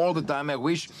all the time. I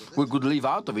wish we could live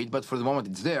out of it, but for the moment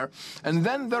it's there. And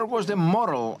then there was the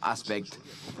moral aspect,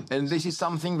 and this is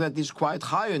something that is quite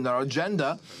high on our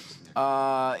agenda.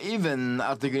 Even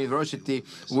at the university,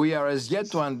 we are as yet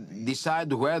to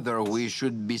decide whether we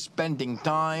should be spending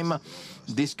time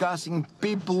discussing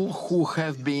people who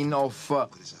have been of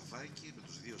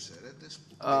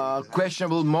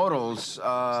questionable morals.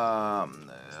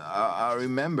 I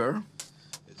remember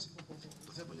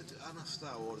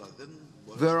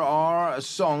there are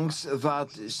songs that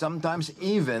sometimes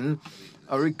even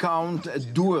recount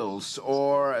duels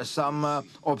or some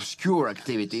obscure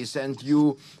activities, and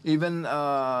you even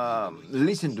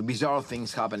listen to bizarre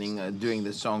things happening during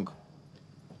the song.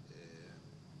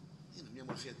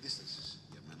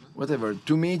 Whatever.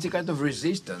 To me, it's a kind of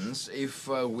resistance if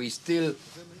we still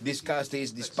discuss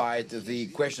this despite the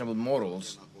questionable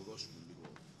morals.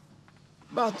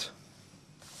 But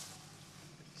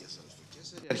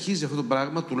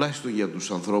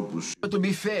to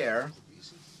be fair,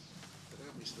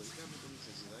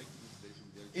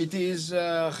 it is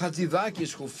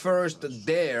Hatzidakis who first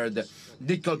dared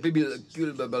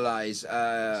deculpabilize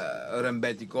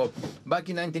Rebetiko back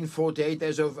in 1948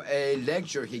 as of a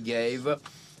lecture he gave,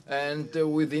 and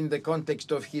within the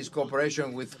context of his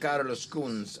cooperation with Karolos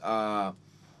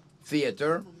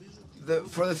theater.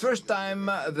 For the first time,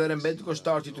 the Rebetiko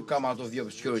started to come out of the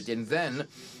obscurity, and then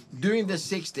during the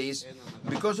 60s,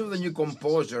 because of the new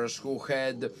composers who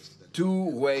had two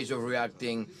ways of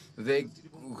reacting, they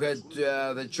had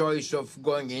the choice of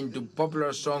going into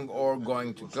popular song or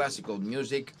going to classical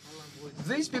music.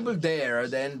 These people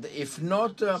dared, and if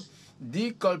not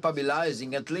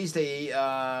deculpabilizing, at least they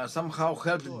somehow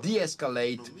helped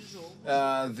de-escalate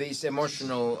this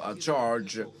emotional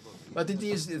charge. But it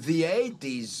is the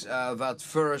 80s that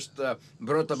first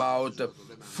brought about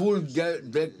full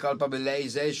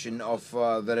deculpabilization of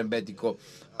the Rebetiko.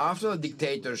 After the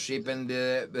dictatorship and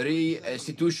the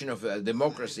re-institution of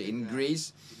democracy in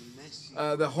Greece,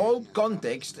 the whole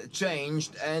context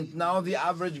changed, and now the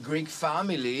average Greek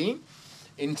family,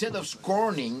 instead of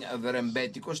scorning the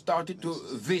Rebetiko, started to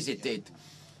visit it.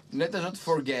 Let us not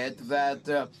forget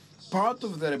that part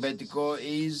of the Rebetiko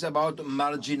is about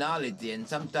marginality, and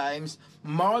sometimes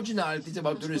marginality is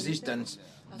about resistance.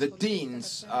 The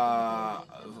teens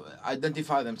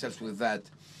identify themselves with that.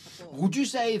 Would you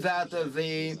say that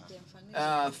the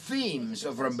themes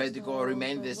of Rebetiko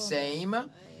remain the same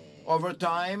over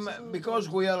time? Because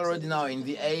we are already now in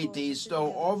the 80s,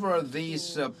 so over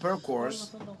this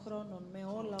percourse,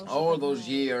 all those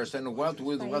years, and what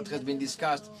has been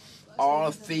discussed,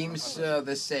 are themes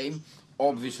the same?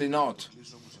 Obviously not.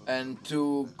 And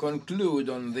to conclude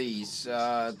on this,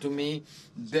 to me,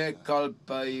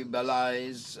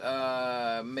 deculpabilize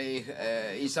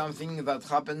is something that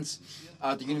happens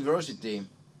at university.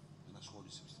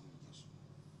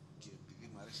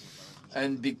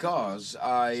 And because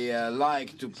I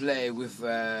like to play with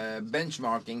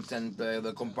benchmarkings and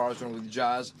the comparison with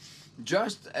jazz,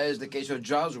 just as the case of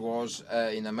jazz was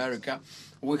in America,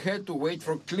 we had to wait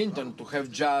for Clinton to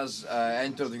have jazz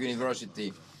enter the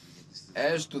university.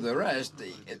 As to the rest,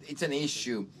 it's an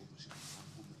issue.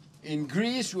 In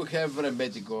Greece, we have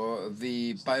Rebetiko.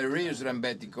 The Piraeus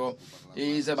Rebetiko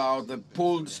is about the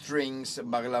pulled strings,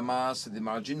 baglamas, the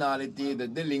marginality, the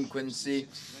delinquency,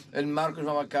 and Markos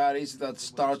Vamvakaris that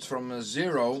starts from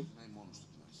zero.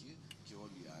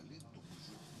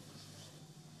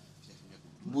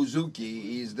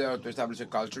 Bouzouki is there to establish a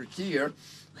culture. Here,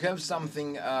 we have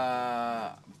something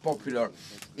popular.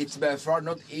 It's by far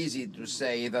not easy to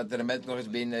say that the Rebetiko has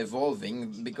been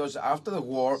evolving, because after the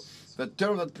war, the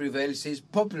term that prevails is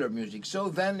popular music. So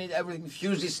then everything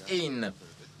fuses in.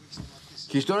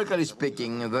 Historically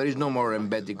speaking, there is no more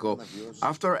Rebetiko.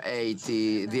 After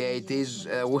the 80s,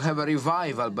 we have a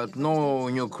revival, but no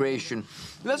new creation.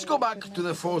 Let's go back to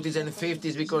the 40s and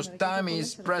 50s, because time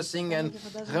is pressing and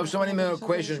I have so many more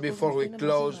questions before we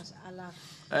close.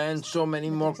 and so many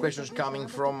more questions coming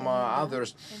from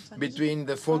others. Between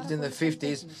the 40s and the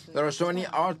 50s, there are so many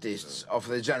artists of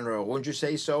the genre. Wouldn't you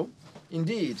say so?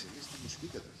 Indeed.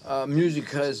 Music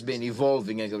has been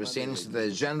evolving ever since.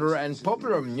 The genre and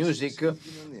popular music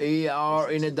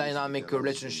are in a dynamic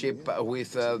relationship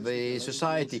with the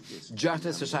society. Just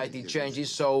as society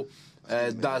changes, so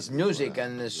does music,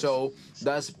 and so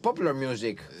does popular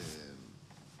music.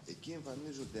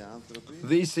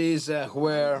 This is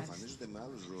where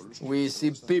we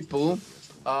see people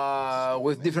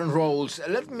with different roles.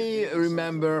 Let me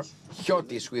remember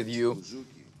Chiotis with you.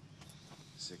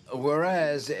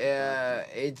 Whereas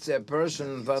it's a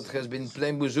person that has been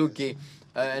playing bouzouki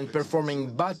and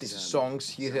performing Batis songs,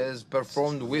 he has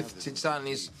performed with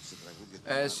Tsitsanis,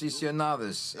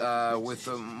 Sisionades, with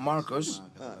Markos.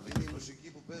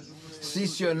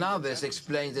 Sisionades,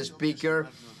 explains the speaker,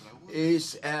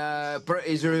 is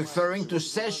referring to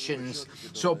sessions,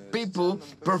 so people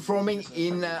performing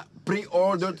in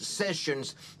pre-ordered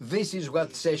sessions. This is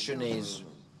what session is.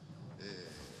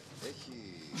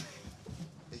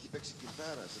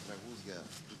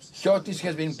 Chiotis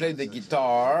has been playing the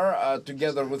guitar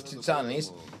together with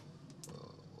Tsitsanis,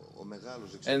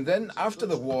 and then after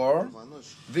the war,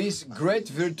 this great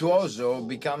virtuoso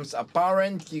becomes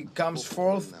apparent. He comes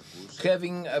forth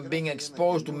having been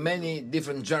exposed to many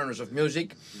different genres of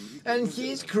music, and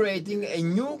he is creating a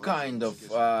new kind of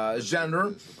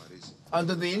genre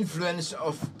under the influence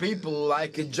of people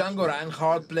like Django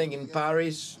Reinhardt playing in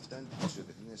Paris,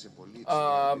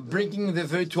 bringing the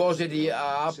virtuosity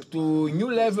up to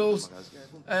new levels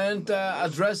and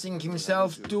addressing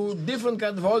himself to different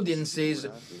kind of audiences.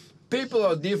 People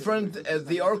are different,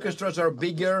 the orchestras are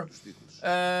bigger,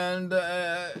 and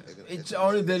it's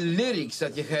only the lyrics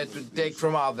that he had to take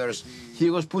from others. He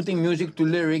was putting music to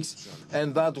lyrics,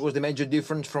 and that was the major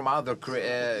difference from other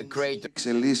creators.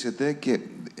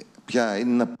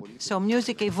 So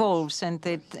music evolves, and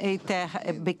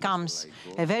it becomes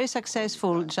a very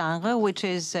successful genre, which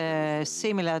is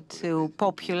similar to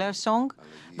popular song.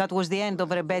 That was the end of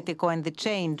Rebetiko and the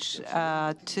change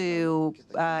to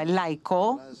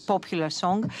laiko, popular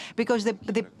song, because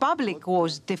the public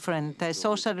was different. The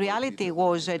social reality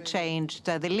was changed.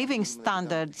 The living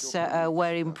standards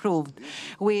were improved.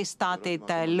 We started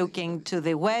looking to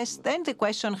the West, and the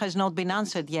question has not been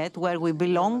answered yet, where we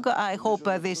belong. I hope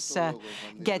this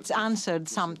gets answered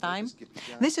sometime.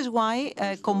 This is why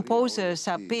composers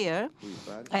appear,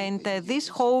 and this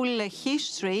whole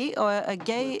history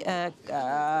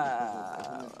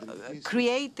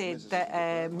created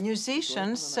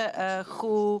musicians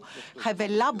who have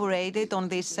elaborated on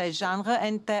this genre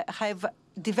and have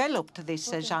developed this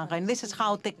genre, and this is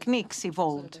how techniques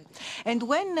evolved. And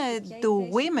when do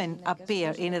women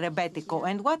appear in Rebetiko,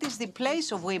 and what is the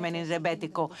place of women in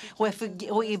Rebetiko?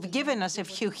 We've given us a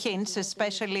few hints,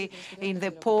 especially in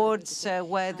the ports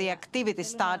where the activity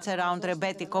starts around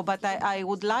Rebetiko, but I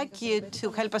would like you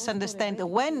to help us understand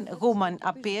when woman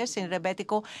appears in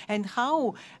Rebetiko and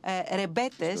how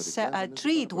rebetes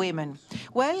treat women.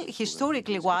 Well,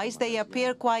 historically wise, they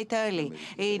appear quite early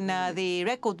in the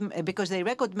record, because the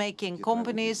record-making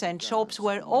companies and shops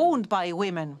were owned by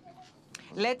women.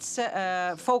 Let's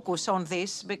focus on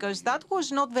this, because that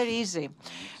was not very easy.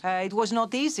 It was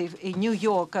not easy in New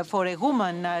York for a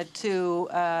woman to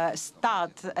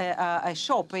start a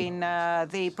shop in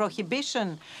the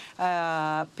Prohibition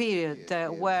period,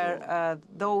 where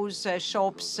those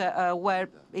shops were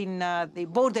in the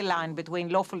borderline between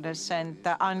lawfulness and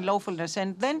unlawfulness.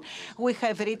 And then we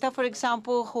have Rita, for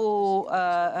example, who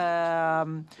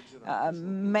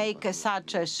make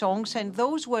such songs, and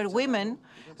those were women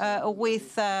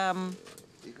with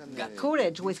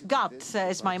courage, with guts,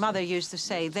 as my mother used to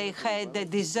say. They had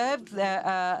deserved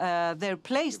their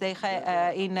place. They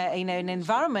had in an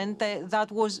environment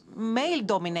that was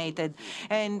male-dominated,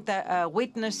 and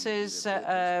witnesses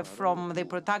from the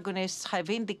protagonists have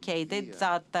indicated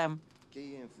that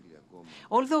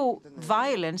although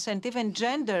violence and even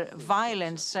gender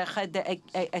violence had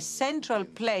a central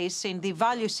place in the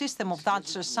value system of that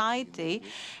society,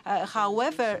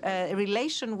 however, a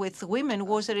relation with women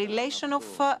was a relation of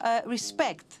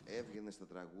respect.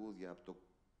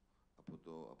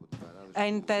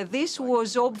 And this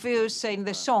was obvious in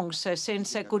the songs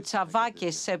since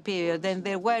Koutsavakis period, and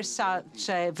there were such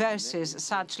verses,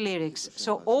 such lyrics.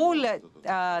 So all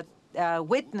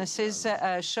witnesses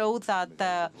show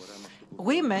that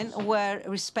women were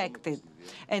respected.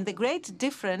 And the great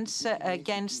difference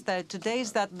against today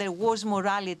is that there was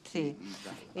morality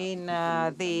in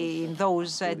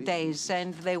those days,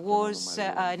 and there was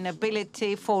an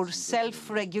ability for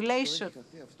self-regulation.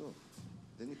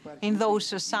 in those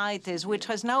societies, which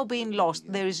has now been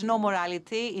lost. There is no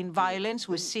morality in violence.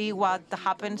 We see what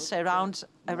happens around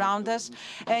us,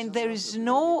 and there is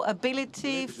no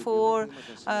ability for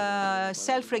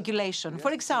self-regulation.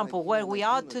 For example, where we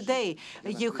are today,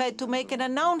 you had to make an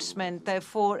announcement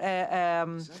for a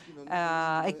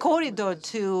corridor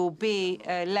to be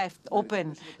left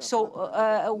open.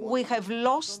 So we have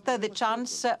lost the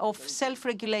chance of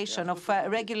self-regulation, of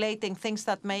regulating things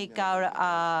that make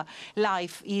our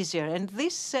life easier. And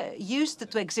this used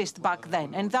to exist back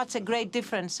then, and that's a great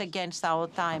difference against our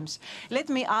times. Let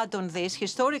me add on this.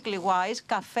 Historically wise,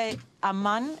 Café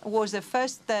Amman was the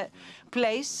first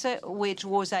place which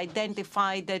was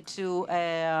identified to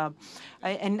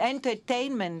an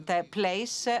entertainment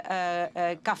place,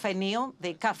 Cafenio,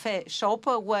 the cafe shop,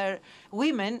 where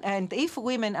women, and if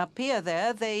women appear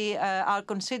there, they are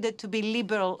considered to be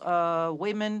liberal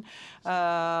women,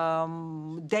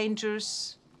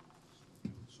 dangerous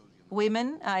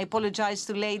women. I apologize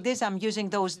to ladies. I'm using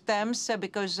those terms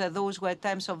because those were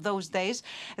terms of those days.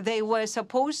 They were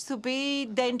supposed to be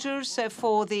dangerous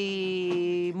for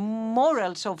the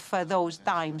morals of those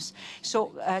times.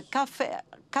 So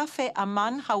Café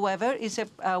Amman, however,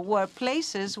 were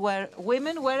places where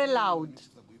women were allowed.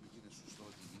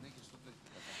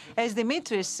 As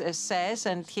Dimitris says,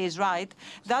 and he's right,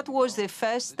 that was the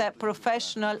first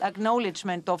professional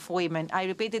acknowledgement of women. I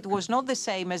repeat, it was not the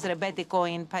same as Rebetiko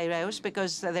in Piraeus,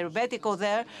 because the Rebetiko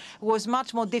there was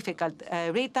much more difficult.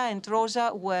 Rita and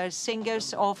Rosa were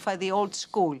singers of the old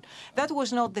school. That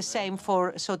was not the same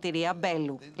for Sotiria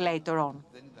Bellou later on.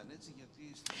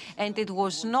 And it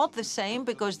was not the same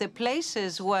because the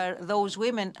places where those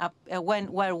women,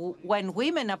 when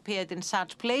women appeared in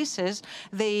such places,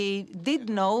 they did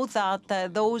know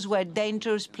that those were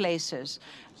dangerous places.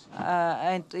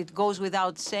 And it goes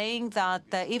without saying that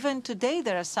even today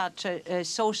there are such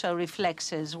social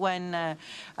reflexes when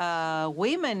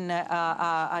women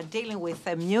are dealing with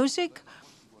music.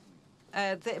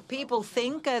 People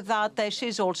think that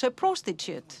she's also a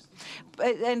prostitute.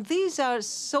 And these are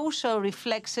social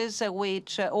reflexes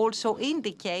which also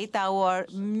indicate our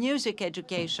music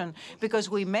education, because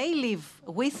we may live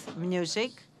with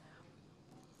music,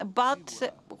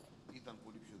 but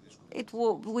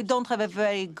we don't have a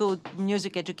very good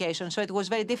music education, so it was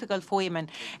very difficult for women.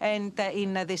 And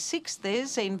in the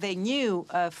 60s, in the new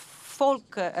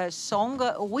folk song,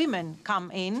 women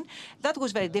come in. That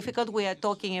was very difficult. We are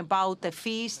talking about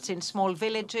feasts in small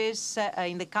villages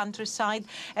in the countryside,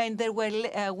 and there were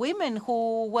women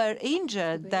who were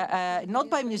injured, not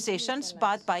by musicians,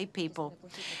 but by people.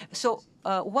 So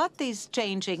what is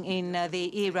changing in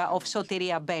the era of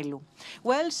Sotiria Bellou?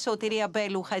 Well, Sotiria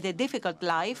Bellou had a difficult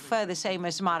life, the same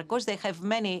as Markos. They have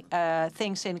many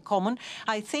things in common.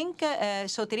 I think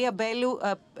Sotiria Bellou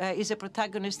is a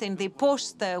protagonist in the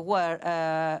post-war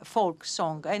folk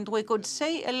song, and we could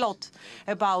say a lot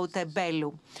about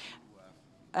Bellou.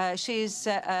 She's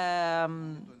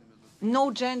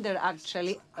no gender,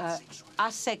 actually,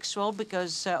 asexual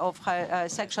because of her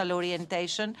sexual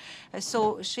orientation.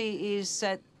 So she is,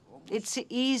 it's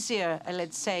easier,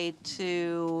 let's say,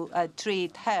 to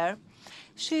treat her.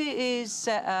 She is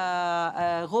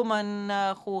a woman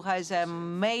who has a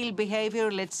male behavior,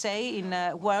 let's say, in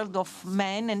a world of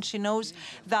men, and she knows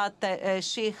that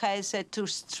she has to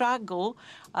struggle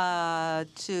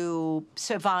to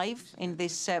survive in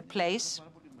this place.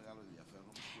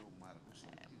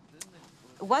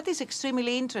 What is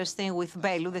extremely interesting with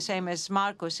Bellou, the same as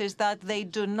Markos, is that they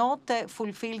do not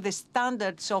fulfill the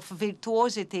standards of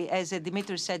virtuosity, as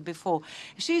Dimitris said before.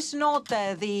 She's not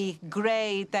the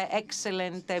great,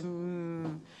 excellent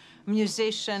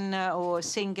musician or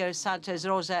singer such as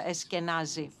Rosa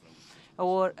Eskenazi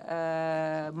or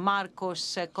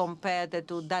Markos compared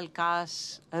to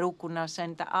Dalkas, Roukounas,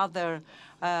 and other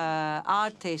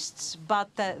artists, but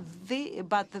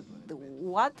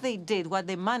what they did, what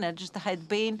they managed, had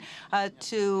been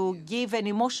to give an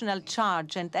emotional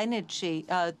charge and energy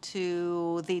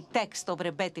to the text of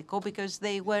Rebetiko, because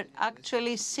they were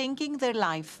actually singing their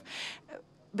life.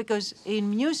 Because in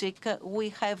music, we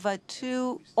have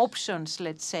two options,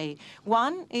 let's say.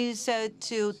 One is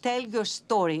to tell your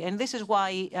story, and this is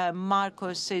why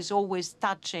Markos is always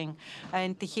touching,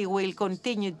 and he will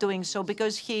continue doing so,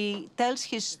 because he tells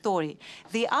his story.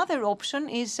 The other option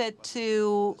is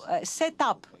to set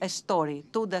up a story.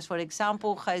 Toudas, for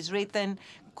example, has written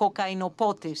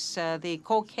Kokainopotis, the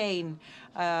cocaine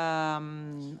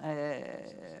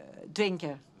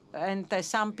drinker. And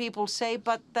some people say,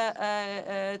 but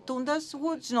Tundas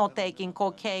was not taking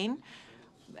cocaine.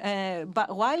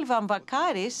 But while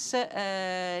Vamvakaris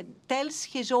tells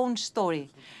his own story,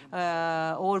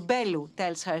 or Bellou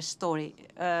tells her story.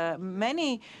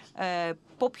 Many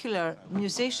popular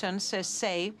musicians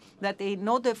say that in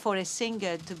order for a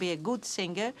singer to be a good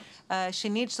singer, she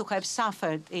needs to have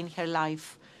suffered in her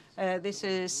life. This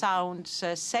sounds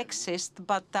sexist,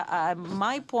 but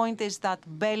my point is that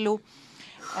Bellou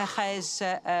has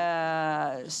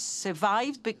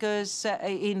survived because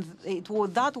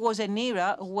that was an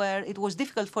era where it was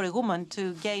difficult for a woman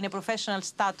to gain a professional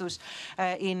status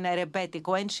in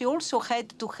Rebetiko. And she also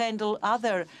had to handle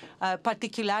other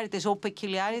particularities or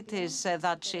peculiarities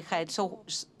that she had.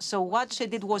 So what she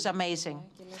did was amazing.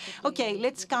 Okay,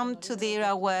 let's come to the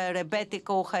era where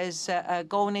Rebetiko has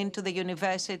gone into the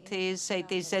universities.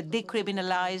 It is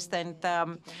decriminalized, and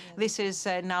this is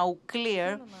now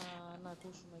clear.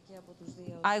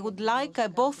 I would like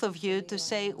both of you to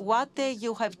say what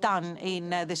you have done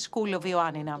in the School of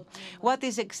Ioannina. What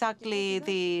is exactly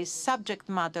the subject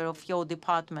matter of your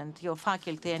department, your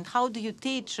faculty, and how do you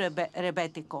teach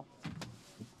Rebetiko?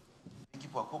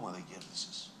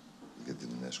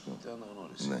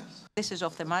 This is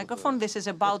off the microphone. This is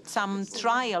about some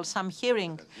trial, some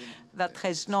hearing that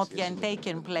has not yet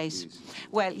taken place.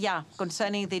 Well, yeah,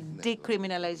 concerning the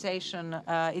decriminalization,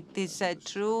 it is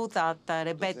true that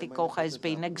Rebetiko has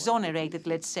been exonerated,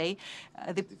 let's say.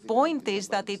 The point is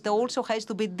that it also has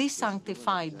to be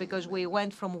desanctified because we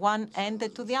went from one end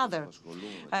to the other.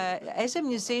 As a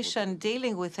musician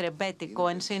dealing with Rebetiko,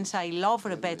 and since I love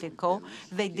Rebetiko,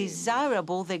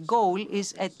 the goal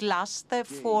is at last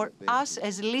for us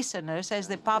as listeners, as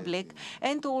the public,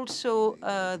 and also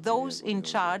those in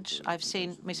charge. I've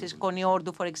seen Mrs.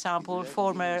 Koniordu, for example,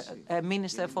 former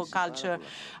Minister for Culture.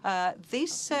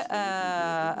 This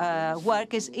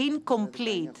work is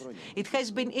incomplete. It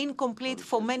has been incomplete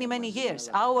for many, many years.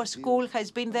 Our school has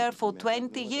been there for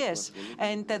 20 years,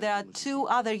 and there are two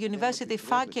other university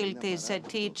faculties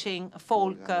teaching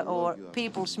folk or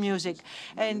people's music.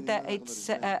 And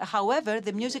however,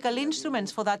 the musical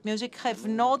instruments for that music have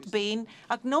not been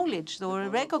acknowledged or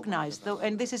recognized,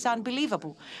 and this is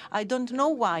unbelievable. I don't know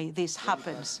why this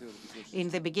happens. In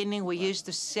the beginning, we used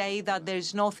to say that there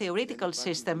is no theoretical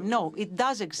system. No, it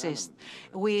does exist.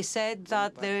 We said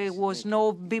that there was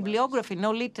no bibliography,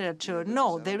 no literature.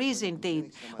 No, there is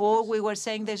indeed. Or we were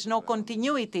saying there's no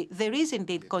continuity. There is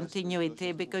indeed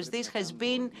continuity because this has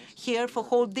been here for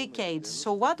whole decades.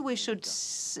 So what we should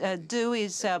do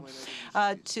is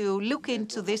to look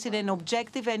into this in an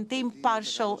objective and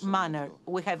impartial manner.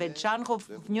 We have a genre of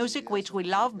music which we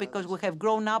love because we have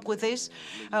grown up with this.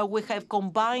 We have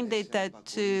combined it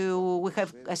we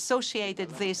have associated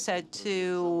this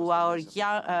to our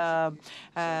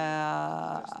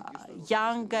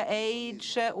young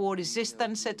age or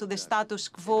resistance to the status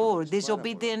quo or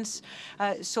disobedience.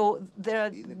 So there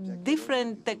are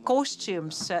different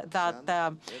costumes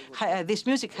that this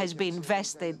music has been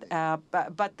vested,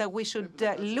 but we should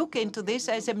look into this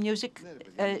as a music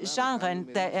genre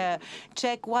and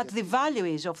check what the value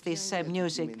is of this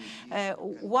music.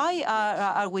 Why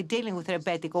are we dealing with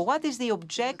Rebetiko? What is the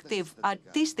objective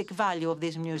artistic value of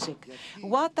this music?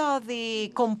 What are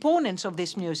the components of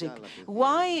this music?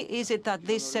 Why is it that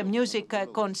this music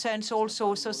concerns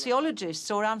also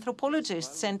sociologists or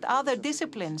anthropologists and other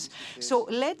disciplines? So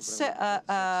let's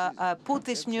put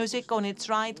this music on its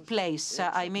right place.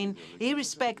 I mean,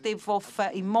 irrespective of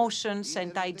emotions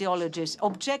and ideologies.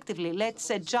 Objectively,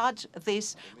 let's judge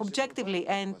this objectively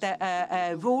and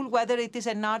rule whether it is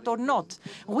an art or not.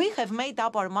 We have made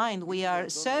up our mind. We are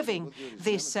serving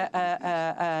this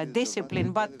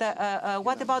discipline, but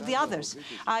what about the others?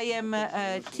 I am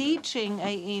teaching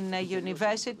in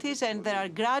universities, and there are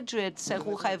graduates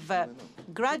who have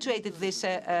graduated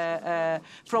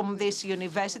from this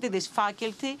university, this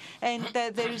faculty, and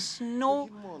there is no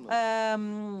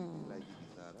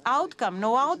outcome,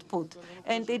 no output.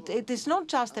 And it is not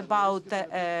just about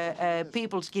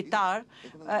people's guitar.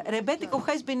 Rebetiko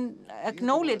has been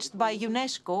acknowledged by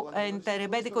UNESCO, and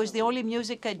Rebetiko is the only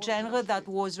music genre that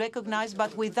was recognized,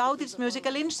 but without its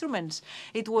musical instruments.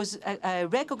 It was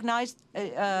recognized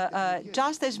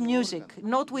just as music,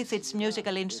 not with its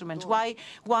musical instruments.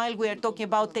 While we are talking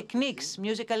about techniques,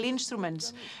 musical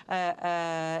instruments,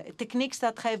 techniques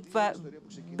that have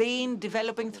been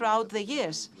developing throughout the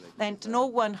years, and no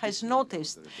one has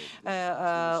noticed.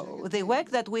 The work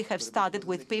that we have started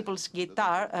with people's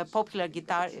guitar, popular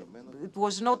guitar, it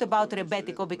was not about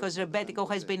Rebetiko, because Rebetiko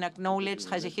has been acknowledged,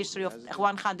 has a history of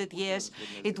 100 years.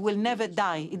 It will never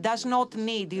die. It does not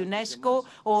need UNESCO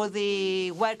or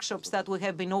the workshops that we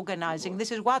have been organizing.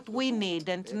 This is what we need,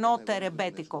 and not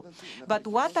Rebetiko. But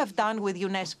what I've done with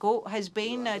UNESCO has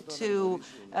been to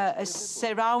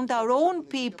surround our own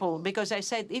people, because I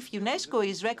said if UNESCO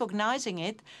is recognizing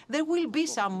it, there will be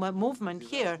some movement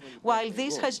here, while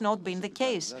this has not been the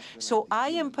case. So I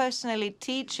am personally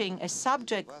teaching a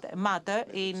subject matter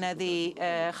in the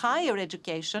higher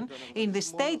education in the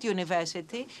state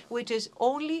university, which is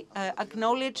only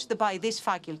acknowledged by this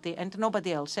faculty and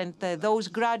nobody else. And those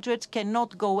graduates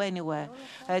cannot go anywhere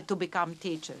to become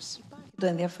teachers.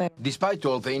 Despite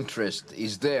all the interest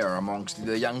is there amongst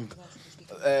the young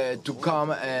to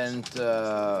come and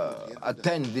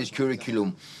attend this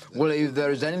curriculum. Well, if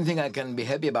there is anything I can be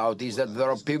happy about is that there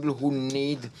are people who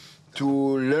need to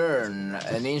learn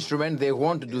an instrument. They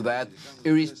want to do that,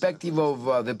 irrespective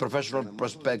of the professional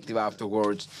perspective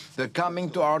afterwards. They're coming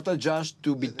to Arta just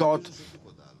to be taught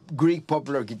Greek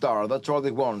popular guitar. That's all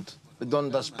they want. They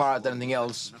don't aspire to anything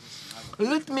else.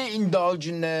 Let me indulge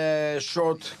in a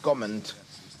short comment.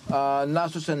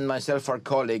 Nasos and myself are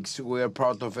colleagues. We are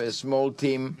part of a small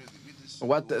team.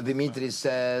 What Dimitris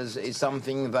says is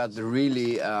something that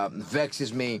really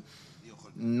vexes me.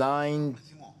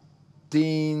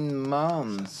 19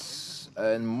 months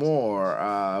and more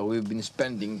we've been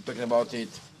spending talking about it.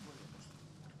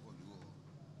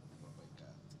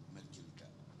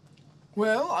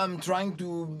 Well, I'm trying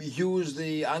to use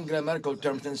the Angela Merkel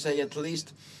terms and say at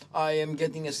least I am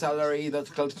getting a salary that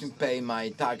helps me pay my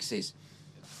taxes.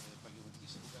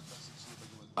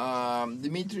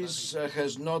 Dimitris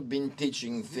has not been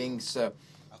teaching things in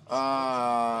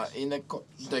a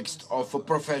context of a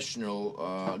professional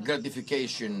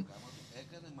gratification.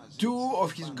 Two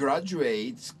of his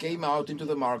graduates came out into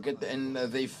the market and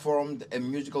they formed a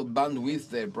musical band with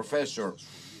their professor.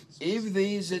 If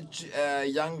these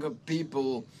young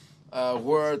people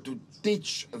were to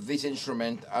teach this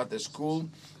instrument at a school,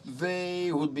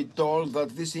 they would be told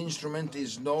that this instrument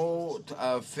is not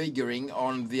figuring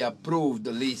on the approved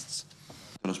lists.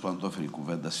 Τέλος πάντων το έφερε η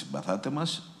κουβέντα συμπαθάτε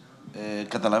μας.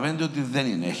 Καταλαβαίνετε ότι δεν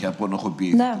είναι, έχει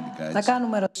απονοχοποιηθεί τελικά, έτσι.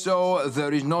 So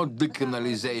there is no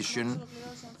decriminalization.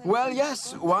 Well,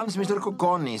 yes, once Mr.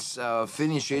 Kokkonis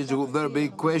finishes, there will be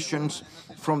questions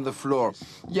from the floor.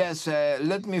 Yes,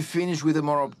 let me finish with a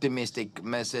more optimistic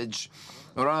message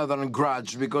rather than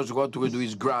grudge, because what we do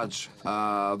is grudge.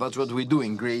 That's what we do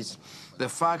in Greece. The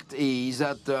fact is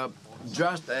that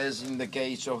just as in the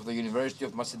case of the University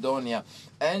of Macedonia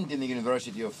and in the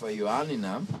University of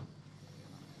Ioannina,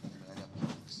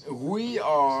 we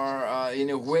are in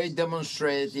a way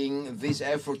demonstrating this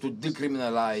effort to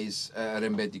decriminalize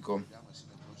Rebetiko.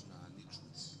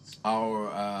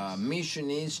 Our mission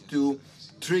is to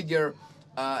trigger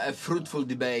a fruitful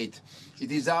debate.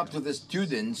 It is up to the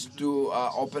students to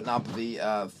open up the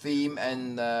theme and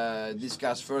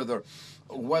discuss further.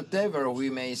 Whatever we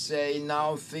may say, now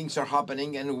things are happening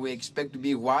and we expect to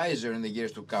be wiser in the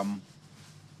years to come.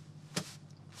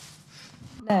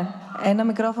 Ναι, ένα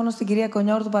μικρόφωνο στην κυρία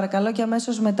Κονιόρδου παρακαλώ και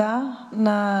αμέσως μετά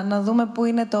να δούμε πού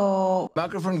είναι το...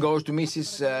 Microphone goes to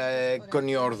Mrs.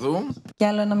 Koniordu. Και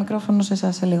άλλο ένα μικρόφωνο σε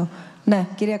εσάς σε λίγο. Ναι,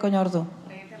 κυρία Κονιόρδου.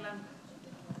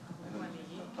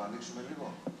 Το ανοίξουμε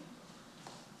λίγο.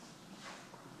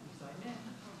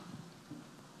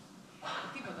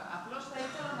 Τίποτα. Απλώς θα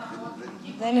ήθελα να πω...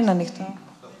 Δεν είναι ανοιχτό.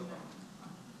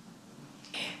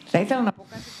 Θα ήθελα να πω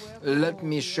κάτι που... Let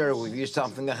me share with you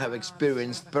something I have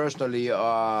experienced personally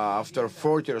after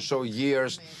 40 or so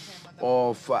years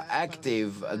of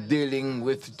active dealing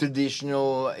with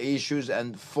traditional issues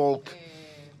and folk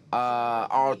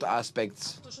art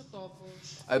aspects.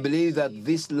 I believe that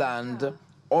this land,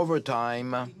 over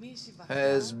time,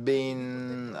 has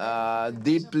been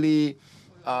deeply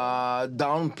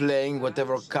downplaying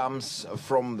whatever comes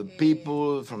from the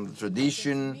people, from the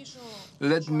tradition.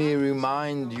 Let me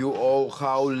remind you all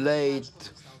how late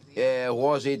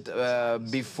was it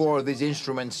before this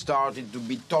instrument started to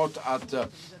be taught at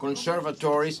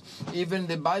conservatories. Even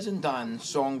the Byzantine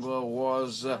song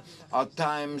was at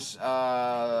times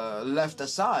left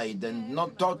aside and not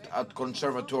taught at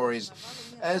conservatories.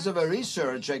 As of a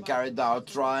research I carried out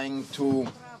trying to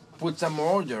put some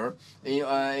order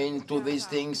into these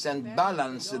things and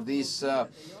balance these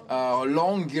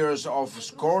long years of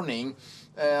scorning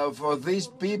for these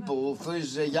people,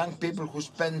 these young people who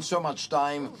spend so much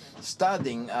time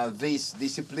studying this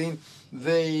discipline,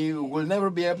 they will never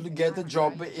be able to get a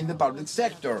job in the public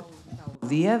sector.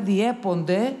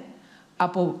 Διέπονται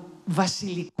από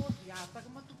βασιλικό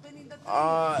διάταγμα του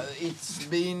 53. It's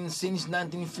been since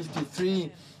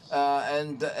 1953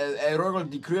 and a royal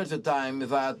decree at the time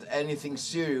that anything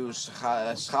serious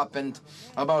has happened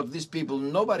about these people.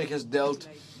 Nobody has dealt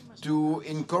to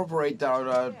incorporate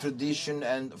our tradition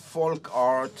and folk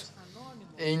art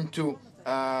into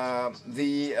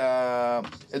the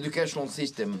educational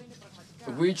system.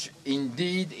 which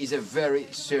indeed is a very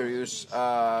serious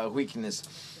weakness.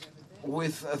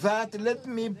 With that, let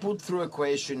me put through a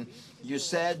question. You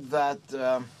said that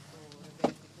the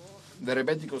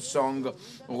Rebetiko song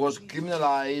was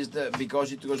criminalized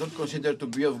because it was not considered to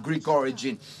be of Greek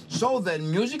origin. So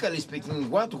then, musically speaking,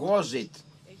 what was it?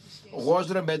 Was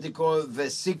Rebetiko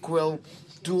the sequel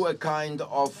to a kind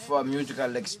of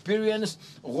musical experience?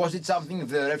 Was it something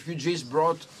the refugees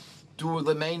brought to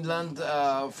the mainland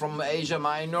from Asia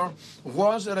Minor?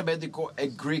 Was Rebetiko a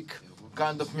Greek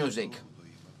kind of music?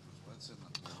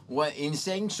 Well, in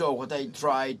saying so, what I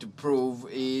try to prove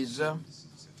is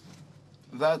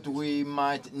that we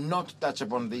might not touch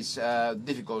upon this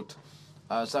difficult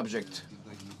subject.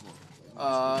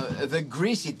 The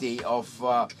Greecity of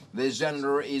the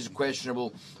genre is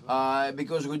questionable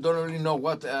because we don't really know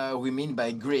what we mean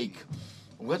by Greek.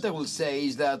 What I will say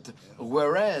is that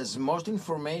whereas most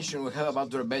information we have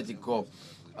about Rebetiko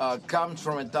comes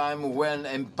from a time when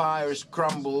empires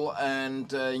crumble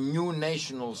and new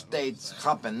national states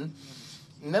happen,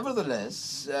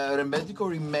 nevertheless, Rebetiko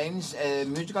remains a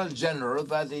musical genre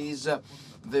that is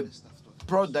the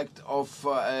product of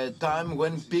a time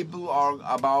when people are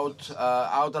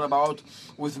out and about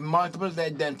with multiple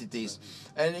identities.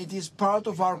 And it is part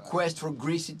of our quest for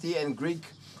Greecity and Greek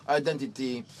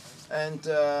identity. And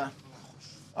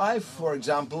I, for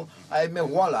example, I'm a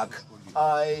Wallach.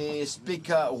 I speak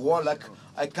Wallach.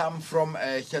 I come from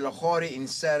Hellohori in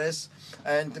Ceres,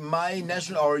 and my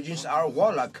national origins are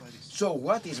Wallach. So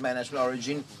what is my national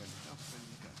origin?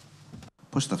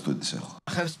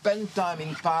 I have spent time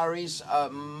in Paris.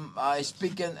 I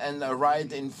speak and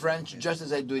write in French just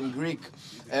as I do in Greek.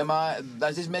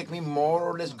 Does this make me more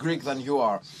or less Greek than you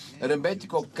are?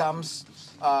 Rebetiko comes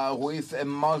with a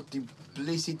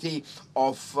multiplicity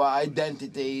of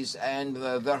identities, and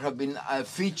there have been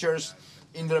features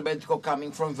in Rebetiko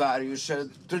coming from various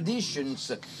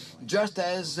traditions. Just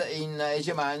as in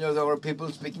Asia Minor, there were people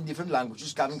speaking different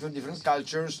languages, coming from different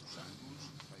cultures.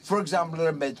 For example,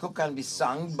 Rebetiko can be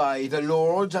sung by the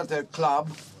lords at a club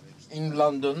in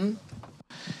London,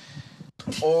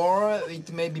 or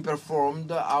it may be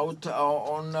performed out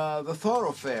on the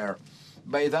thoroughfare.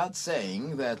 By that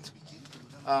saying that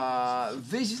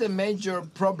this is a major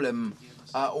problem.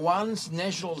 Once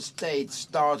national states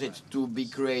started to be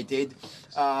created,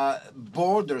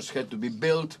 borders had to be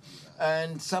built,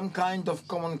 and some kind of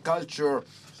common culture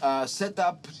set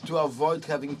up to avoid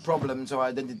having problems of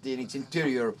identity in its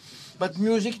interior. But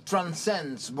music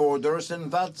transcends borders,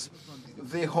 and that's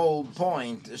the whole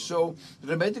point. So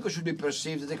Rebetiko should be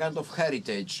perceived as a kind of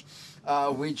heritage,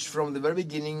 which from the very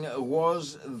beginning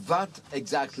was that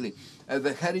exactly,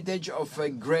 the heritage of a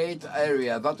great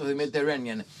area, that of the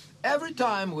Mediterranean. Every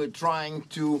time we're trying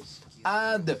to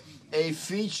add a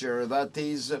feature that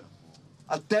is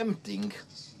attempting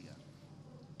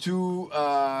to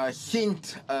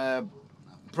hint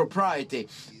propriety,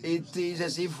 it is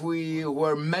as if we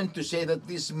were meant to say that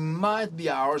this might be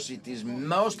ours, it is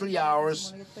mostly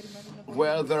ours.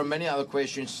 Well, there are many other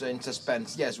questions in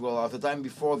suspense. Yes, well, at the time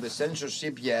before the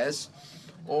censorship, yes,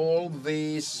 all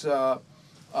this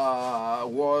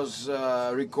was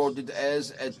recorded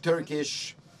as a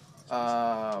Turkish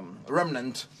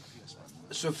remnant.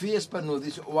 Sophia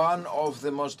Spanoudis, one of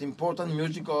the most important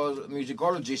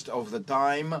musicologists of the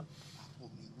time,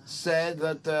 said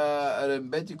that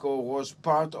Rebetiko was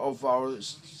part of our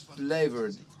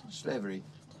slavery.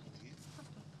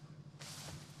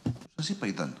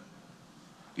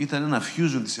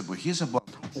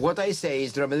 What I say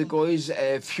is Rebetiko is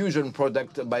a fusion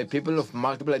product by people of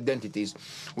multiple identities.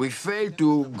 We fail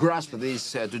to grasp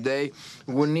this today.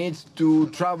 We need to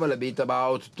travel a bit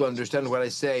about to understand what I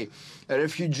say. A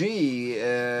refugee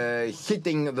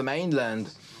hitting the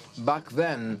mainland back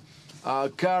then,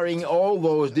 carrying all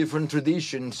those different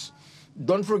traditions.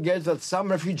 Don't forget that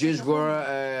some refugees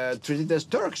were treated as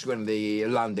Turks when they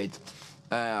landed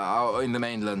in the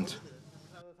mainland.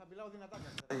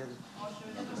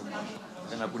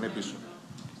 Let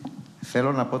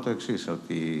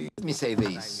me say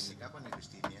this.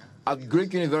 At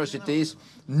Greek universities,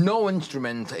 no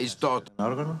instrument is taught.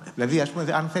 For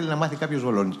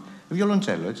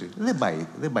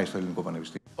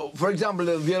example,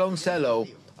 the violoncello.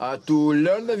 To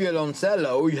learn the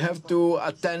violoncello, you have to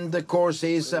attend the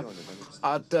courses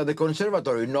at the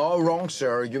conservatory. No, wrong,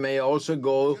 sir. You may also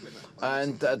go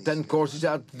and attend courses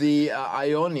at the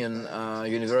Ionian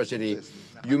University.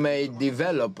 You may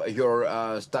develop your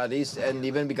studies and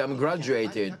even become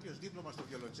graduated.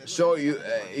 So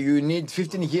you need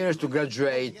 15 years to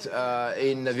graduate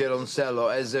in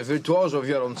violoncello as a virtuoso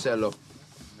violoncello.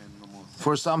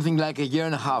 For something like a year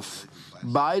and a half.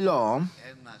 By law,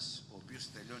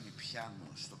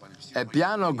 a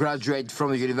piano graduate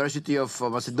from the University of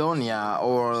Macedonia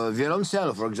or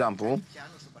violoncello, for example,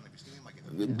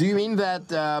 do you mean that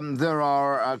there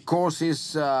are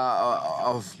courses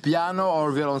of piano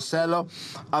or violoncello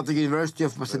at the University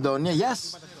of Macedonia?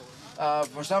 Yes,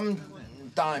 for some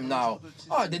time now.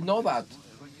 Oh, I didn't know that.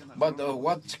 But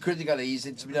what's critical is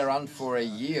it's been around for a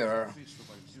year.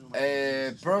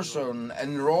 A person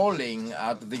enrolling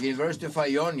at the University of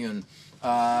Ioannina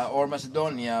or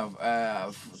Macedonia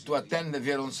to attend the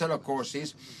violoncello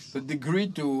courses, the degree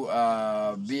to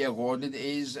be awarded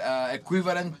is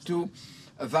equivalent to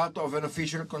that of an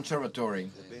official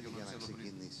conservatory.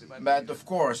 But of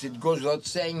course, it goes without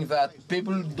saying that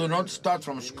people do not start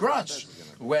from scratch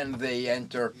when they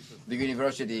enter the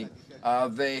university.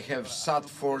 They have sat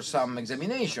for some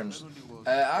examinations,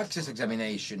 access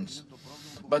examinations.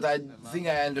 But I think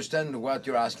I understand what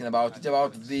you're asking about. It's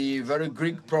about the very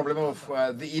Greek problem of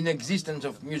the inexistence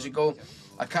of musical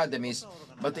academies,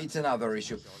 but it's another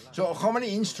issue. So how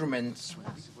many instruments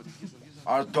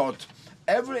are taught?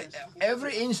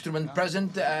 Every instrument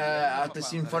present at the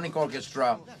symphonic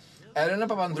orchestra. Elena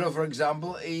Papandreou, for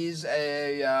example, is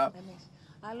a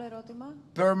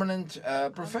permanent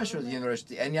professor at the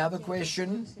university. Any other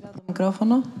question?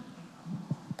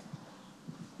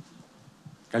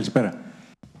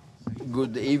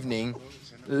 Good evening.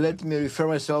 Let me refer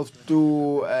myself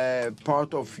to a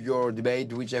part of your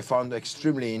debate which I found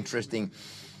extremely interesting.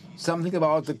 Something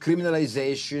about the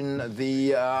criminalization,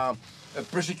 the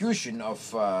persecution of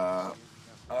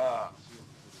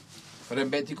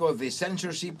Rebetiko, the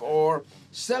censorship or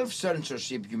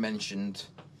self-censorship you mentioned.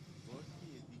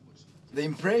 The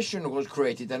impression was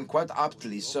created, and quite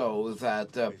aptly so,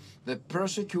 that the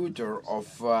persecutor of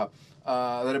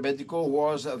Rebetiko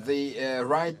was the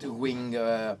right-wing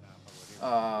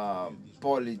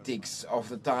politics of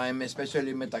the time,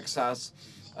 especially Metaxas,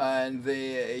 and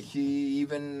he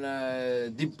even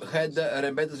had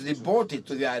Rebetiko's deported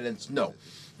to the islands. No,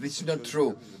 this is not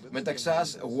true.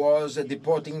 Metaxas was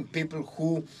deporting people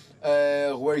who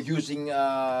were using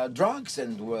drugs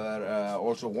and were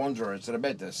also wanderers,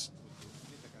 Rebetes.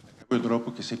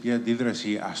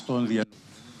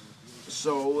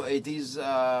 So it is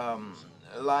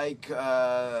like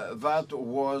that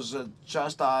was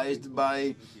chastised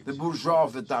by the bourgeois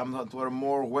of the time that were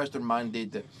more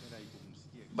Western-minded.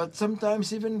 But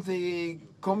sometimes even the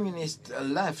communist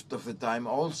left of the time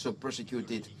also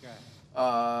persecuted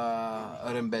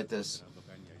Rembetes,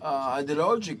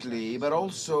 ideologically, but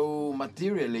also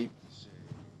materially,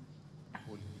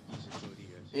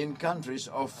 in countries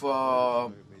of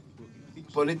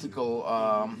political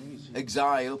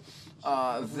exile.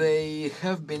 They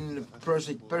have been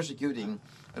persecuting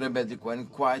Rebetiko, and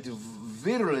quite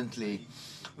virulently.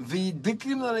 The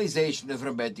decriminalization of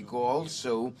Rebetiko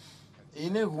also,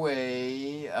 in a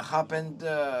way, happened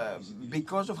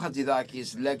because of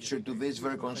Hatzidakis' lecture to this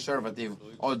very conservative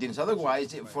audience.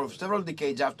 Otherwise, for several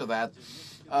decades after that,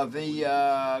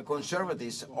 the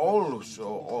conservatives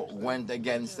also went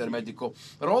against Rebetiko,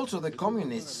 but also the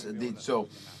communists did so.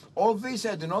 All this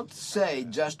I do not say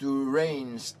just to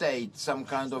reinstate some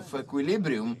kind of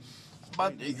equilibrium,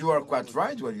 but you are quite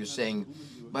right what you're saying.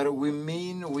 But we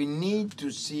mean we need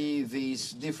to see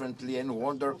this differently and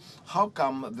wonder how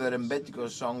come the Rebetiko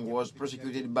song was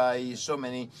persecuted by so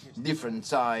many different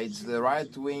sides, the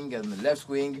right wing and the left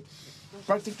wing,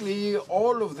 practically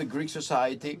all of the Greek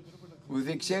society, with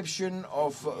the exception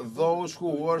of those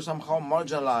who were somehow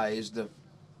marginalized.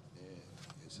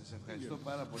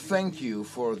 Thank you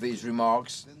for these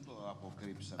remarks.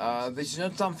 This is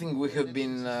not something we have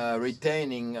been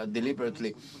retaining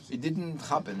deliberately. It didn't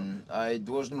happen. It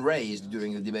wasn't raised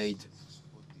during the debate.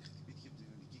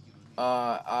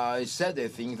 I said, I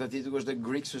think, that it was the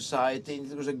Greek society,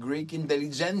 it was the Greek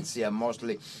intelligentsia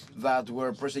mostly that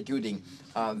were persecuting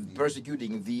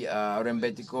the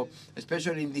Rebetiko,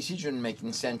 especially in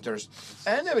decision-making centers.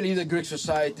 And I believe the Greek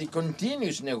society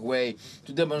continues in a way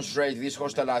to demonstrate this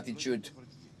hostile attitude.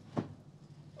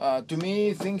 To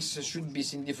me, things should be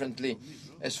seen differently.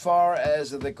 As far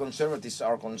as the conservatives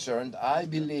are concerned, I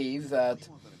believe that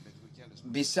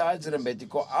besides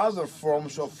Rebetiko, other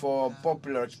forms of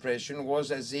popular expression was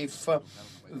as if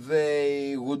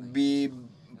they would be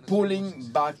pulling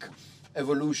back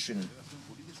evolution.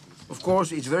 Of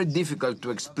course, it's very difficult to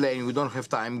explain. We don't have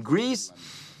time. Greece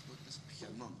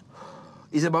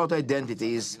is about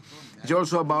identities. It's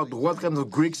also about what kind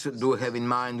of Greeks do we have in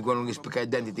mind when we speak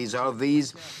identities. Are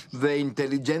these the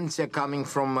intelligentsia coming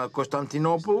from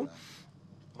Constantinople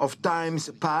of times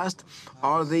past?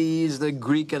 Are these the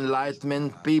Greek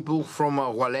Enlightenment people from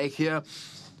Wallachia,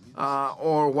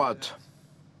 or what?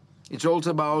 It's also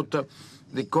about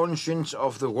the conscience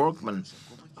of the workman.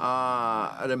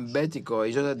 Rebetiko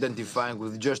is not identifying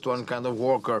with just one kind of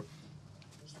worker.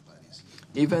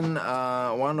 Even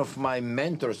one of my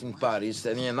mentors in Paris,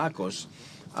 Markos,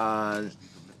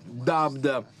 dubbed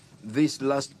this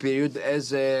last period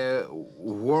as a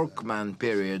workman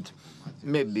period,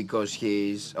 maybe because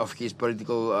of his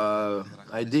political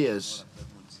ideas.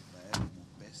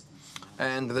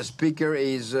 And the speaker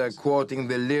is quoting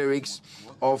the lyrics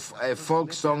of a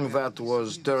folk song that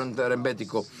was turned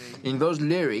Rebetiko. In those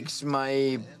lyrics,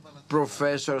 my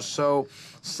professor saw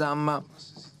some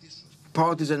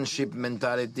partisanship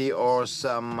mentality or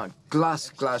some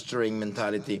class clustering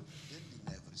mentality.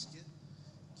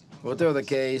 Whatever the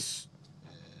case,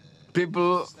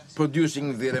 people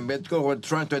producing the Rebetiko were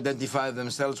trying to identify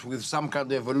themselves with some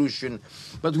kind of evolution,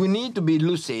 but we need to be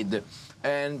lucid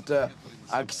and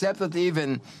accept that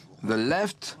even the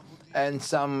left and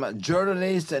some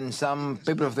journalists and some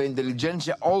people of the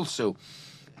intelligentsia also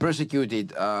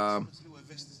persecuted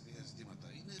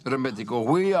Rebetiko.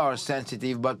 We are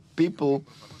sensitive, but people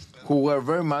who were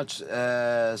very much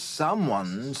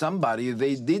somebody,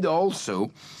 they did also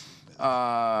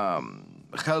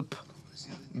help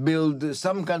build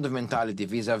some kind of mentality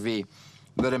vis-a-vis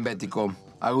the Rebetiko.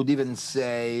 I would even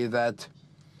say that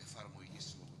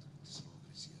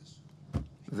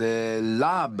the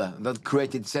lab that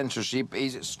created censorship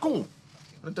is school.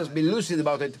 Let us be lucid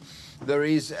about it. There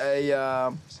is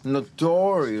a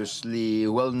notoriously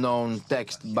well-known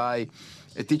text by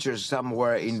a teacher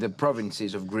somewhere in the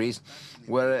provinces of Greece,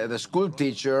 where the school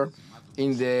teacher,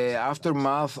 in the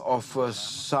aftermath of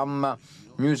some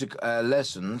music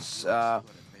lessons,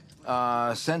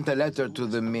 sent a letter to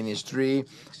the ministry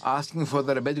asking for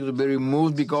the Rebetiko to be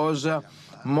removed because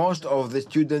most of the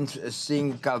students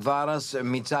sing Kalvaras,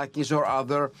 Mitsakis, or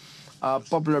other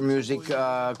popular music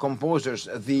composers.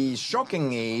 The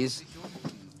shocking is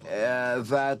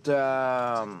that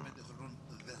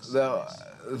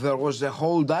there was a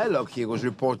whole dialogue he was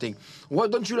reporting. Why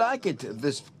don't you like it?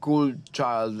 The school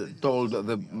child told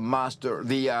the master,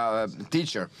 the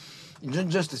teacher. It's not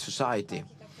just the society.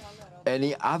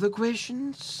 Any other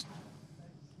questions?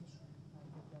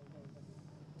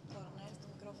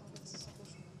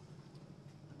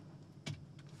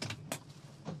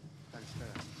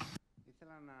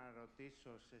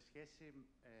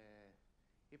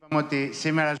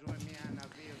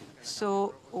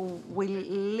 So we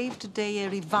live today a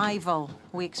revival.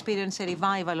 We experience a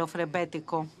revival of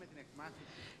Rebetiko.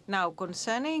 Now,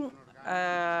 concerning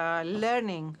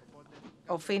learning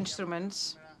of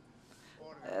instruments,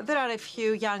 there are a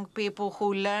few young people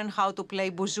who learn how to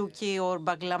play bouzouki or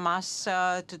baglamas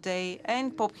today,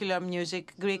 and popular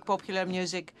music, Greek popular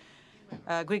music,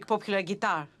 Greek popular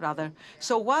guitar, rather.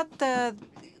 So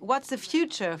what's the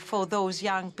future for those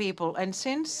young people? And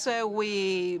since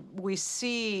we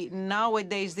see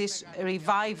nowadays this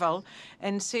revival,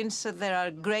 and since there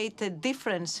are great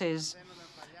differences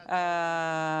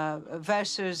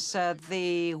versus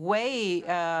the way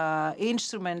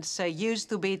instruments used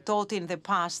to be taught in the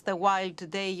past, while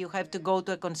today you have to go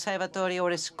to a conservatory or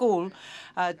a school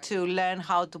to learn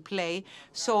how to play.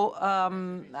 So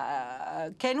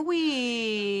can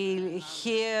we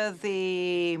hear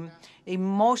the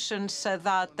emotions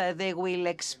that they will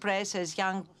express as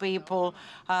young people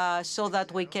so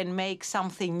that we can make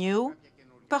something new,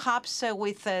 perhaps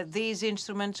with these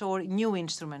instruments or new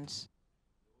instruments?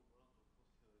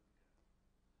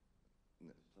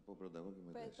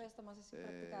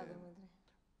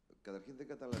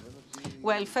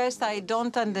 Well, first, I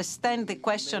don't understand the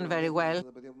question very well.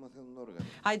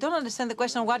 I don't understand the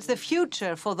question, what's the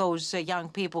future for those young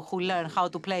people who learn how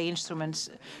to play instruments?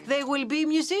 They will be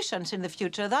musicians in the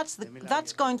future.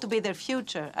 That's going to be their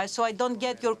future. So I don't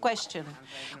get your question.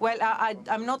 Well,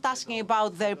 I'm not asking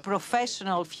about their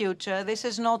professional future. This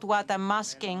is not what I'm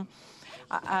asking.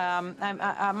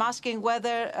 I'm asking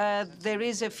whether there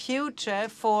is a future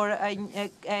for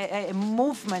a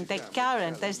movement, a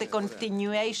current, as the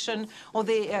continuation or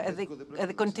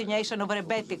the continuation of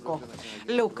Rebetiko.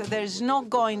 Look, there's not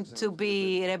going to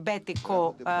be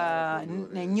Rebetiko,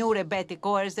 new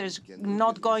Rebetiko, as there's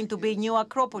not going to be new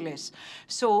Acropolis.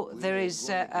 So there is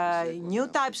new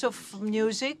types of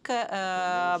music,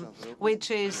 which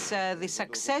is the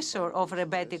successor of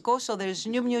Rebetiko. So there's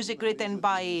new music written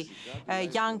by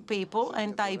young people,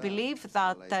 and I believe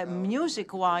that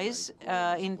music-wise,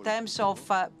 in terms of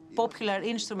popular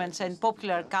instruments and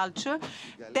popular culture,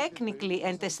 technically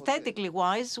and aesthetically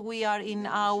wise, we are in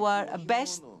our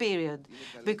best period,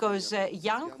 because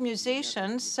young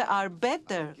musicians are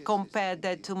better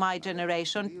compared to my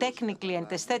generation, technically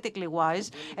and aesthetically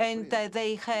wise, and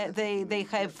they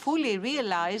have fully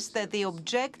realized that the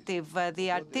objective,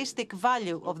 the artistic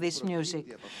value of this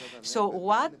music. So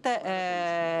what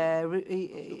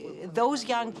those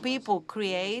young people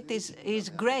create is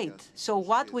great. So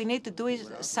what we need to do is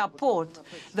support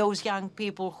those young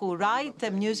people who write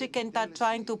music and are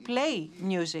trying to play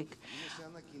music.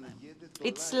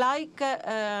 It's like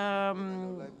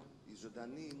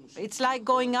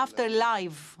going after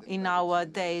live in our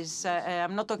days.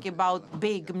 I'm not talking about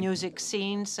big music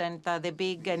scenes and the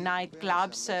big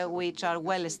nightclubs, which are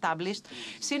well established.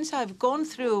 Since I've gone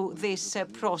through this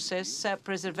process,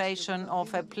 preservation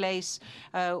of a place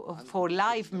for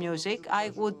live music, I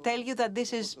would tell you that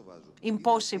this is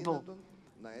impossible.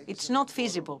 It's not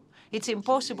feasible. It's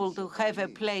impossible to have a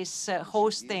place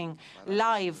hosting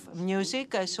live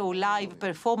music, so live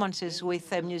performances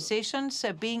with musicians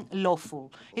being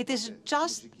lawful. It is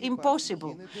just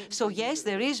impossible. So yes,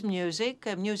 there is music.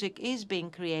 Music is being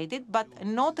created, but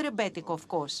not Rebetiko, of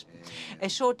course. A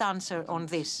short answer on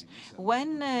this.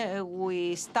 When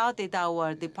we started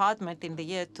our department in the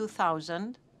year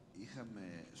 2000,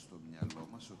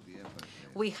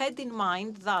 we had in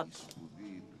mind that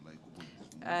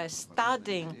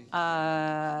studying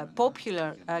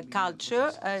popular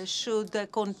culture should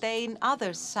contain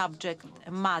other subject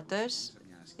matters,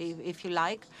 if you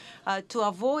like, to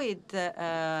avoid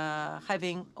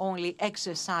having only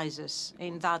exercises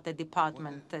in that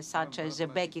department, such as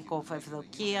Rebetiko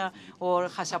Evdokia or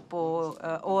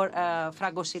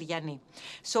Frangosyriani.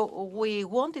 So we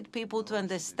wanted people to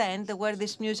understand where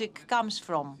this music comes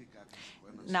from.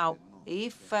 Now,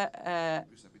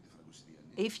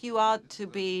 if you are to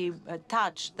be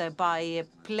touched by a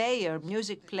player,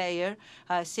 music player,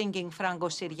 singing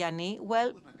Frangosyriani,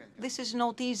 well, this is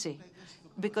not easy,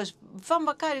 because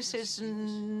Vamvakaris is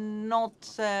not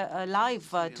alive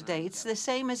today. It's the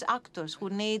same as actors who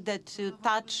need to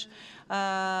touch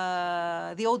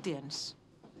the audience.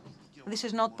 This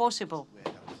is not possible.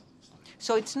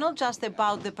 So it's not just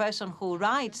about the person who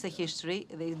writes the history,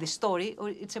 the story,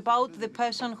 it's about the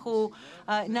person who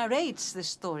narrates the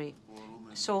story.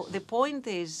 So the point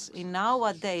is, in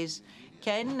nowadays,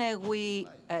 can we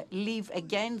live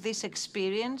again this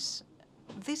experience?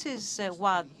 This is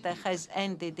what has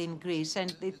ended in Greece,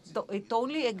 and it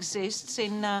only exists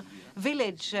in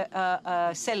village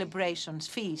celebrations,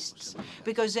 feasts,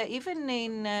 because even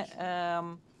in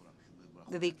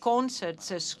the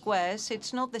concerts squares,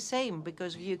 it's not the same,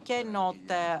 because you cannot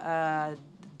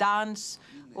dance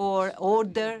or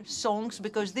order songs,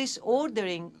 because this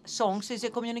ordering songs is a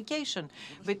communication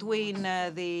between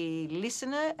the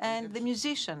listener and the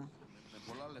musician.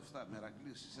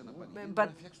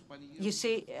 But you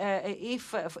see,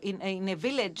 if in a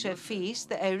village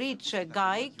feast, a rich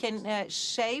guy can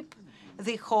shape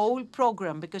the whole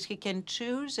program, because he can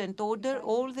choose and order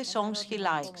all the songs he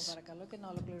likes.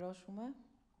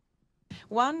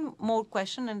 One more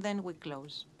question and then we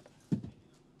close.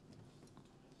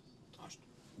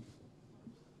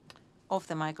 Off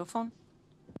the microphone.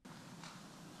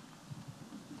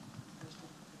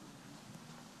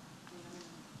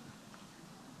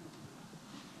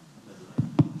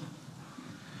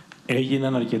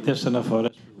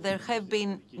 There have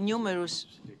been numerous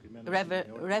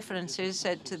references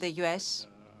to the U.S.,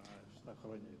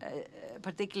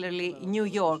 particularly New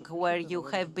York, where you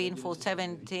have been for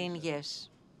 17 years.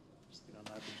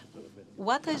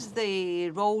 What has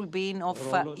the role been of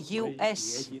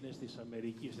U.S.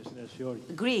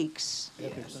 Greeks?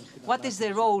 What is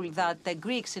the role that the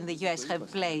Greeks in the U.S.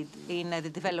 have played in the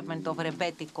development of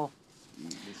Rebetiko?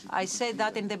 I said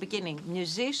that in the beginning.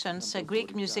 Musicians,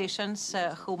 Greek musicians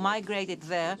who migrated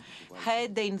there,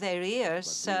 had in their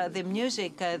ears the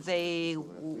music they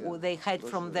had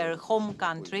from their home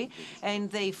country, and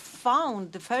they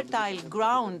found fertile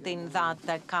ground in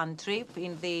that country,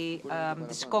 in the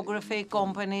discography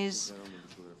companies,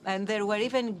 and there were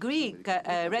even Greek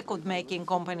record-making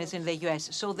companies in the U.S.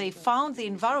 So they found the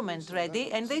environment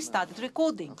ready, and they started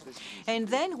recording. And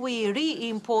then we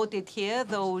re-imported here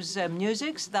those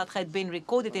musics that had been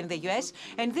recorded in the U.S.,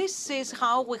 and this is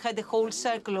how we had a whole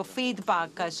circle of feedback.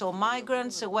 So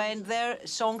migrants, when their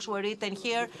songs were written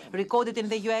here, recorded in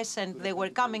the U.S., and they were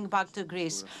coming back to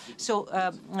Greece. So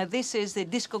this is the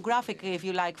discographic, if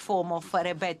you like, form of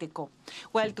Rebetiko.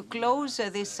 Well, to close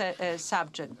this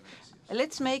subject,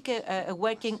 let's make a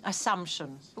working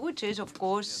assumption, which is, of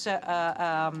course,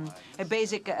 a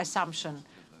basic assumption.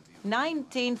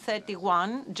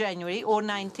 1931 January or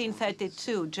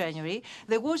 1932 January,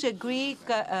 there was a Greek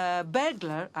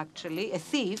burglar, actually, a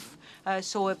thief,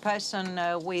 so a person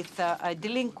with a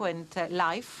delinquent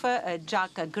life,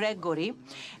 Jack Gregory,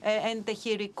 and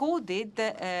he recorded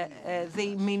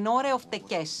the Minore of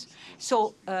Tekes.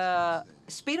 So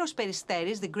Syros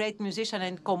Peristeris, the great musician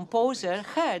and composer,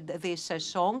 heard this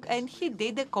song and he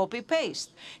did a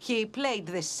copy-paste. He played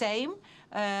the same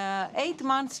 8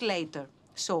 months later.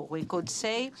 So we could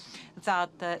say that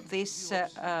there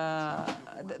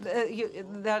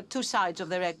are two sides of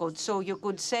the record. So you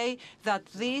could say that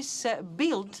this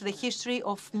built the history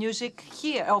of music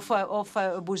here, of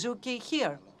bouzouki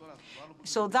here.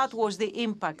 So that was the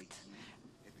impact.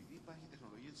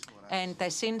 And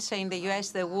since in the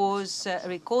US there was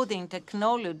recording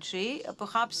technology,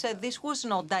 perhaps this was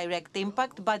not direct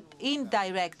impact, but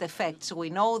indirect effects. We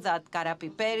know that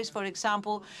Karapiperis, for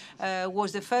example,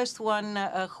 was the first one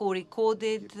who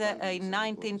recorded in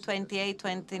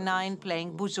 1928-29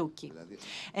 playing bouzouki.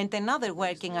 And another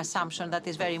working assumption that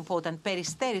is very important,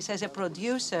 Peristeris as a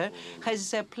producer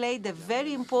has played a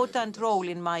very important role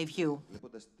in my view.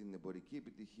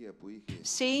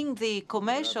 Seeing the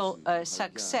commercial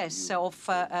success of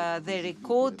the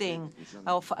recording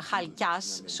of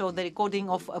Chalkias, so the recording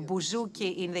of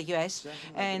bouzouki in the US,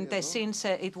 and since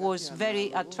it was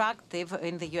very attractive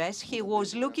in the US, he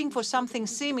was looking for something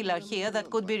similar here that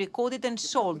could be recorded and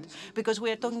sold, because we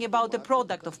are talking about a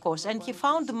product, of course. And he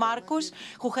found Markos,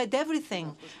 who had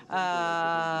everything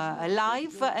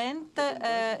live and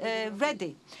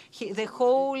ready. The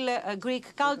whole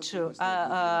Greek culture,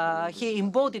 he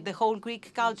embodied the whole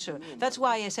Greek culture. That's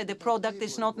why I said the product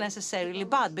is not necessarily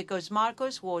bad, because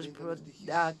Markos was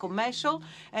commercial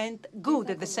and good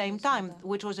at the same time,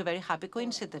 which was a very happy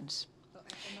coincidence.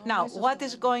 Now, what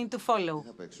is going to follow?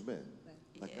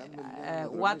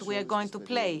 What we are going to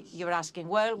play, you're asking.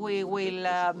 Well, we will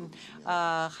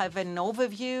have an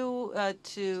overview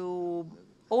to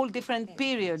all different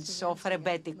periods of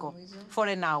Rebetiko for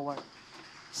an hour.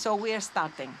 So we are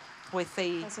starting with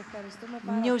the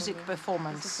music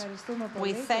performance.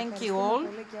 We thank you all.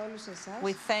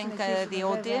 We thank the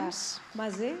audience.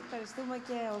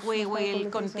 We will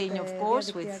continue, of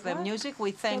course, with the music.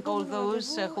 We thank all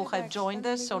those who have joined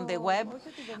us on the web.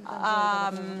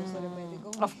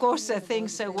 Of course,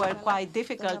 things were quite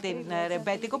difficult in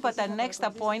Rebetiko, but our next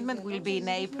appointment will be in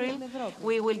April.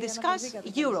 We will discuss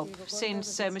Europe,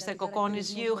 since Mr.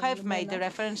 Kokkonis, you have made a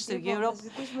reference to Europe.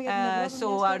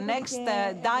 So our next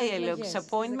Dialogues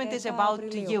appointment is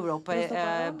about Europe,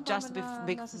 just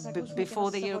before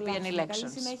the European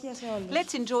elections.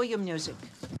 Let's enjoy your music.